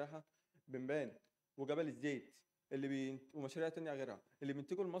مشاريعها بنبان وجبل الزيت ومشاريع تانية غيرها، اللي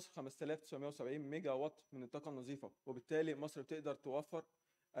بينتجوا لمصر 5970 ميجا وات من الطاقة النظيفة، وبالتالي مصر بتقدر توفر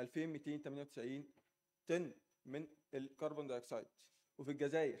 2298 طن من الكربون دايوكسيد. وفي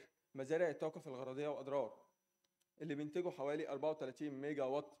الجزائر مزارع الطاقة في الغرضية وأضرار اللي بينتجوا حوالي 34 ميجا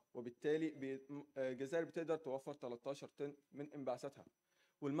وات، وبالتالي الجزائر بتقدر توفر 13 طن من انبعاثاتها.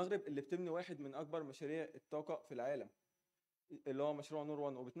 والمغرب اللي بتبني واحد من أكبر مشاريع الطاقة في العالم اللي هو مشروع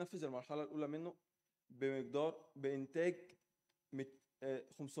نور 1، وبتنفذ المرحلة الأولى منه بإنتاج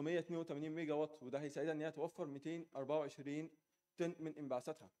 582 ميجا وات، وده هيساعدها إن هي توفر 224 طن من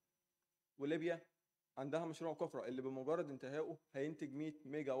انبعاثاتها. وليبيا عندها مشروع كفرة اللي بمجرد انتهائه هينتج 100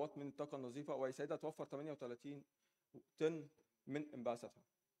 ميجا وات من الطاقة النظيفة، وهيساعدها توفر 38 طن من انبعاثاتها.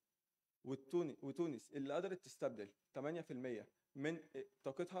 وتونس اللي قدرت تستبدل 8% من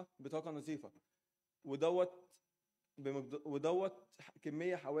طاقتها بطاقة نظيفة، ودوت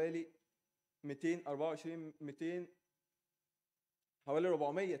كمية حوالي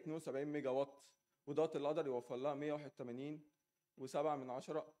 472 ميجا وات، ودوت اللي قدر يوفر لها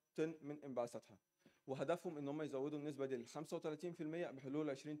 181.7 طن من انبعاثاتها. وهدفهم ان هم يزودوا النسبة دي ل 35% بحلول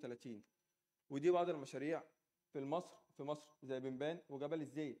 2030. ودي بعض المشاريع في مصر زي بنبان وجبل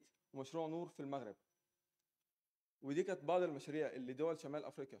الزيت ومشروع نور في المغرب. ودي كانت بعض المشاريع اللي دول شمال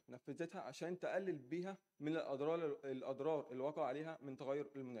افريقيا نفذتها عشان تقلل بيها من الاضرار اللي وقع عليها من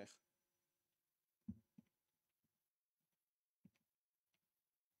تغير المناخ.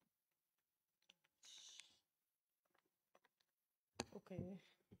 Okay.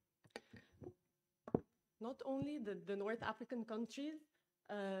 Not only did the North African countries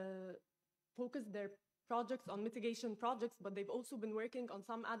focus their projects on mitigation projects, but they've also been working on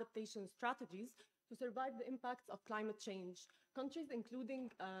some adaptation strategies to survive the impacts of climate change. Countries including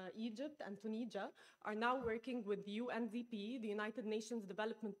Egypt and Tunisia are now working with the UNDP, the United Nations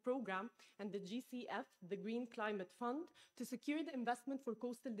Development Programme, and the GCF, the Green Climate Fund, to secure the investment for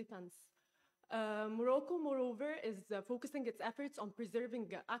coastal defense. Morocco, moreover, is focusing its efforts on preserving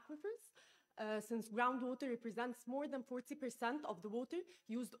aquifers, since groundwater represents more than 40% of the water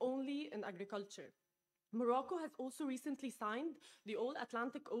used only in agriculture. Morocco has also recently signed the All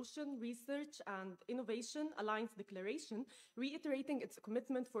Atlantic Ocean Research and Innovation Alliance Declaration, reiterating its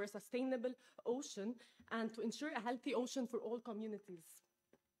commitment for a sustainable ocean and to ensure a healthy ocean for all communities.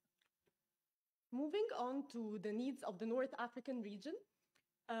 Moving on to the needs of the North African region,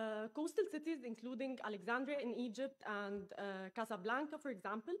 coastal cities including Alexandria in Egypt and Casablanca, for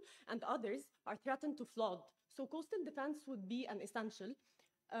example, and others are threatened to flood. So coastal defense would be an essential.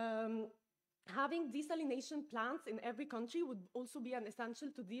 Having desalination plants in every country would also be an essential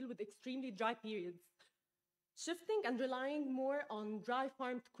to deal with extremely dry periods. Shifting and relying more on dry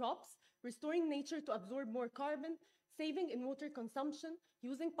farmed crops, restoring nature to absorb more carbon, saving in water consumption,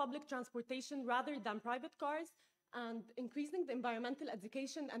 using public transportation rather than private cars, and increasing the environmental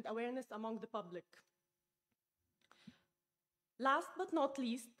education and awareness among the public. Last but not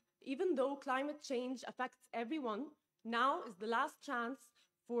least, even though climate change affects everyone, now is the last chance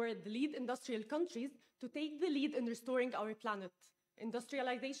for the lead industrial countries to take the lead in restoring our planet.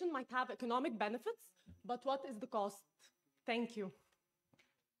 Industrialization might have economic benefits, but what is the cost? Thank you.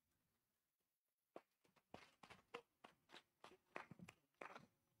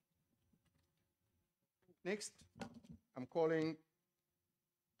 Next, I'm calling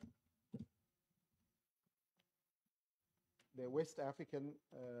the West African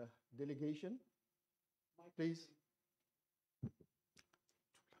delegation, please.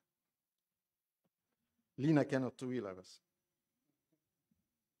 لينا كانت طويلة بس.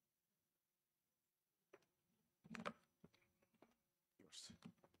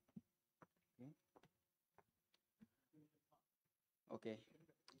 Okay.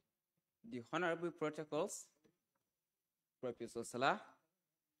 The honorable protocols, Professor Salah,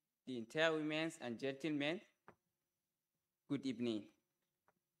 the entire women and gentlemen, good evening.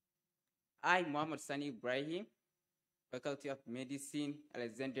 I, Muhammad Sani Ibrahim, Faculty of Medicine,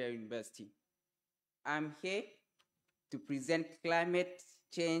 Alexandria University. I'm here to present climate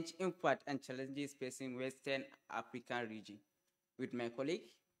change impact and challenges facing Western African region with my colleague.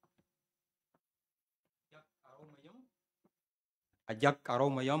 Ajak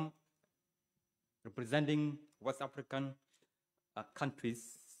Aromayam, representing West African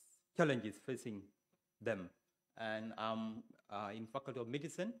countries, challenges facing them. And I'm in Faculty of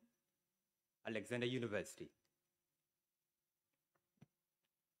Medicine, Alexandria University.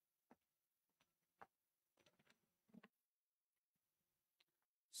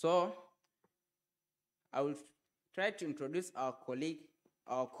 So I will try to introduce our colleague,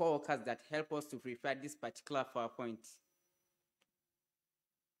 our co-workers that help us to prepare this particular PowerPoint.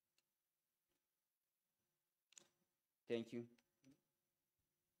 Thank you.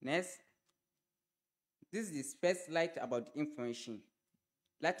 Next, this is the first slide about information.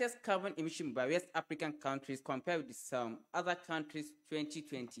 Latest carbon emission by West African countries compared with some other countries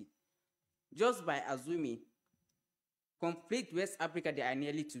 2020. Just by assuming complete West Africa, they are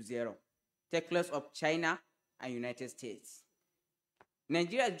nearly to zero. Take less of China and United States.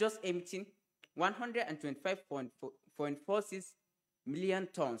 Nigeria is just emitting 125.46 million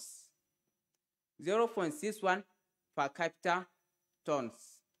tons, 0.61 per capita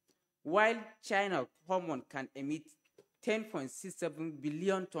tons, while China common can emit 10.67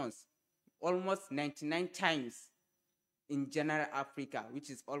 billion tons, almost 99 times in general Africa, which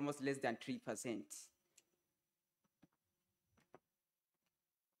is almost less than 3%.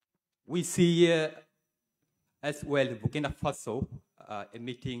 We see as well Burkina Faso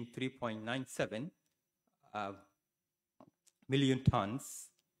emitting 3.97 million tons,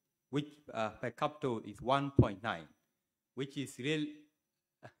 which per capita is 1.9, which is real.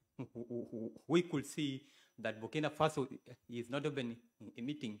 We could see that Burkina Faso is not even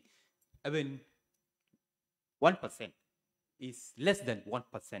emitting even 1%, is less than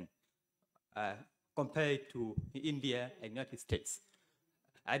 1% compared to India and United States.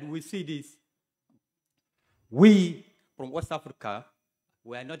 And we see this, we from West Africa,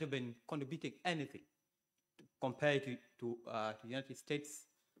 we are not even contributing anything compared to the United States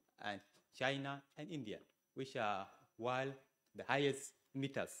and China and India, which are while the highest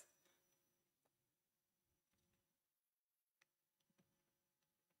emitters.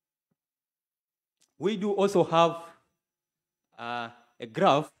 We do also have a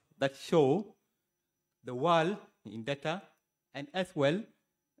graph that shows the world in data, and as well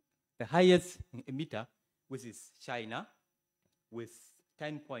the highest emitter, which is China, with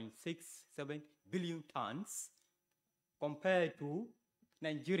 10.67 billion tons, compared to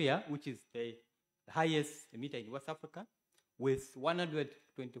Nigeria, which is the highest emitter in West Africa, with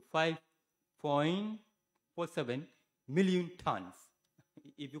 125.47 million tons.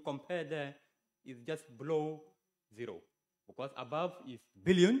 If you compare there, it's just below zero, because above is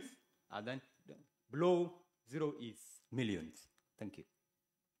billions, and then below zero is millions. Thank you.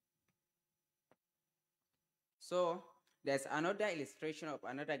 So there's another illustration of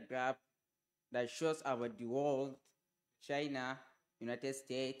another graph that shows about the world: China, United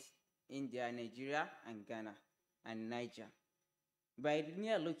States, India, Nigeria, and Ghana, and Niger. By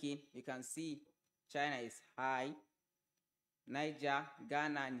linear looking, you can see China is high, Niger,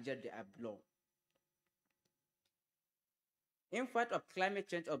 Ghana, and Niger, they are below. Impact of climate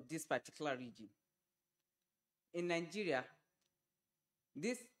change of this particular region. In Nigeria,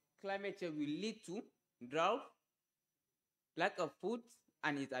 this climate change will lead to drought, lack of food,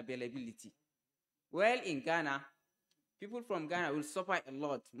 and its availability. While in Ghana, people from Ghana will suffer a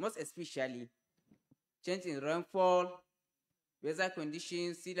lot, most especially change in rainfall, weather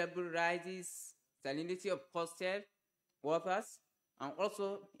conditions, sea level rises, salinity of coastal waters, and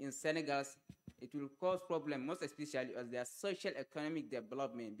also in Senegal, it will cause problems, most especially as their social economic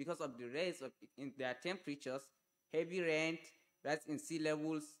development because of the rise of in their temperatures, heavy rain, rise in sea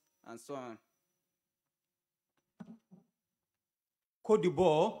levels, and so on. Côte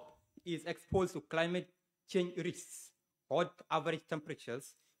d'Ivoire is exposed to climate change risks, hot average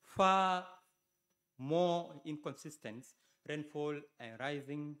temperatures, far more inconsistent rainfall and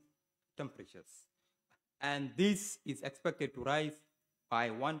rising temperatures. And this is expected to rise by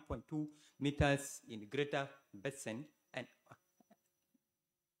 1.2 meters in Greater Basin and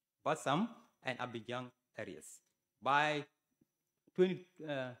Bassam and Abidjan areas. By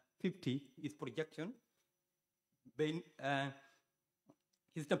 2050, its projection is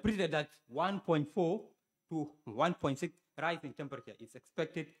interpreted that 1.4 to 1.6 rise in temperature is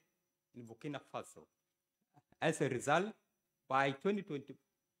expected in Burkina Faso. As a result, by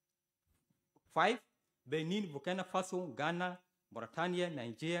 2025, Benin, Burkina Faso, Ghana, Mauritania,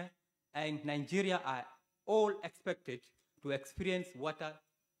 Nigeria are all expected to experience water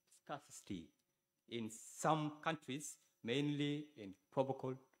scarcity in some countries, mainly in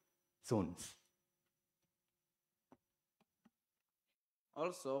tropical zones.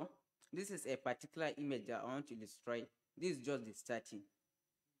 Also, this is a particular image that I want to illustrate. This is just the starting.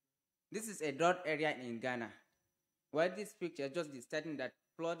 This is a drought area in Ghana, while this picture is just the starting that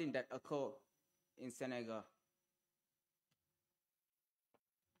flooding that occurred in Senegal.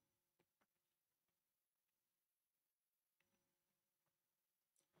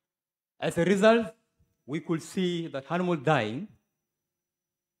 As a result, we could see that animals dying,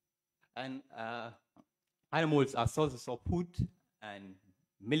 and animals are sources of food and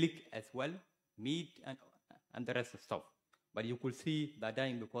milk as well, meat and the rest of stuff. But you could see they're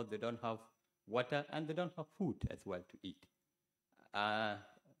dying because they don't have water and they don't have food as well to eat.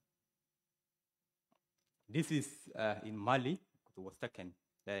 This is in Mali. It was taken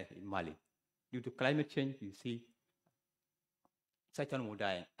there in Mali. Due to climate change, you see such animals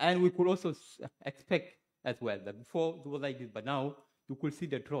dying. And we could also expect as well that before it was like this, but now you could see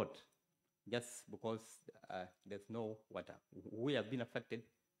the drought just because there's no water. We have been affected,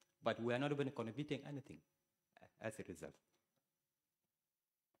 but we are not even contributing anything as a result.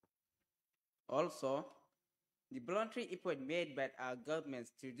 Also, the voluntary effort made by our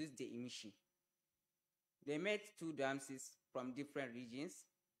governments to reduce the emission. They made 2 dams from different regions.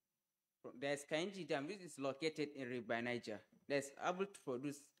 There's Kainji Dam, which is located in River Niger. That's able to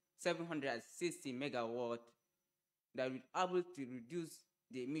produce 760 megawatts that will be able to reduce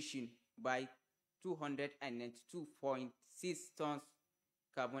the emission by 292.6 tons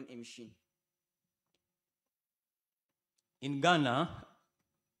carbon emission. In Ghana,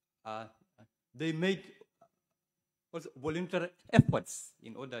 they made also voluntary efforts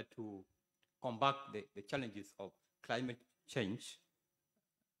in order to combat the challenges of climate change.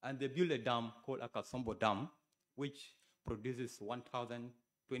 And they built a dam called Akasombo Dam, which produces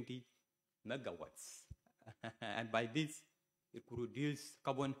 1,020 megawatts. And by this, it could reduce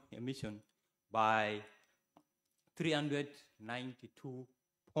carbon emission by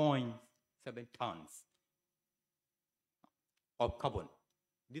 392.7 tons of carbon.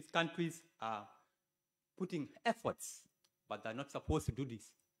 These countries are putting efforts, but they're not supposed to do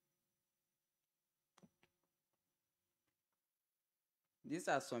this. These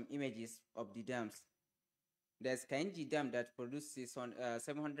are some images of the dams. There's Kainji Dam that produces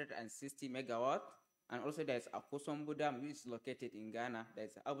 760 megawatts, and also there's Akosombo Dam, which is located in Ghana,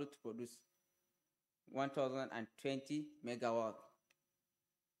 that's able to produce 1,020 megawatts.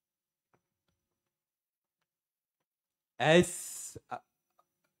 As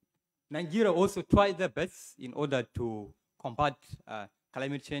Nigeria also tried their best in order to combat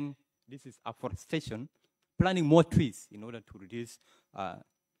climate change, this is afforestation, planting more trees in order to reduce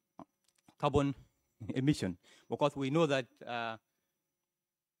carbon emission, because we know that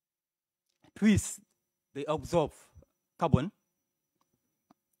trees, they absorb carbon.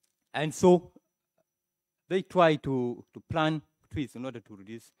 And so they try to plant trees in order to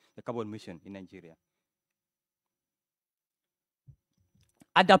reduce the carbon emission in Nigeria.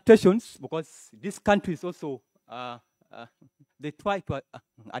 Adaptations, because these countries also, they try to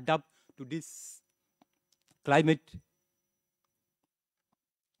adapt to these climate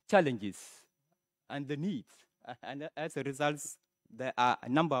challenges and the needs. And as a result, there are a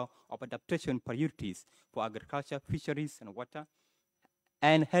number of adaptation priorities for agriculture, fisheries, and water,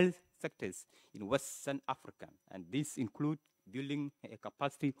 and health sectors in Western Africa. And these include building a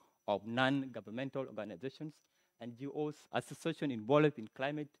capacity of non-governmental organizations, NGOs, associations involved in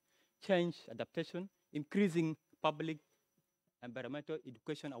climate change adaptation, increasing public environmental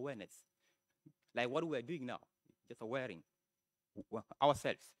education awareness, like what we are doing now, just awareing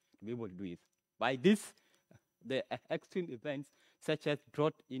ourselves to be able to do it. By this, the extreme events such as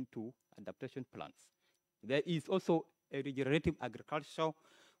drought into adaptation plans. There is also a regenerative agriculture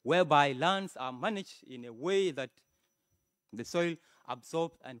whereby lands are managed in a way that the soil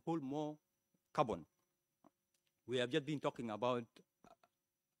absorbs and hold more carbon. We have just been talking about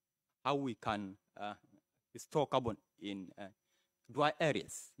how we can store carbon in dry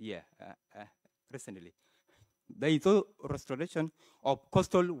areas here recently. There is also restoration of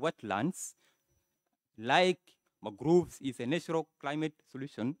coastal wetlands, like mangroves is a natural climate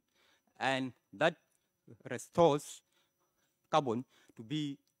solution, and that restores carbon to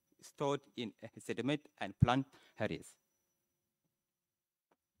be stored in sediment and plant areas.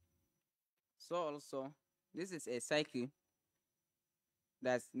 So also, this is a cycle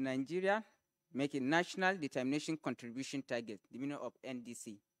that's Nigeria making national determination contribution target, the meaning of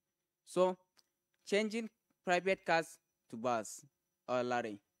NDC. So changing private cars to bus or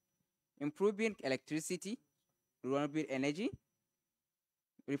lorry, improving electricity, renewable energy,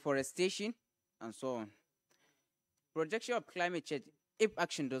 reforestation, and so on. Projection of climate change, if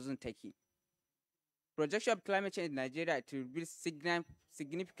action doesn't take it. Projection of climate change in Nigeria, it will be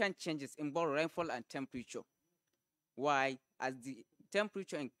significant changes in both rainfall and temperature. Why? As the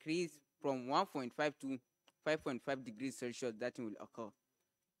temperature increase from 1.5 to 5.5 degrees Celsius, that will occur.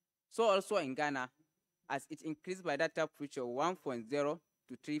 So also in Ghana, as it increased by that temperature 1.0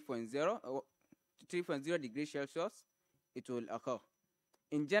 to 3.0 degrees Celsius, it will occur.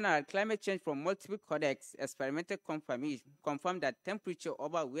 In general, climate change from multiple codex experimental confirm that temperature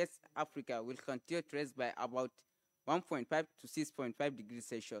over West Africa will continue to rise by about 1.5 to 6.5 degrees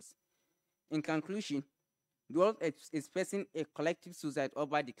Celsius. In conclusion, the world is facing a collective suicide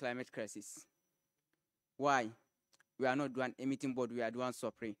over the climate crisis. Why? We are not the one emitting, but we are the one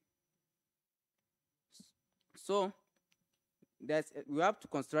suffering. So, we have to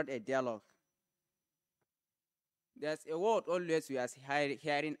construct a dialogue. There's a word always we are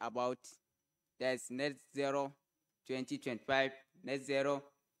hearing about. There's net zero 2025, net zero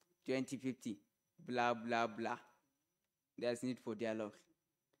 2050, blah, blah, blah. There's need for dialogue.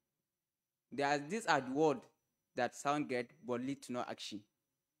 These are the words that sound great but lead to no action.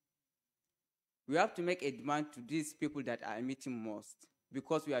 We have to make a demand to these people that are emitting most,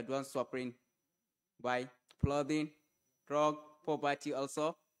 because we are the ones suffering by flooding, drug, poverty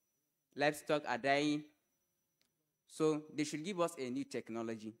also. Livestock are dying. So they should give us a new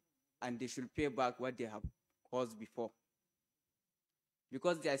technology, and they should pay back what they have caused before.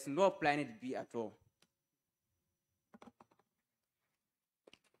 Because there is no planet B at all.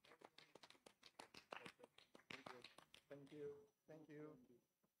 Thank you.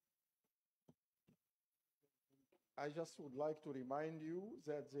 I just would like to remind you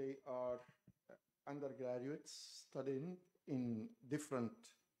that they are undergraduates studying in different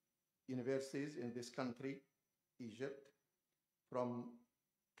universities in this country, Egypt, from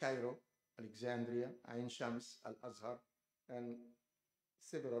Cairo, Alexandria, Ain Shams, Al-Azhar, and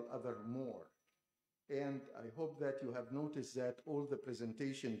several other more. And I hope that you have noticed that all the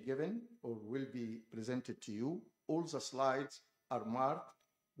presentation given or will be presented to you, all the slides are marked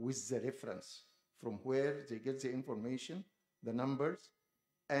with the reference from where they get the information, the numbers,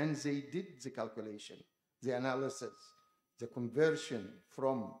 and they did the calculation, the analysis, the conversion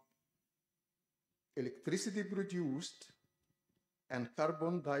from electricity produced and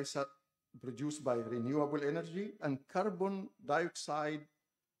carbon dioxide produced by renewable energy and carbon dioxide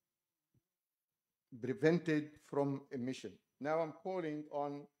prevented from emission. Now I'm calling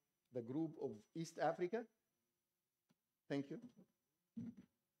on the group of East Africa. Thank you.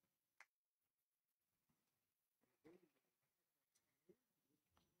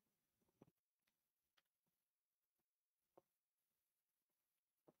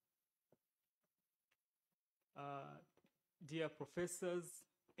 Dear professors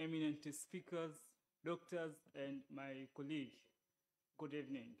eminent speakers, doctors, and my colleague. Good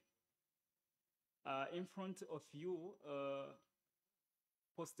evening. In front of you,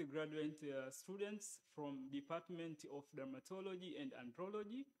 postgraduate students from Department of Dermatology and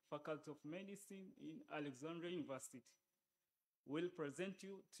Andrology, Faculty of Medicine in Alexandria University, will present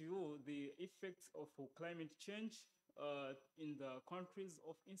to you the effects of climate change in the countries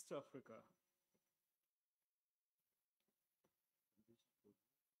of East Africa.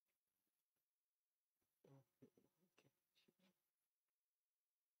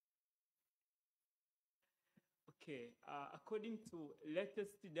 Okay, according to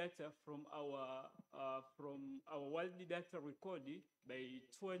latest data from our world data recorded by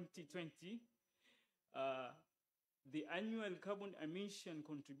 2020, the annual carbon emission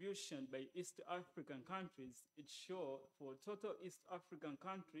contribution by East African countries, it shows for total East African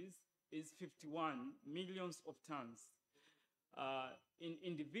countries is 51 millions of tons.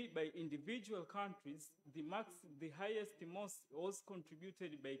 By individual countries, the highest most was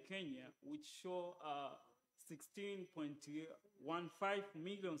contributed by Kenya, which show 16.15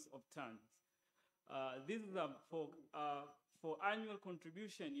 millions of tons. This is for annual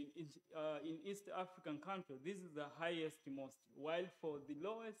contribution in East African countries. This is the highest most, while for the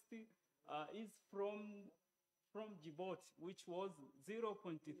lowest is from Djibouti, which was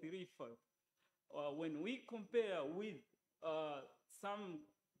 0.35. When we compare with some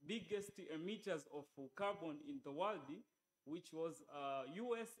biggest emitters of carbon in the world, which was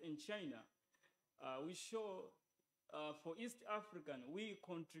US and China, we show for East African, we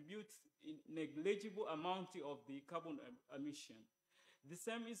contribute in negligible amount of the carbon emission. The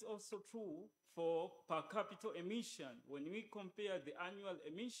same is also true for per capita emission. When we compare the annual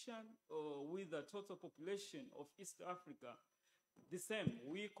emission with the total population of East Africa, the same,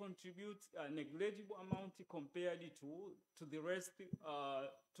 we contribute a negligible amount compared to the rest,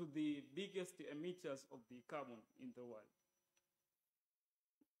 to the biggest emitters of the carbon in the world.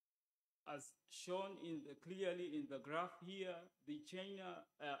 As shown clearly in the graph here, the China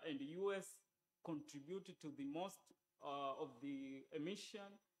and the US contributed to the most of the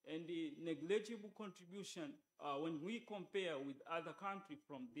emission, and the negligible contribution when we compare with other countries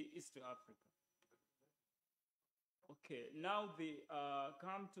from the East Africa. Okay, now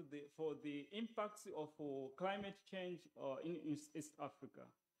come to for the impacts of climate change in East Africa.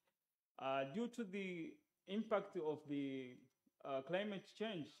 Due to the impact of the climate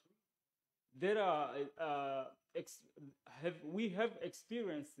change, we have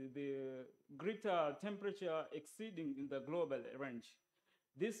experienced the greater temperature exceeding in the global range.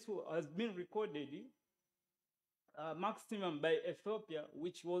 This has been recorded maximum by Ethiopia,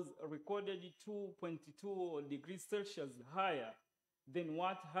 which was recorded 2.2 degrees Celsius higher than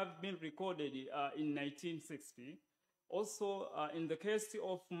what have been recorded in 1960. Also, in the case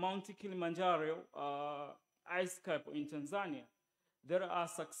of Mount Kilimanjaro ice cap in Tanzania, there are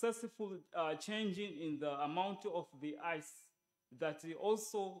successful changing in the amount of the ice that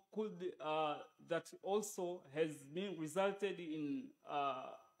also has been resulted in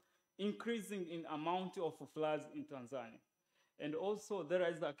increasing in amount of floods in Tanzania. And also there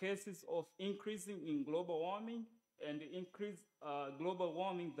is a cases of increasing in global warming and increase global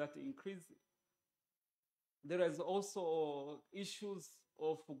warming that increase. There is also issues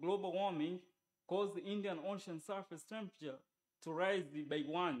of global warming cause the Indian Ocean surface temperature to rise by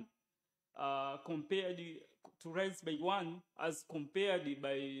 1 as compared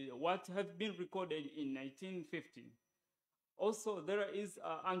by what have been recorded in 1950. Also, there is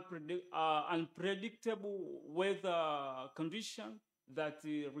unpredictable weather condition that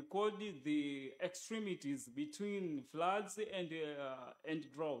recorded the extremities between floods and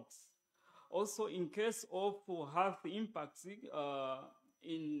droughts. Also, in case of health impacts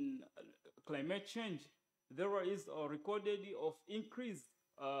in climate change, there is a recorded of increase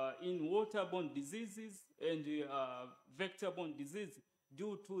in waterborne diseases and vector-borne disease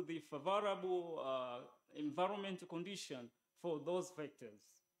due to the favorable environmental condition for those vectors.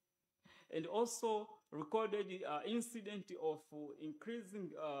 And also recorded incident of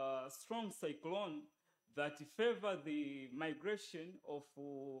increasing strong cyclone that favor the migration of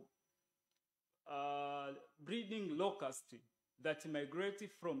breeding locusts that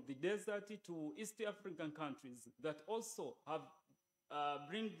migrate from the desert to East African countries that also have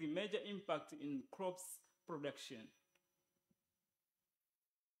bring the major impact in crops production.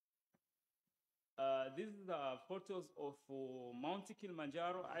 These are photos of Mount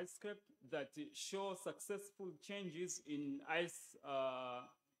Kilimanjaro ice cap that show successful changes in ice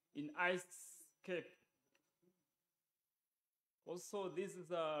cap. Also, this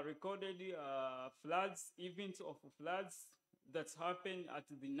is a recorded events of floods that's happened at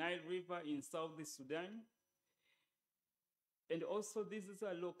the Nile River in South Sudan. And also this is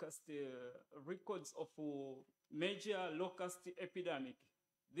a locust records of a major locust epidemic.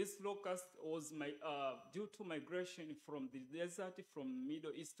 This locust was due to migration from the desert from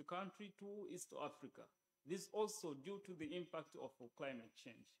Middle East country to East Africa. This also due to the impact of climate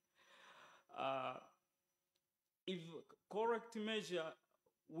change. If correct measure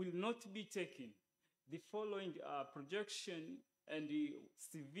will not be taken, the following projection and the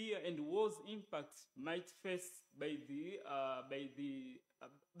severe and worse impacts might face by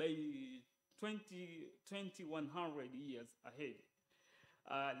 2100 years ahead.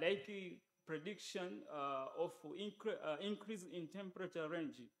 Like a prediction of increase in temperature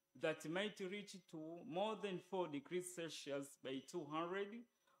range that might reach to more than 4 degrees Celsius by 200.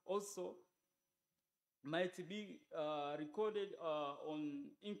 Also, might be recorded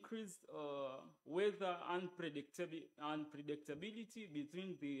on increased weather unpredictability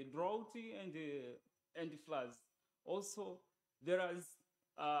between the drought and floods. Also, there is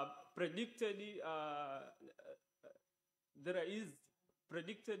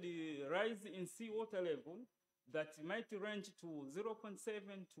predicted rise in seawater level that might range to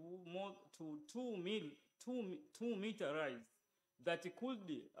 0.7 to 2 meter rise that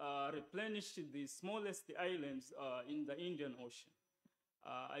could replenish the smallest islands in the Indian Ocean.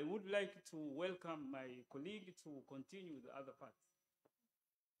 I would like to welcome my colleague to continue the other parts.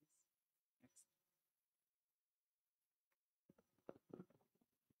 Next.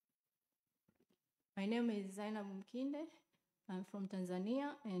 My name is Zainab Mkinde. I'm from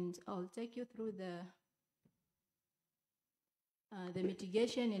Tanzania, and I'll take you through the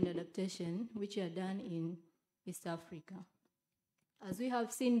mitigation and adaptation which are done in East Africa. As we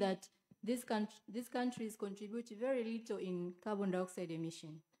have seen that these countries contribute very little in carbon dioxide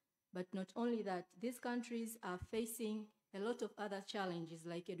emission. But not only that, these countries are facing a lot of other challenges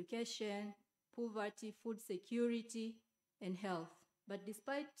like education, poverty, food security, and health. But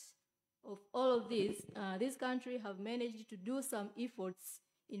despite of all of these countries have managed to do some efforts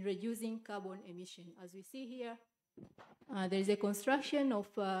in reducing carbon emission. As we see here, there is a construction of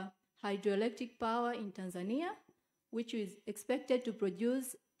hydroelectric power in Tanzania, which is expected to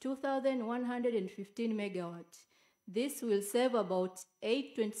produce 2,115 megawatts. This will save about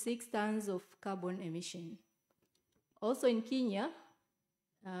 826 tons of carbon emission. Also in Kenya,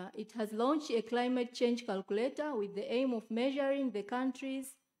 it has launched a climate change calculator with the aim of measuring the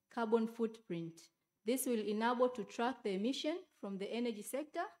country's carbon footprint. This will enable to track the emission from the energy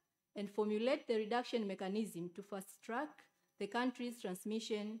sector and formulate the reduction mechanism to fast-track the country's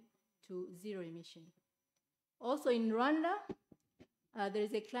transmission to zero emission. Also in Rwanda, there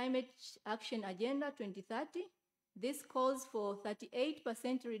is a Climate Action Agenda 2030. This calls for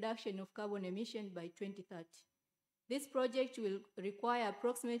 38% reduction of carbon emission by 2030. This project will require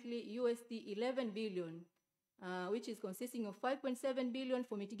approximately USD 11 billion, which is consisting of 5.7 billion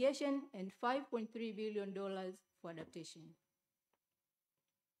for mitigation and $5.3 billion for adaptation.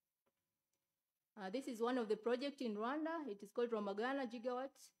 This is one of the projects in Rwanda. It is called Ramagana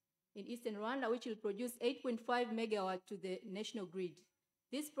Gigawatts in Eastern Rwanda, which will produce 8.5 megawatts to the national grid.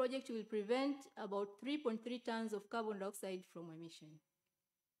 This project will prevent about 3.3 tons of carbon dioxide from emission.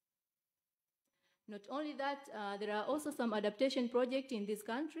 Not only that, there are also some adaptation projects in these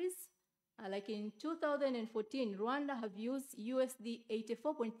countries. Like in 2014, Rwanda have used USD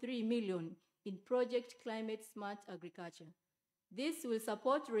 84.3 million in Project Climate Smart Agriculture. This will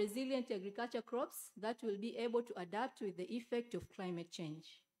support resilient agriculture crops that will be able to adapt with the effect of climate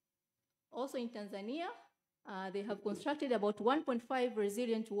change. Also in Tanzania, they have constructed about 1.5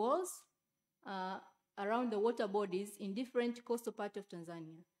 resilient walls around the water bodies in different coastal parts of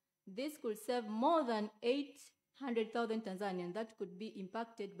Tanzania. This could save more than 800,000 Tanzanians that could be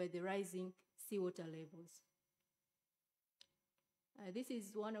impacted by the rising seawater levels. This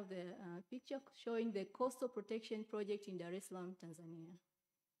is one of the pictures showing the coastal protection project in Dar es Salaam, Tanzania,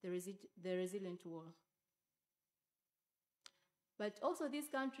 the resilient wall. But also these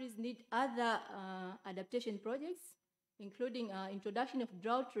countries need other adaptation projects, including introduction of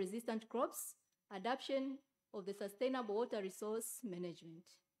drought-resistant crops, adoption of the sustainable water resource management.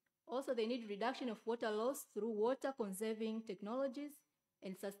 Also, they need reduction of water loss through water-conserving technologies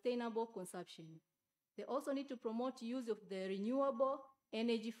and sustainable consumption. They also need to promote use of the renewable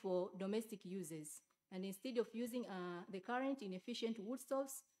energy for domestic uses, and instead of using the current inefficient wood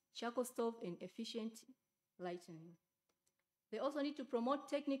stoves, charcoal stove, and efficient lighting. They also need to promote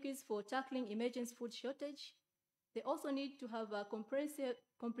techniques for tackling emergency food shortage. They also need to have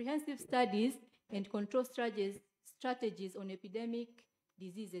comprehensive studies and control strategies on epidemic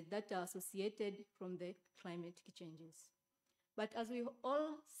diseases that are associated from the climate changes. But as we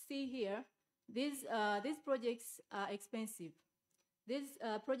all see here, these projects are expensive. These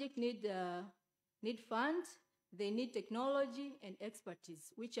projects need funds, they need technology and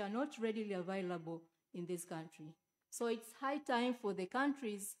expertise, which are not readily available in this country. So it's high time for the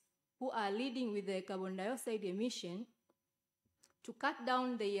countries who are leading with the carbon dioxide emission to cut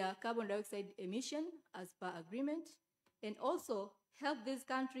down their carbon dioxide emission as per agreement, and also help this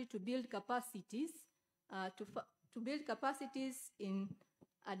country to build capacities, to build capacities in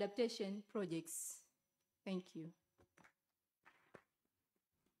adaptation projects. Thank you.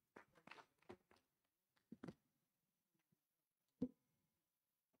 I've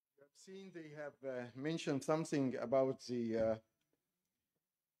seen they have mentioned something about the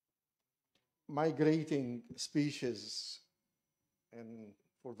migrating species, and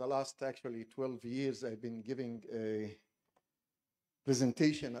for the last actually 12 years I've been giving a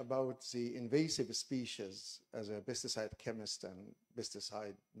presentation about the invasive species as a pesticide chemist and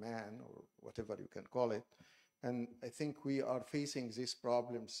pesticide man, or whatever you can call it. And I think we are facing these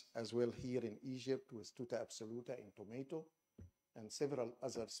problems as well here in Egypt with Tuta absoluta in tomato and several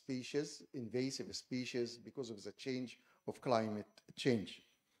other species, invasive species, because of the change of climate change.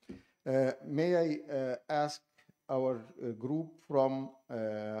 May I ask our group from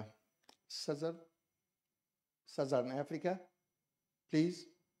Southern Africa, please?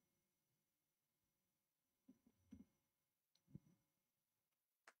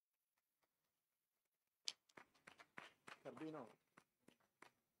 Carbino.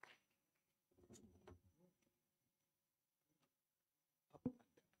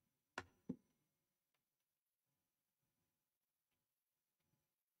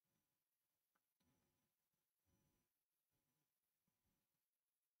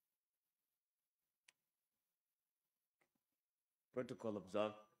 Protocol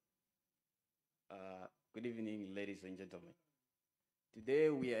observed. Good evening, ladies and gentlemen. Today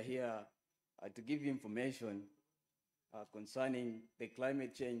we are here to give you information concerning the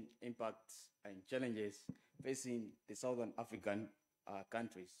climate change impacts and challenges facing the Southern African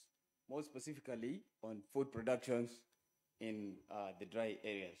countries, more specifically on food productions in the dry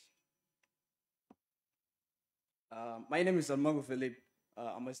areas. My name is Almago Philip.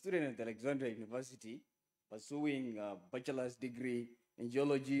 I'm a student at Alexandria University, pursuing a bachelor's degree in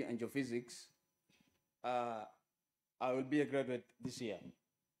geology and geophysics. I will be a graduate this year.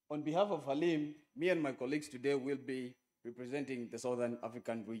 On behalf of Halim, me and my colleagues today will be representing the Southern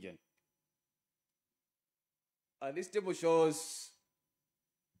African region. This table shows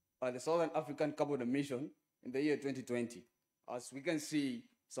the Southern African carbon emission in the year 2020. As we can see,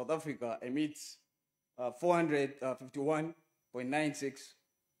 South Africa emits 451.96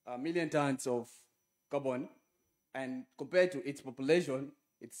 million tons of carbon, and compared to its population,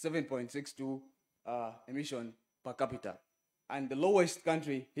 it's 7.62 emission per capita. And the lowest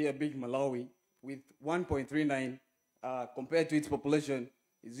country here, big Malawi, with 1.39 compared to its population,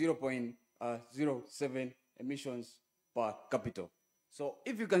 is 0.07 emissions per capita. So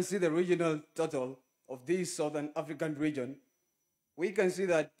if you can see the regional total of this Southern African region, we can see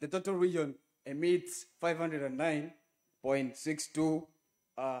that the total region emits 509.62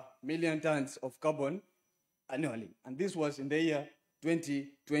 million tons of carbon annually. And this was in the year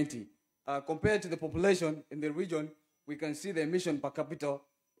 2020. Compared to the population in the region, we can see the emission per capita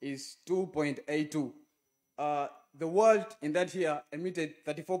is 2.82. The world in that year emitted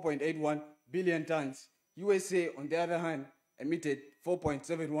 34.81 billion tons. USA, on the other hand, emitted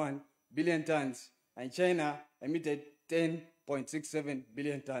 4.71 billion tons, and China emitted 10.67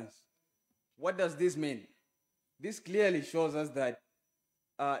 billion tons. What does this mean? This clearly shows us that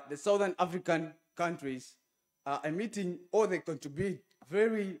the Southern African countries are emitting, or they contribute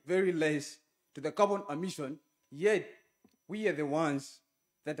very, very less to the carbon emission, yet we are the ones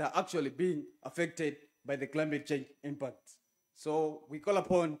that are actually being affected by the climate change impacts. So we call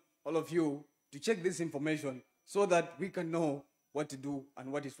upon all of you to check this information so that we can know what to do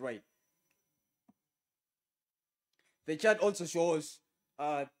and what is right. The chart also shows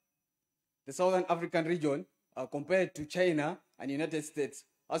the Southern African region compared to China and United States.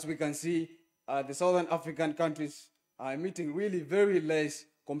 As we can see, the Southern African countries are emitting really very less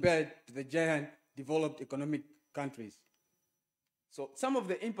compared to the giant developed economic countries. So some of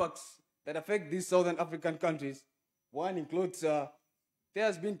the impacts that affect these Southern African countries, one includes there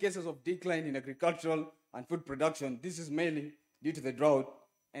has been cases of decline in agricultural and food production. This is mainly due to the drought,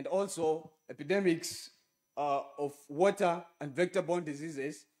 and also epidemics of water and vector-borne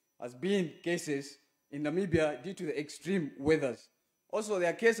diseases has been cases in Namibia due to the extreme weathers. Also, there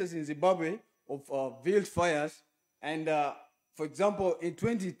are cases in Zimbabwe of wild fires, and for example, in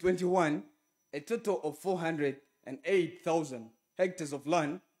 2021, a total of 400 208,000 hectares of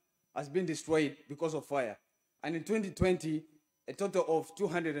land has been destroyed because of fire. And in 2020, a total of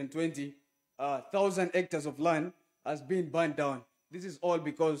 220,000 hectares of land has been burned down. This is all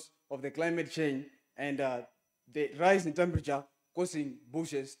because of the climate change and the rise in temperature causing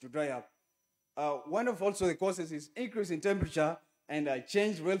bushes to dry up. One of also the causes is increase in temperature and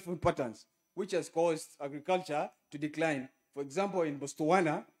changed rainfall patterns, which has caused agriculture to decline. For example, in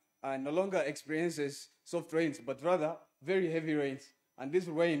Botswana, no longer experiences soft rains, but rather very heavy rains. And these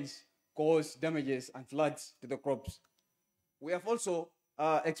rains cause damages and floods to the crops. We have also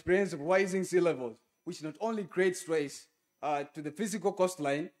experienced rising sea levels, which not only creates stress to the physical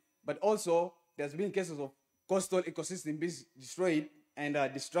coastline, but also there's been cases of coastal ecosystem being destroyed and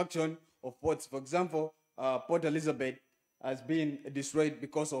destruction of ports. For example, Port Elizabeth has been destroyed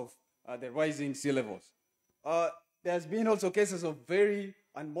because of the rising sea levels. There's been also cases of very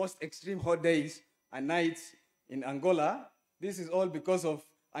and most extreme hot days and nights in Angola. This is all because of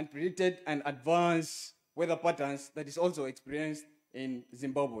unpredicted and advanced weather patterns that is also experienced in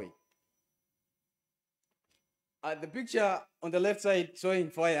Zimbabwe. The picture on the left side showing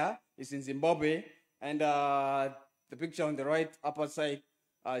fire is in Zimbabwe, and the picture on the right upper side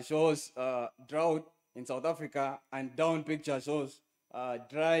shows drought in South Africa, and down picture shows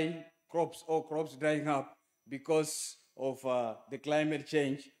dry crops or crops drying up because of the climate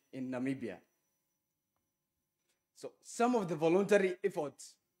change in Namibia. So some of the voluntary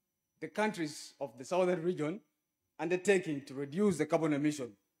efforts the countries of the southern region undertaking to reduce the carbon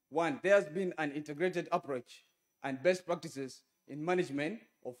emission. One, there has been an integrated approach and best practices in management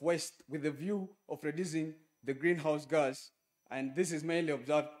of waste with the view of reducing the greenhouse gas, and this is mainly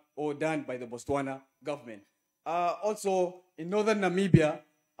observed or done by the Botswana government. Also, in northern Namibia,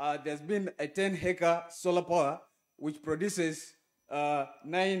 there's been a 10-acre solar power which produces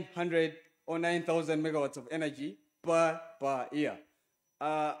 900 or 9,000 megawatts of energy per year.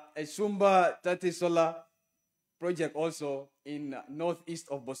 A Shumba 30 solar project also in northeast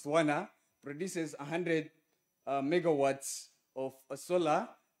of Botswana produces 100 megawatts of solar,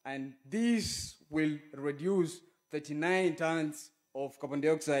 and this will reduce 39 tons of carbon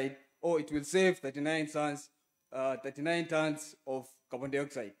dioxide, or it will save 39 tons of carbon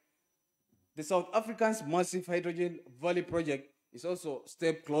dioxide. The South African's massive Hydrogen Valley project is also a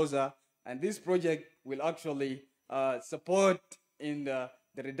step closer, and this project will actually support in the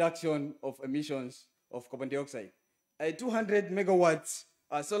reduction of emissions of carbon dioxide. A 200 megawatts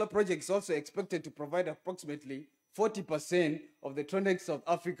solar project is also expected to provide approximately 40% of the trending South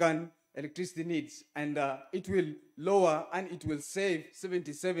African electricity needs, and it will lower and it will save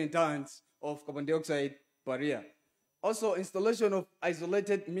 77 tons of carbon dioxide per year. Also, installation of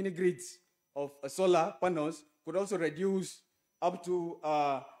isolated mini grids of solar panels could also reduce up to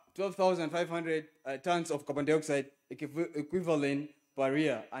 12,500 tons of carbon dioxide equivalent per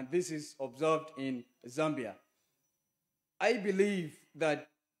year, and this is observed in Zambia. I believe that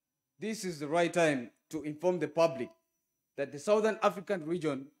this is the right time to inform the public that the Southern African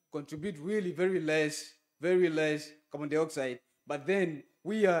region contribute really very less carbon dioxide, but then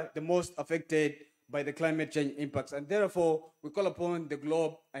we are the most affected by the climate change impacts, and therefore we call upon the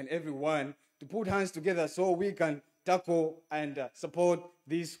globe and everyone to put hands together so we can tackle and support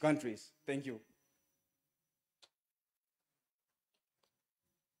these countries. Thank you.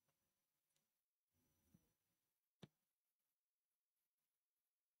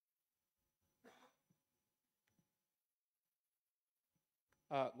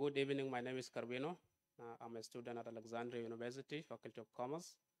 Good evening, my name is Carvino. I'm a student at Alexandria University, Faculty of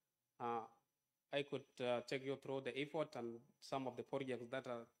Commerce. I could take you through the effort and some of the projects that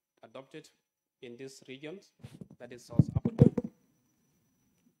are adopted in these regions, that is South Africa.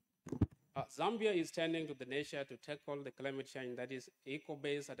 Zambia is turning to the nation to tackle the climate change, that is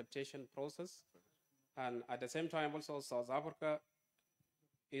eco-based adaptation process. And at the same time, also South Africa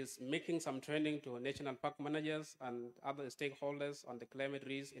is making some training to national park managers and other stakeholders on the climate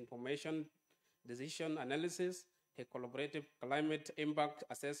risk information, decision analysis, a collaborative climate impact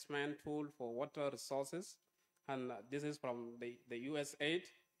assessment tool for water resources. And this is from the USAID,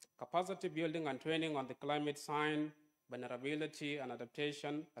 capacity building and training on the climate science, vulnerability and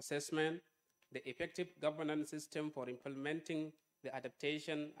adaptation assessment, the effective governance system for implementing the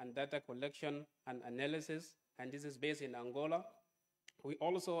adaptation and data collection and analysis, and this is based in Angola. We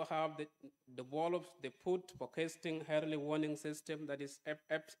also have developed the food forecasting early warning system, that is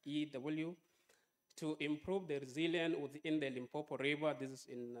FEW, to improve the resilience within the Limpopo River. This is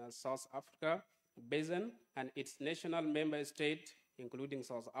in South Africa basin and its national member state, including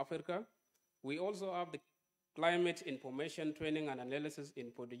South Africa. We also have the climate information training and analysis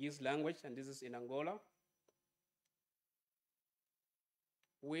in Portuguese language, and this is in Angola.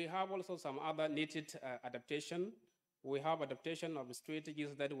 We have also some other needed adaptation. We have adaptation of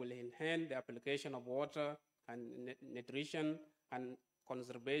strategies that will enhance the application of water and nutrition and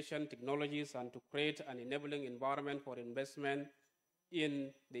conservation technologies, and to create an enabling environment for investment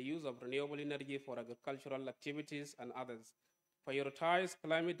in the use of renewable energy for agricultural activities and others. Prioritize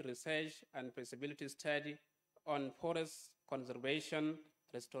climate research and feasibility study on forest conservation,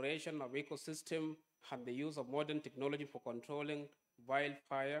 restoration of ecosystem, and the use of modern technology for controlling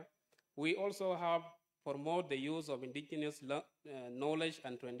wildfire. We also have promote the use of indigenous knowledge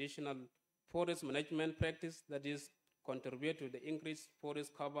and traditional forest management practice, that is, contribute to the increased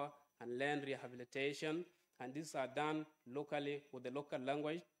forest cover and land rehabilitation. And these are done locally with the local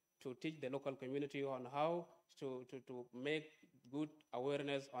language to teach the local community on how to make good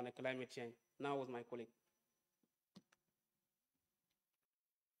awareness on climate change. Now with my colleague.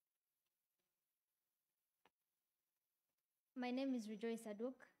 My name is Rejoice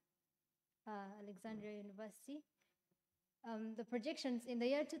Aduk, Alexandria University. The projections in the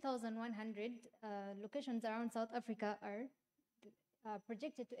year 2100, locations around South Africa are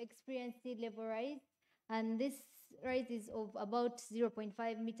projected to experience sea level rise, and this rise is of about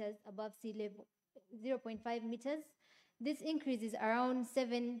 0.5 meters above sea level, 0.5 meters. This increase is around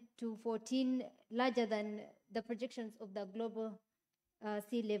 7 to 14 larger than the projections of the global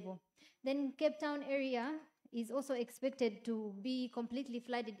sea level. Then Cape Town area is also expected to be completely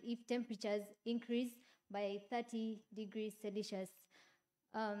flooded if temperatures increase by 30 degrees Celsius.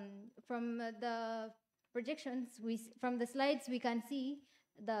 From the projections, from the slides, we can see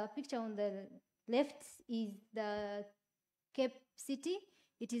the picture on the left is the Cape City.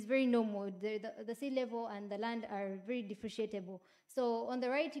 It is very normal. The sea level and the land are very differentiable. So on the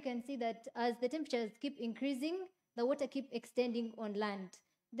right, you can see that as the temperatures keep increasing, the water keep extending on land.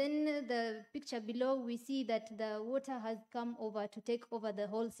 Then the picture below, we see that the water has come over to take over the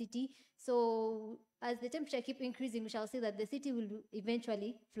whole city. So as the temperature keep increasing, we shall see that the city will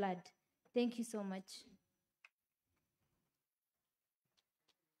eventually flood. Thank you so much.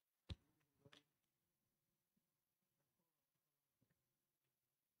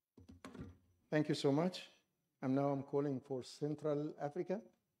 Thank you so much. I'm calling for Central Africa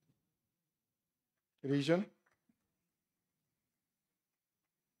region.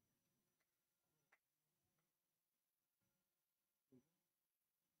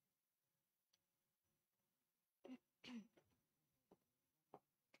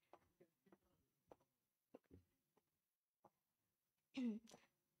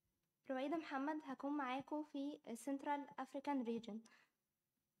 رويدة محمد، هكون معاكم في Central African Region.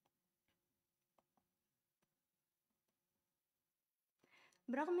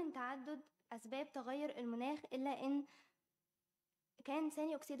 برغم من تعدد أسباب تغير المناخ، إلا أن كان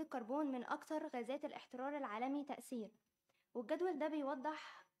ثاني أكسيد الكربون من أكثر غازات الاحترار العالمي تأثير. والجدول ده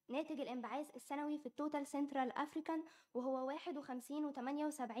بيوضح ناتج الانبعاث السنوي في التوتال سنترال أفريكان، وهو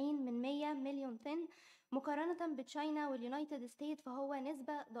 51.78 مليون طن، مقارنة بتشاينا واليونايتد ستيت فهو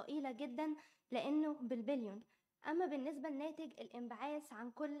نسبة ضئيلة جدا لأنه بالبليون. أما بالنسبة لناتج الانبعاث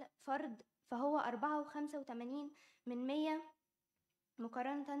عن كل فرد فهو 4.85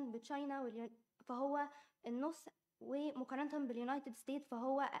 مقارنة بتشاينا فهو النص، ومقارنة باليونايتد ستيت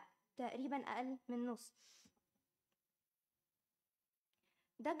فهو تقريبا أقل من نص.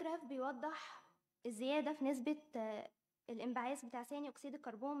 ده جراف بيوضح الزيادة في نسبة الانبعاث بتاع ثاني أكسيد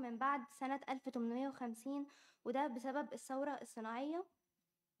الكربون من بعد سنة 1850، وده بسبب الثورة الصناعية.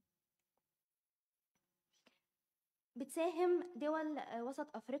 بتساهم دول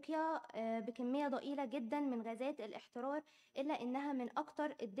وسط أفريقيا بكمية ضئيلة جدا من غازات الاحترار، إلا إنها من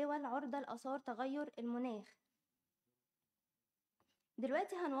أكتر الدول عرضة لآثار تغير المناخ.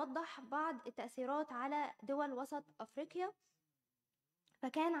 دلوقتي هنوضح بعض التأثيرات على دول وسط أفريقيا.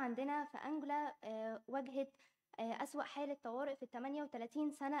 فكان عندنا في أنجولا واجهت أسوأ حالة طوارئ في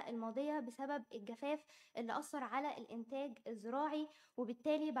 38 سنة الماضية بسبب الجفاف اللي أثر على الإنتاج الزراعي،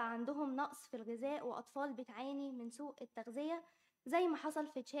 وبالتالي بقى عندهم نقص في الغذاء وأطفال بتعاني من سوء التغذية، زي ما حصل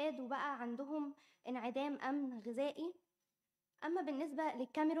في تشاد وبقى عندهم انعدام أمن غذائي. أما بالنسبة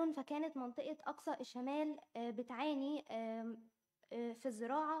للكاميرون فكانت منطقة أقصى الشمال بتعاني في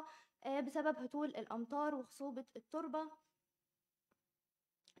الزراعة بسبب هطول الأمطار وخصوبة التربة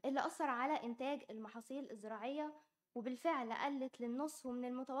اللي أثر على إنتاج المحاصيل الزراعية، وبالفعل قلت للنص، ومن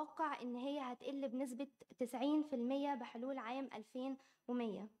المتوقع إن هي هتقل بنسبة 90% بحلول عام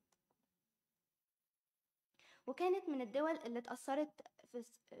 2100. وكانت من الدول اللي اتأثرت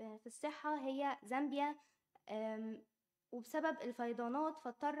في الصحة هي زامبيا، وبسبب الفيضانات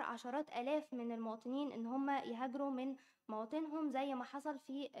فاضطر عشرات آلاف من المواطنين إن هم يهاجروا من مواطنهم زي ما حصل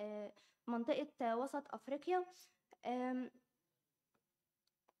في منطقة وسط أفريقيا.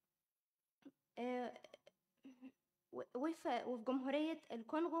 وفي جمهورية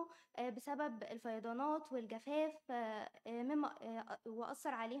الكونغو بسبب الفيضانات والجفاف، مما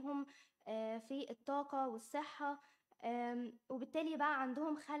وأثر عليهم في الطاقة والصحة، وبالتالي بقى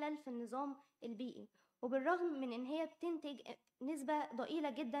عندهم خلل في النظام البيئي. وبالرغم من إن هي بتنتج نسبة ضئيلة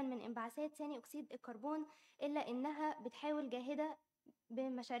جدا من انبعاثات ثاني أكسيد الكربون، إلا إنها بتحاول جاهدة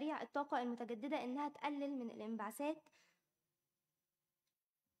بمشاريع الطاقة المتجددة إنها تقلل من الانبعاثات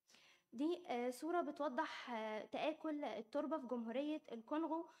دي. صورة بتوضح تآكل التربة في جمهورية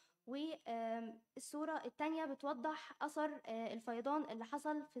الكونغو، والصورة التانية بتوضح أثر الفيضان اللي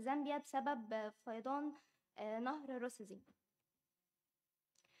حصل في زامبيا بسبب فيضان نهر روسيزي.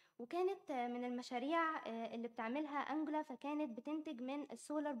 وكانت من المشاريع اللي بتعملها أنجولا، فكانت بتنتج من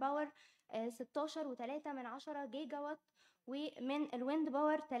السولار باور 16.3 جيجا وات، ومن الويند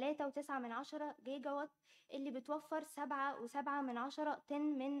باور 3.9 جيجا وات، اللي بتوفر 7.7 طن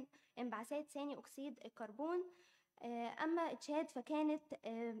من انبعاثات ثاني أكسيد الكربون. أما تشاد فكانت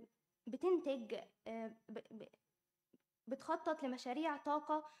بتنتج بتخطط لمشاريع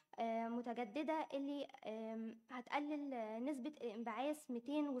طاقة متجددة اللي هتقلل نسبة الانبعاث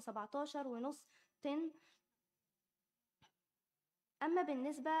 217.5 طن. أما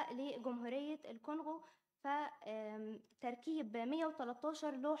بالنسبة لجمهورية الكونغو فتركيب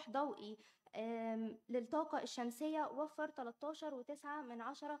 113 لوح ضوئي للطاقة الشمسية وفر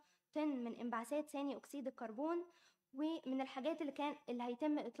 13.9 طن من انبعاثات ثاني أكسيد الكربون. ومن الحاجات اللي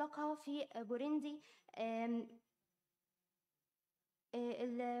هيتم إطلاقها في بوريندي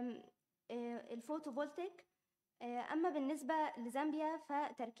الفوتوفولتيك. أما بالنسبة لزامبيا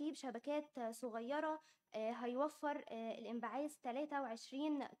فتركيب شبكات صغيرة هيوفر الانبعاث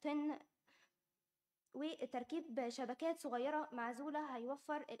 23 طن، وتركيب شبكات صغيرة معزولة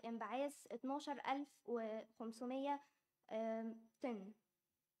هيوفر الانبعاث 12,500 طن.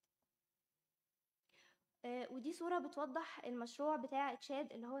 ودي صورة بتوضح المشروع بتاع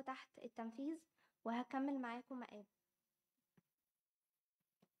تشاد اللي هو تحت التنفيذ، وهكمل معاكم مقام.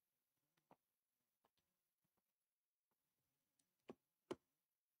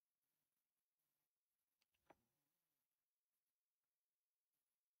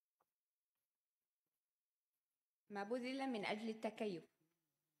 ما بذل من أجل التكيف.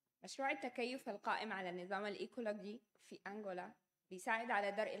 مشروع التكيف القائم على النظام الإيكولوجي في أنغولا بيساعد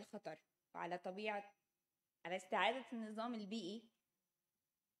على درء الخطر وعلى على استعادة النظام البيئي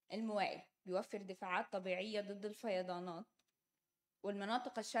الموائي. بيوفر دفاعات طبيعية ضد الفيضانات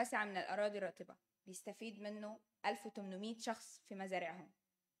والمناطق الشاسعة من الأراضي الرطبة. بيستفيد منه 1800 شخص في مزارعهم.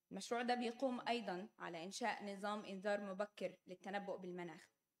 المشروع ده بيقوم أيضا على إنشاء نظام إنذار مبكر للتنبؤ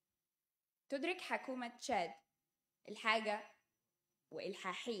بالمناخ. تدرك حكومة تشاد الحاجة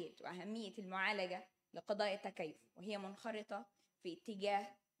وإلحاحية وأهمية المعالجة لقضايا التكيف، وهي منخرطة في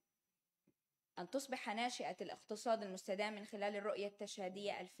اتجاه أن تصبح ناشئة الاقتصاد المستدام من خلال الرؤية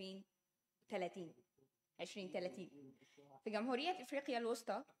التشادية 2030. في جمهورية إفريقيا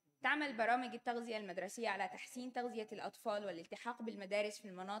الوسطى تعمل برامج التغذية المدرسية على تحسين تغذية الأطفال والالتحاق بالمدارس في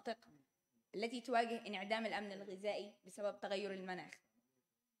المناطق التي تواجه انعدام الأمن الغذائي بسبب تغير المناخ.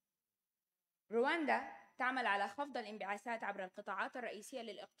 رواندا تعمل على خفض الانبعاثات عبر القطاعات الرئيسية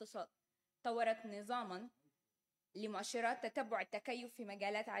للاقتصاد. طورت نظاماً لمؤشرات تتبع التكيف في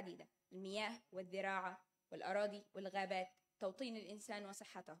مجالات عديدة: المياه والزراعة والأراضي والغابات، توطين الإنسان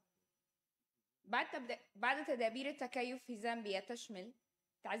وصحته. بعد تدابير التكيف في زامبيا تشمل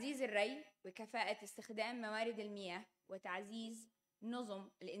تعزيز الري وكفاءة استخدام موارد المياه، وتعزيز نظم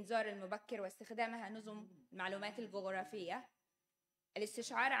الإنذار المبكر واستخدامها نظم المعلومات الجغرافية،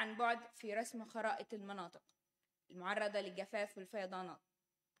 الاستشعار عن بعد في رسم خرائط المناطق المعرضة للجفاف والفيضانات.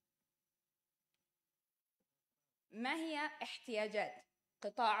 ما هي احتياجات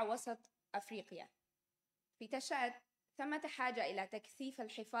قطاع وسط أفريقيا؟ في تشاد ثمة حاجة إلى تكثيف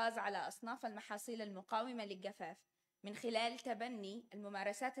الحفاظ على أصناف المحاصيل المقاومة للجفاف من خلال تبني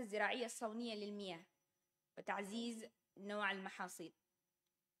الممارسات الزراعية الصونية للمياه وتعزيز نوع المحاصيل.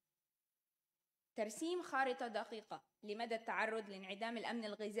 ترسيم خارطة دقيقة لمدى التعرض لانعدام الأمن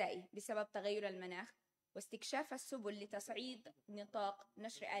الغذائي بسبب تغير المناخ، واستكشاف السبل لتصعيد نطاق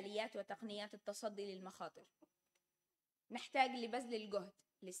نشر آليات وتقنيات التصدي للمخاطر. نحتاج لبذل الجهد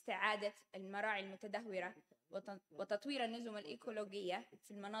لاستعادة المراعي المتدهورة وتطوير النظم الإيكولوجية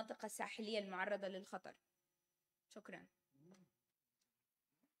في المناطق الساحلية المعرضة للخطر. شكرا.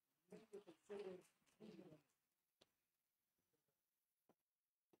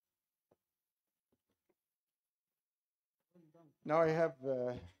 Now I have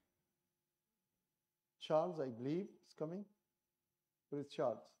Charles, I believe, is coming. Where is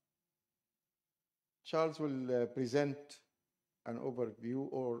Charles? Charles will present an overview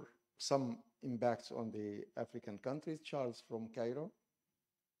or some impacts on the African countries. Charles from Cairo.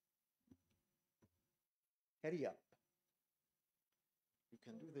 Hurry up. You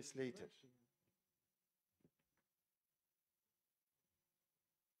can do this later.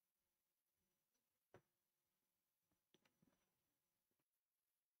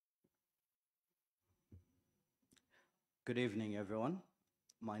 Good evening, everyone.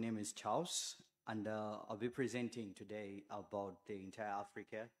 My name is Charles, and I'll be presenting today about the entire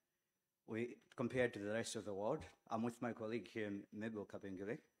Africa compared to the rest of the world. I'm with my colleague here, Mebo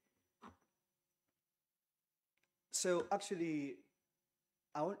Kapengele. So actually,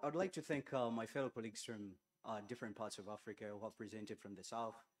 I'd like to thank my fellow colleagues from different parts of Africa who have presented from the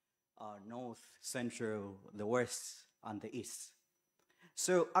south, north, central, the west, and the east.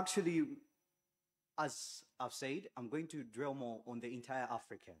 So actually, as I've said, I'm going to dwell more on the entire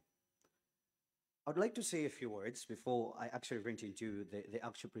Africa. I'd like to say a few words before I actually went into the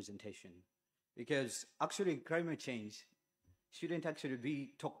actual presentation, because actually climate change shouldn't actually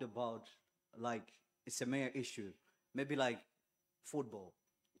be talked about like it's a mere issue, maybe like football.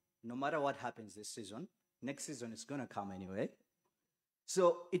 No matter what happens this season, next season is going to come anyway.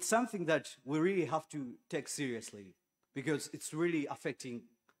 So it's something that we really have to take seriously, because it's really affecting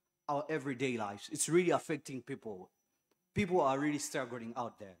our everyday lives. It's really affecting people. People are really struggling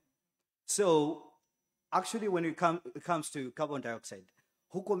out there. So actually, when it comes to carbon dioxide,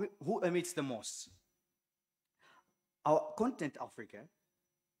 who emits the most? Our continent, Africa,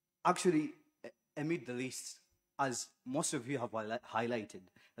 actually emit the least, as most of you have highlighted,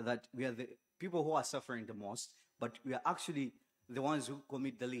 that we are the people who are suffering the most, but we are actually the ones who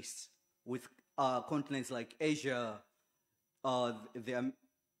commit the least, with continents like Asia,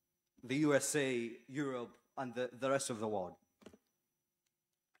 the USA, Europe, and the rest of the world.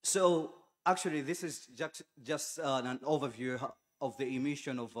 So actually, this is just an overview of the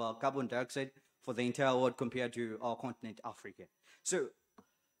emission of carbon dioxide for the entire world compared to our continent, Africa. So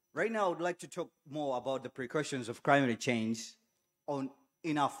right now, I would like to talk more about the precautions of climate change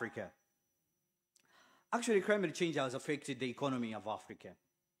in Africa. Actually, climate change has affected the economy of Africa.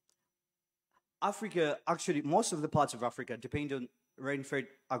 Actually, most of the parts of Africa depend on rain-fed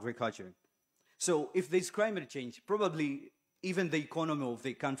agriculture. So if there's climate change, probably even the economy of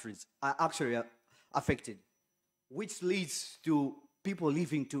the countries are actually affected, which leads to people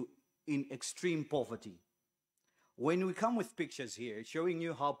living in extreme poverty. When we come with pictures here showing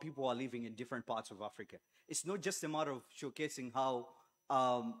you how people are living in different parts of Africa, it's not just a matter of showcasing how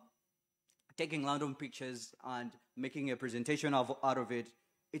taking random pictures and making a presentation out of it.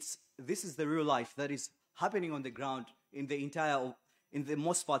 This is the real life that is happening on the ground in the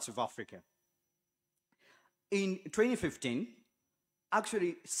most parts of Africa. In 2015,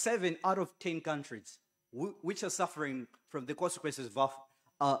 actually 7 out of 10 countries which are suffering from the consequences of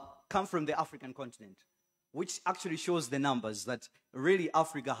come from the African continent, which actually shows the numbers that really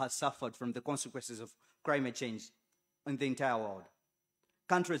Africa has suffered from the consequences of climate change in the entire world.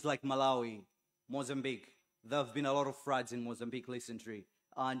 Countries like Malawi, Mozambique, there have been a lot of floods in Mozambique recently,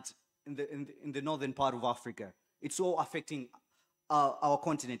 and in the northern part of Africa. It's all affecting our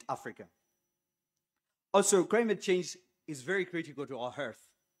continent, Africa. Also, climate change is very critical to our health.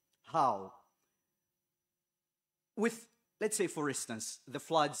 How? With, let's say, for instance, the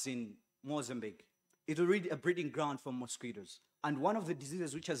floods in Mozambique, it will be a breeding ground for mosquitoes. And one of the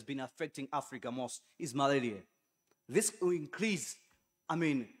diseases which has been affecting Africa most is malaria. This will increase, a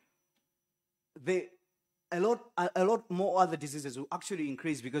lot more other diseases will actually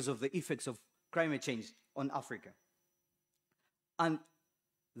increase because of the effects of climate change on Africa. And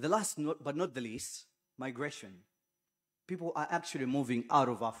the last but not the least, migration. People are actually moving out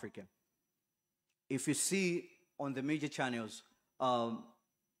of Africa. If you see on the major channels on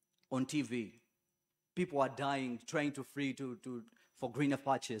TV, people are dying, trying to flee for greener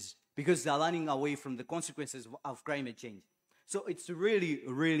patches because they are running away from the consequences of climate change. So it's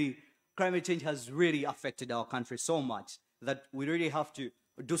really, climate change has really affected our country so much that we really have to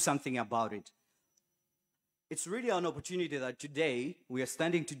do something about it. It's really an opportunity that today we are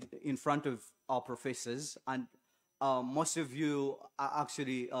standing in front of our professors, and most of you are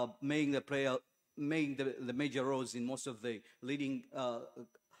actually making the major roles in most of the leading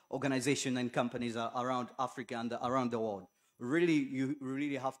organizations and companies around Africa and around the world. Really, you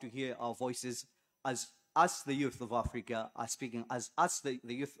really have to hear our voices as us, the youth of Africa, are speaking, as us, the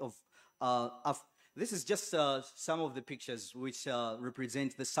youth of this is just some of the pictures which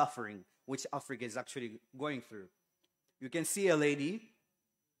represent the suffering which Africa is actually going through. You can see a lady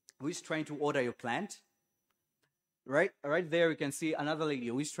who is trying to water your plant. Right there, you can see another lady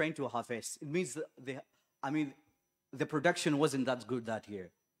who is trying to harvest. It means the production wasn't that good that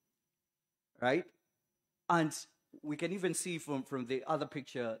year. right? And we can even see from the other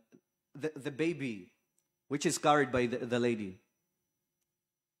picture, the baby, which is carried by the lady.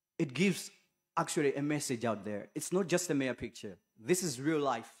 It gives actually a message out there. It's not just a mere picture. This is real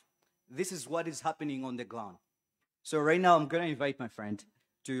life. This is what is happening on the ground. So right now, I'm going to invite my friend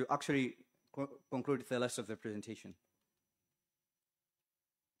to actually conclude the rest of the presentation.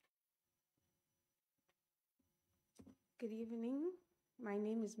 Good evening. My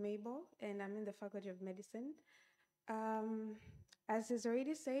name is Mabel, and I'm in the Faculty of Medicine. As is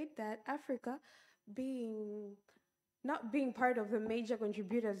already said, that Africa not being part of the major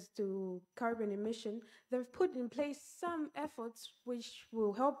contributors to carbon emission, they've put in place some efforts which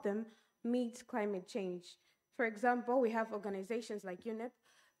will help them meet climate change. For example, we have organizations like UNEP.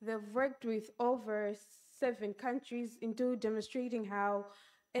 They've worked with over 7 countries into demonstrating how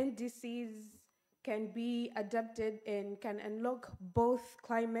NDCs can be adapted and can unlock both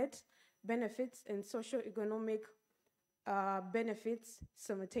climate benefits and socio-economic benefits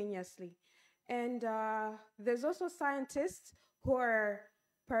simultaneously. And there's also scientists who are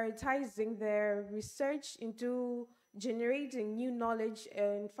prioritizing their research into generating new knowledge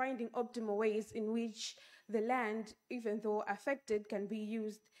and finding optimal ways in which the land, even though affected, can be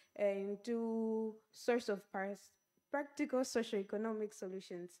used into source of practical socioeconomic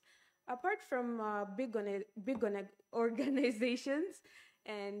solutions. Apart from big organizations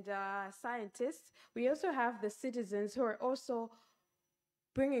and scientists, we also have the citizens who are also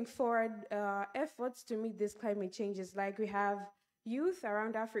bringing forward efforts to meet these climate changes. Like we have youth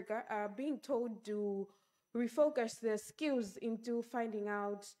around Africa being told to refocus their skills into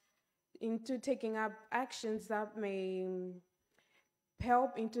taking up actions that may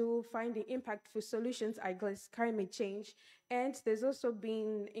help into finding impactful solutions against climate change. And there's also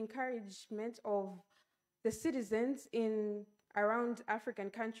been encouragement of the citizens around African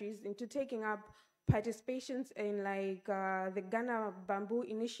countries into taking up participations in like the Ghana Bamboo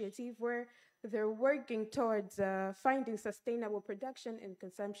Initiative, where they're working towards finding sustainable production and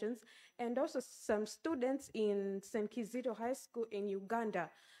consumptions. And also some students in St. Kizito High School in Uganda,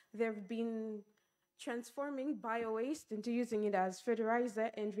 they've been transforming bio-waste into using it as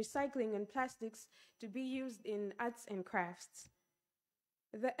fertilizer and recycling and plastics to be used in arts and crafts.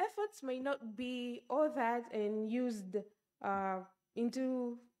 The efforts may not be all that and used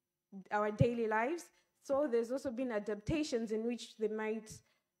into our daily lives, so there's also been adaptations in which they might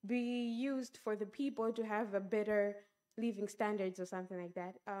be used for the people to have a better living standards or something like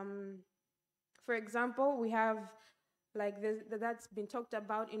that. For example, we have like that's been talked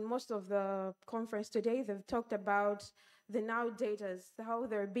about in most of the conference today. They've talked about the now datas, how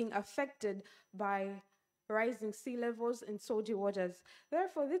they're being affected by rising sea levels and salty waters.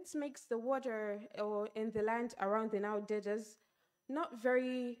 Therefore, this makes the water and the land around the now datas not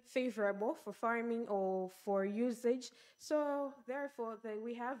very favorable for farming or for usage. So therefore,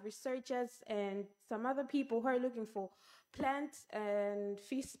 we have researchers and some other people who are looking for plant and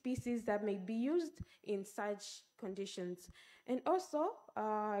fish species that may be used in such conditions. And also,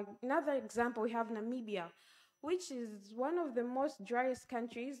 another example, we have Namibia, which is one of the most driest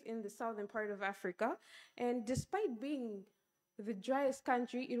countries in the southern part of Africa. And despite being the driest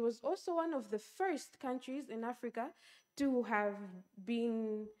country, it was also one of the first countries in Africa to have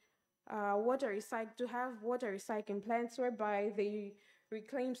been water recycling plants whereby they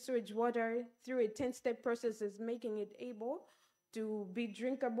reclaim sewage water through a 10-step process, making it able to be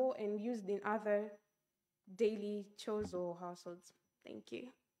drinkable and used in other daily chores or households. Thank you.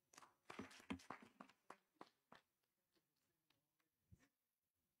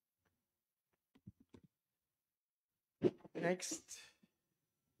 Next.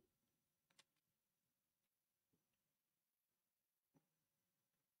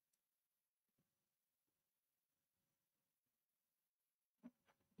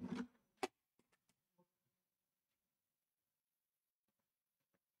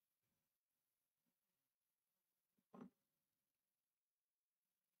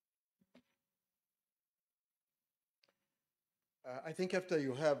 I think after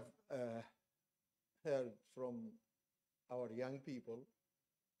you have heard from our young people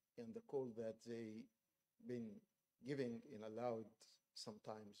and the call that they've been giving in a loud,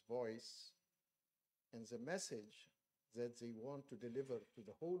 sometimes voice, and the message that they want to deliver to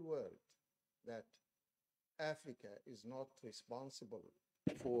the whole world that Africa is not responsible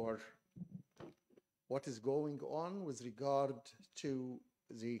for what is going on with regard to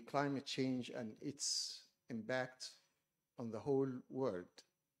the climate change and its impact on the whole world.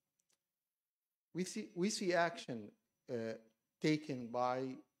 We see action taken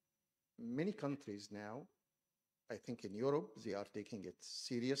by many countries now. I think in Europe, they are taking it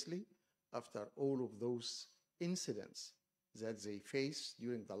seriously. after all of those incidents that they faced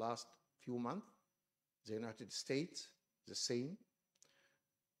during the last few months. The United States, the same.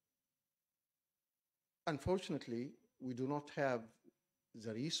 Unfortunately, we do not have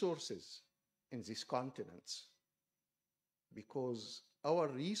the resources in these continents because our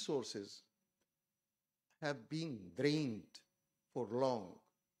resources have been drained for long,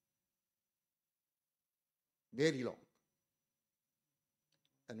 very long.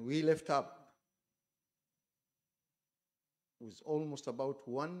 And we left up with almost about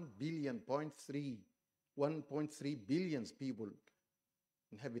 1.3 billion people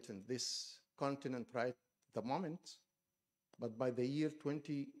inhabiting this continent right at the moment. But by the year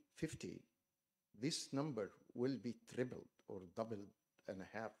 2050, this number will be tripled or doubled and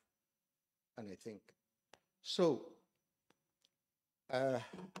a half, and I think. So,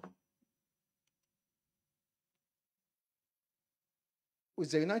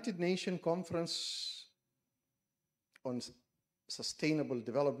 with the United Nations Conference on Sustainable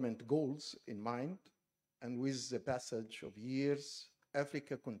Development Goals in mind, and with the passage of years,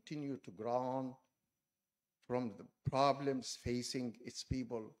 Africa continued to grow on from the problems facing its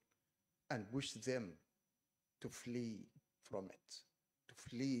people and push them to flee from it, to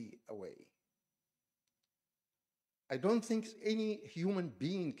flee away. I don't think any human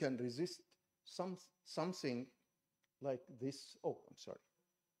being can resist something like this. Oh, I'm sorry.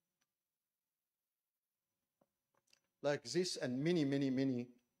 Like this and many, many, many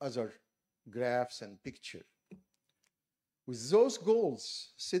other graphs and pictures. With those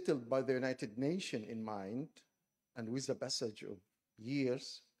goals settled by the United Nations in mind, and with the passage of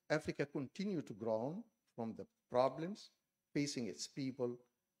years, Africa continued to grow from the problems facing its people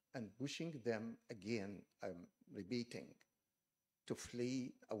and pushing them again, I'm repeating, to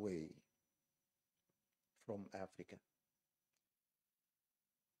flee away from Africa.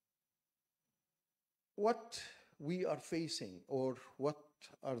 What we are facing, or what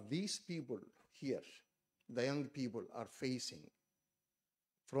are these people here, the young people, are facing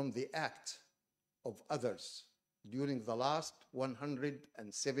from the act of others during the last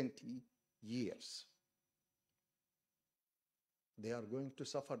 170 years. They are going to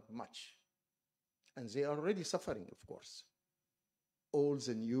suffer much. And they are already suffering, of course. All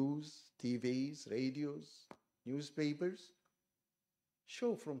the news, TVs, radios, newspapers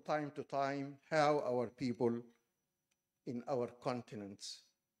show from time to time how our people in our continents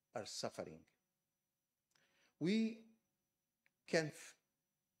are suffering. We can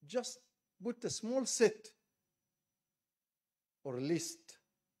just put a small set or list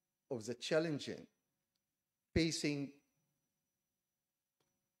of the challenges facing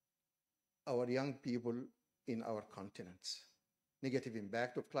our young people in our continents. Negative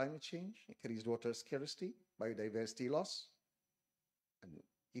impact of climate change, increased water scarcity, biodiversity loss, and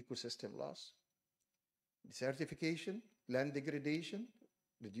ecosystem loss, desertification, land degradation,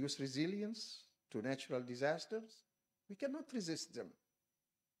 reduced resilience to natural disasters. We cannot resist them.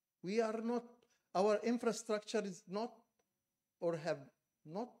 We are not, our infrastructure is not or have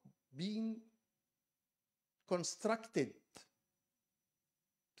not been constructed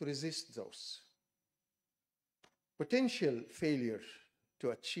to resist those. Potential failure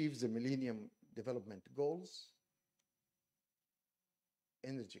to achieve the Millennium Development Goals,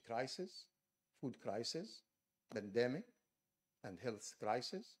 energy crisis, food crisis, pandemic, and health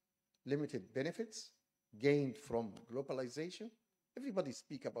crisis, limited benefits gained from globalization. Everybody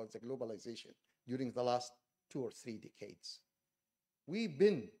speak about the globalization during the last 2 or 3 decades. We've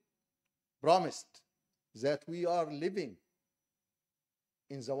been promised that we are living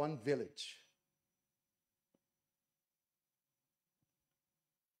in the one village.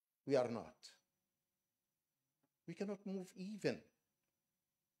 We are not. We cannot move even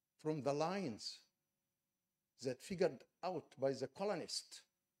from the lines that figured out by the colonists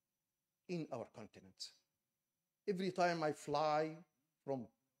in our continent. Every time I fly from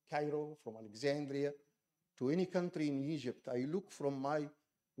Cairo, from Alexandria, to any country in Egypt, I look from my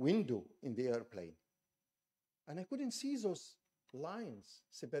window in the airplane, and I couldn't see those lines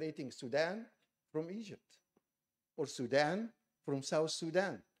separating Sudan from Egypt, or Sudan from South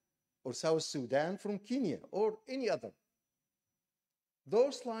Sudan, or South Sudan from Kenya, or any other.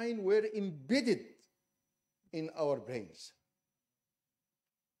 Those lines were embedded in our brains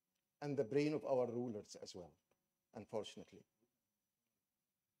and the brain of our rulers as well, unfortunately.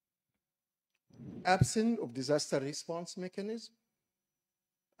 Absence of disaster response mechanism,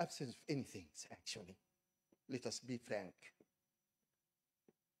 absence of anything, actually. Let us be frank.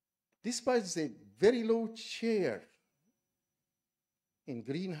 Despite the very low share in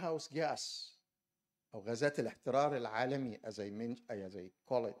greenhouse gas, أو غازات الاحترار العالمي, as I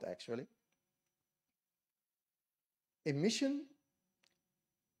call it actually, emission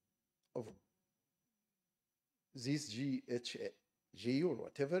of this GHG or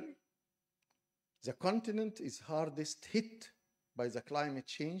whatever, the continent is hardest hit by the climate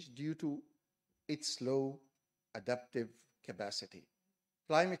change due to its low adaptive capacity.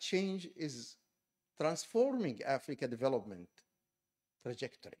 Climate change is transforming Africa development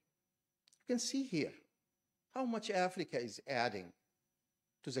trajectory. You can see here how much Africa is adding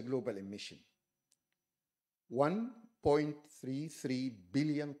to the global emission. 1.33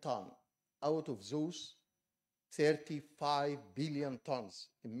 billion tons out of those 35 billion tons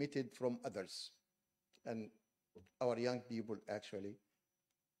emitted from others. And our young people actually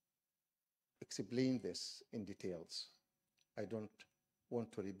explain this in details. I don't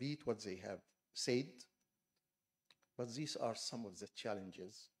want to repeat what they have said, but these are some of the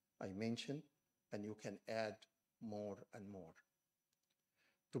challenges I mentioned, and you can add more and more.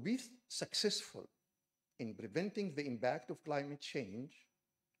 To be successful in preventing the impact of climate change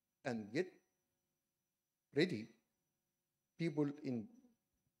and get ready, people in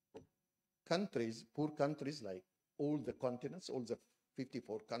countries, poor countries like all the continents, all the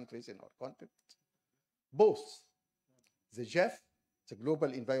 54 countries in our continent, both the GEF, the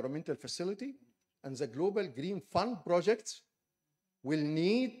Global Environmental Facility, and the Global Green Fund projects will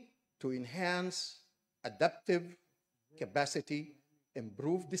need to enhance adaptive capacity,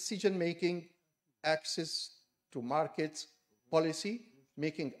 improve decision-making, access to markets, policy,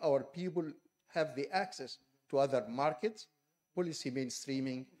 making our people have the access to other markets, policy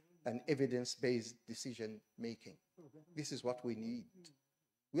mainstreaming, and evidence-based decision-making. This is what we need.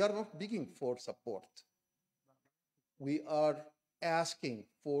 We are not begging for support. We are asking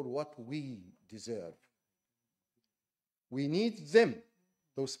for what we deserve. We need them,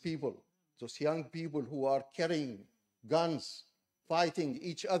 those people, those young people who are carrying guns, fighting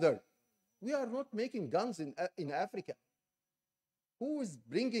each other. We are not making guns in Africa. Who is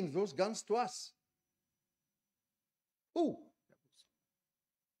bringing those guns to us? Who?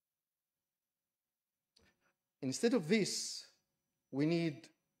 Instead of this, we need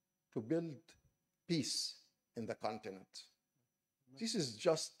to build peace in the continent. This is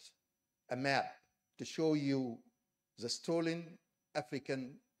just a map to show you the stolen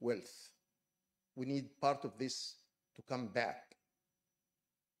African wealth. We need part of this to come back.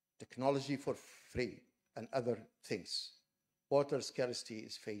 Technology for free and other things. Water scarcity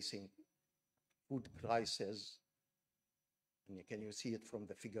is facing, food crisis, and can you see it from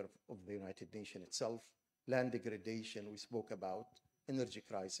the figure of the United Nations itself? Land degradation we spoke about, energy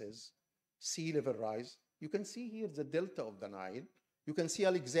crisis, sea level rise. You can see here the delta of the Nile. You can see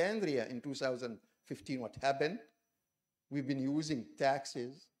Alexandria in 2015, what happened. We've been using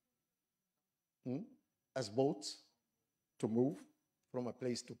taxis as boats to move from a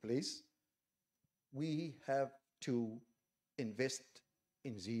place to place. We have to invest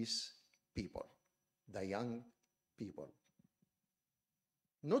in these people, the young people.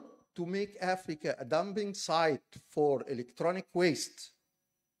 Not to make Africa a dumping site for electronic waste,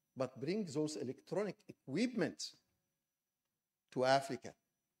 but bring those electronic equipment to Africa,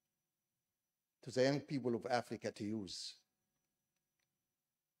 to the young people of Africa to use.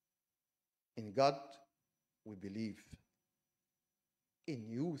 In God, we believe. In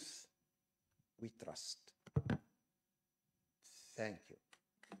youth, we trust. Thank you.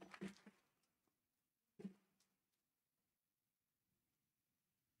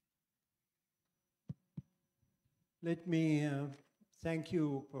 Let me thank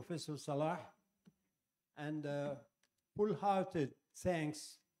you, Professor Salah, and full-hearted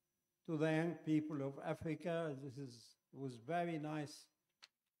thanks to the young people of Africa. This was very nice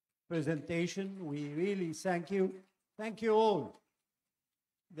presentation. We really thank you. Thank you all.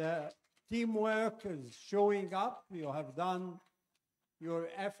 The teamwork is showing up. You have done your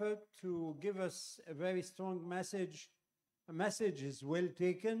effort to give us a very strong message. A message is well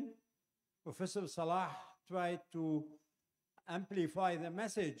taken. Professor Salah tried to amplify the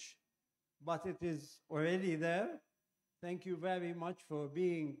message, but it is already there. Thank you very much for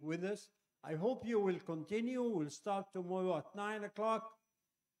being with us. I hope you will continue. We'll start tomorrow at 9 o'clock.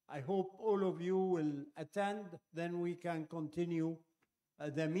 I hope all of you will attend. Then we can continue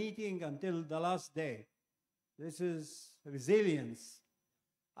the meeting until the last day. This is resilience.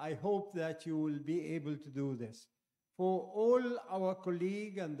 I hope that you will be able to do this. For all our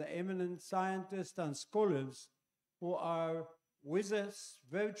colleagues and the eminent scientists and scholars who are with us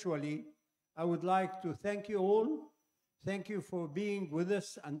virtually, I would like to thank you all. Thank you for being with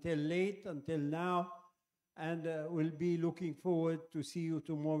us until late, until now, and we'll be looking forward to see you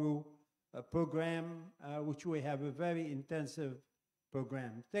tomorrow, a program which we have a very intensive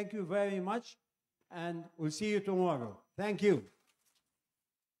program. Thank you very much, and we'll see you tomorrow. Thank you.